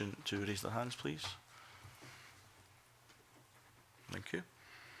motion to raise their hands, please? Thank you.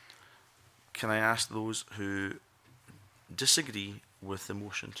 Can I ask those who disagree with the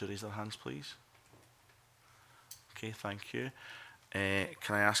motion to raise their hands, please? Okay, thank you.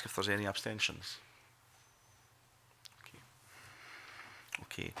 Can I ask if there's any abstentions? Okay.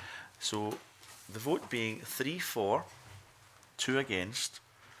 Okay, so the vote being 3 for, 2 against,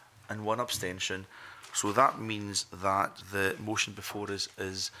 and 1 abstention. So that means that the motion before us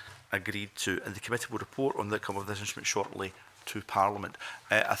is agreed to, and the committee will report on the outcome of this instrument shortly to Parliament.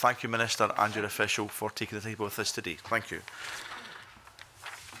 I thank you, Minister, and your official for taking the time with us today. Thank you.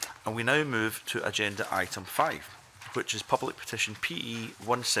 And we now move to agenda item 5, which is public petition PE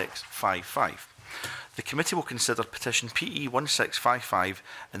 1655. The committee will consider petition PE 1655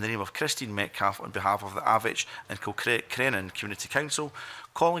 in the name of Christine Metcalfe on behalf of the Avich and Kilcrenan Community Council,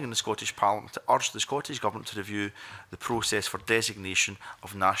 calling on the Scottish Parliament to urge the Scottish Government to review the process for designation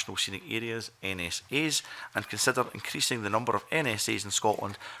of National Scenic Areas, NSAs, and consider increasing the number of NSAs in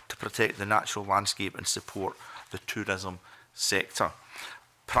Scotland to protect the natural landscape and support the tourism sector.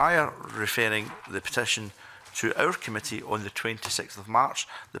 Prior referring the petition to our committee on the 26th of March,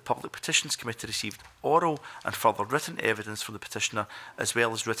 the Public Petitions Committee received oral and further written evidence from the petitioner, as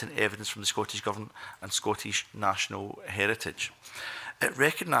well as written evidence from the Scottish Government and Scottish National Heritage. It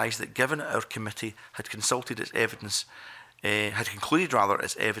recognised that given our committee had consulted its evidence, had concluded rather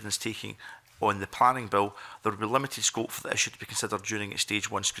its evidence taking on the planning bill, there would be limited scope for the issue to be considered during its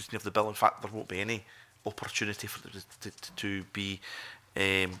stage 1 scrutiny of the bill. In fact, there won't be any opportunity for it to be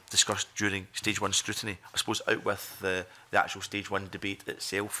discussed during stage 1 scrutiny. I suppose out with the actual stage 1 debate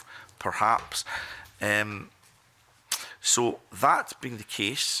itself, perhaps. So that being the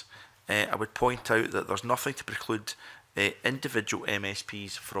case, I would point out that there's nothing to preclude individual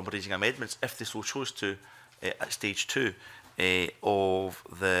MSPs from raising amendments if they so chose to at stage 2 of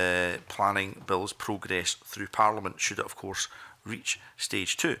the planning bill's progress through Parliament, should it of course reach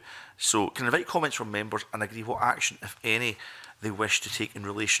stage 2. So can I invite comments from members and agree what action, if any, they wish to take in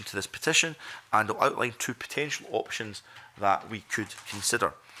relation to this petition, and I'll outline 2 potential options that we could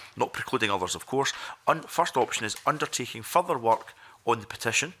consider, not precluding others of course. First option is undertaking further work on the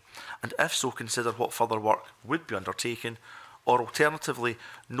petition, and if so, consider what further work would be undertaken, or alternatively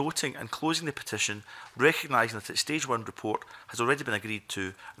noting and closing the petition, recognising that its stage 1 report has already been agreed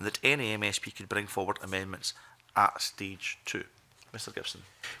to and that any MSP could bring forward amendments at stage 2. Mr Gibson.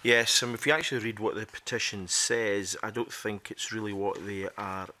 Yes, if you actually read what the petition says, I don't think it's really what they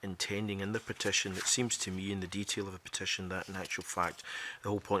are intending in the petition. It seems to me in the detail of a petition that in actual fact the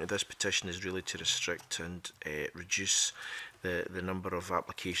whole point of this petition is really to restrict and reduce the number of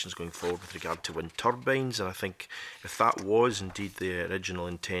applications going forward with regard to wind turbines, and I think if that was indeed the original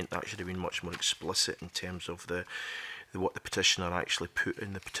intent, that should have been much more explicit in terms of what the petitioner actually put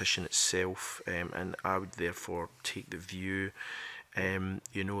in the petition itself, and I would therefore take the view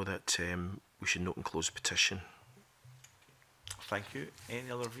that we should note and close the petition. Thank you.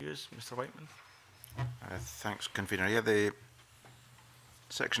 Any other views, Mr Whiteman? Thanks, Convener. Yeah, the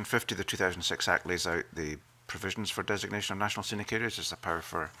Section 50 of the 2006 Act lays out the provisions for designation of national scenic areas. There's the power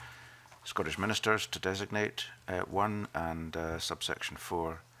for Scottish ministers to designate one, and subsection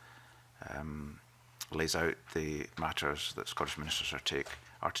 4 lays out the matters that Scottish ministers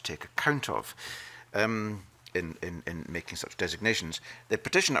are to take account of in making such designations. The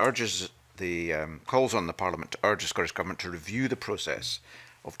petition urges calls on the Parliament to urge the Scottish Government to review the process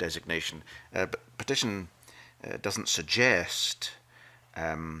of designation. Petition doesn't suggest,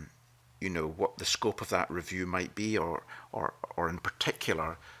 you know, what the scope of that review might be, or in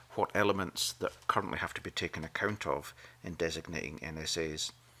particular, what elements that currently have to be taken account of in designating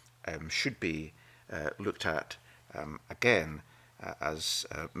NSAs should be looked at. Again, as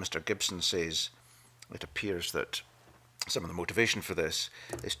Mr. Gibson says, it appears that some of the motivation for this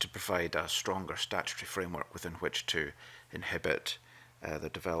is to provide a stronger statutory framework within which to inhibit the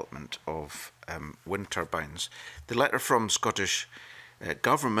development of wind turbines. The letter from Scottish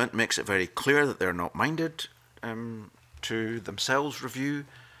Government makes it very clear that they're not minded to themselves review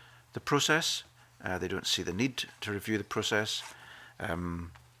the process. They don't see the need to review the process.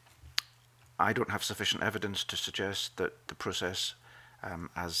 I don't have sufficient evidence to suggest that the process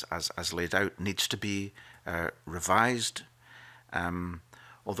as laid out needs to be revised.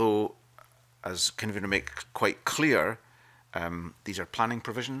 Although, as Convener makes quite clear, these are planning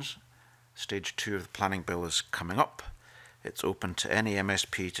provisions. Stage 2 of the planning bill is coming up. It's open to any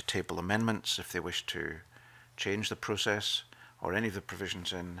MSP to table amendments if they wish to change the process or any of the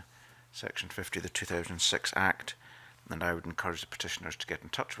provisions in Section 50 of the 2006 Act. And I would encourage the petitioners to get in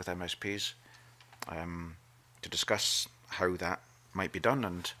touch with MSPs to discuss how that might be done,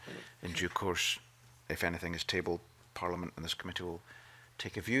 and in due course, if anything is tabled, Parliament and this committee will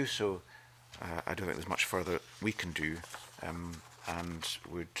take a view. So I don't think there's much further we can do, and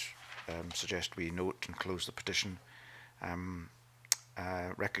would suggest we note and close the petition,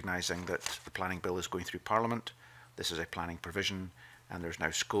 recognising that the planning bill is going through Parliament. This is a planning provision, and there's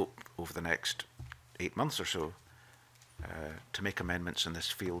now scope over the next 8 months or so to make amendments in this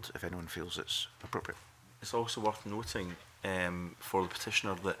field if anyone feels it's appropriate. It's also worth noting for the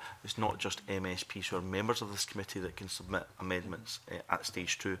petitioner that it's not just MSPs who are members of this committee that can submit amendments at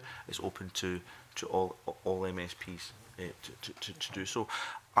stage 2. It's open to all MSPs to do so.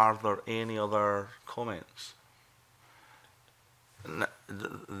 Are there any other comments?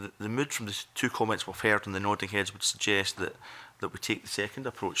 The mood from the two comments we've heard and the nodding heads would suggest that we take the second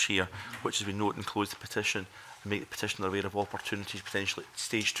approach here, which is we note and close the petition and make the petitioner aware of opportunities potentially at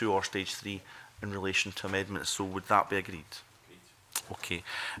stage 2 or stage 3 in relation to amendments. So would that be agreed? Okay.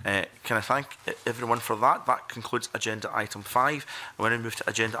 Can I thank everyone for that? That concludes agenda item 5. And when we move to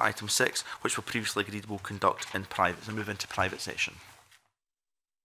agenda item 6, which we previously agreed we'll conduct in private, so move into private session.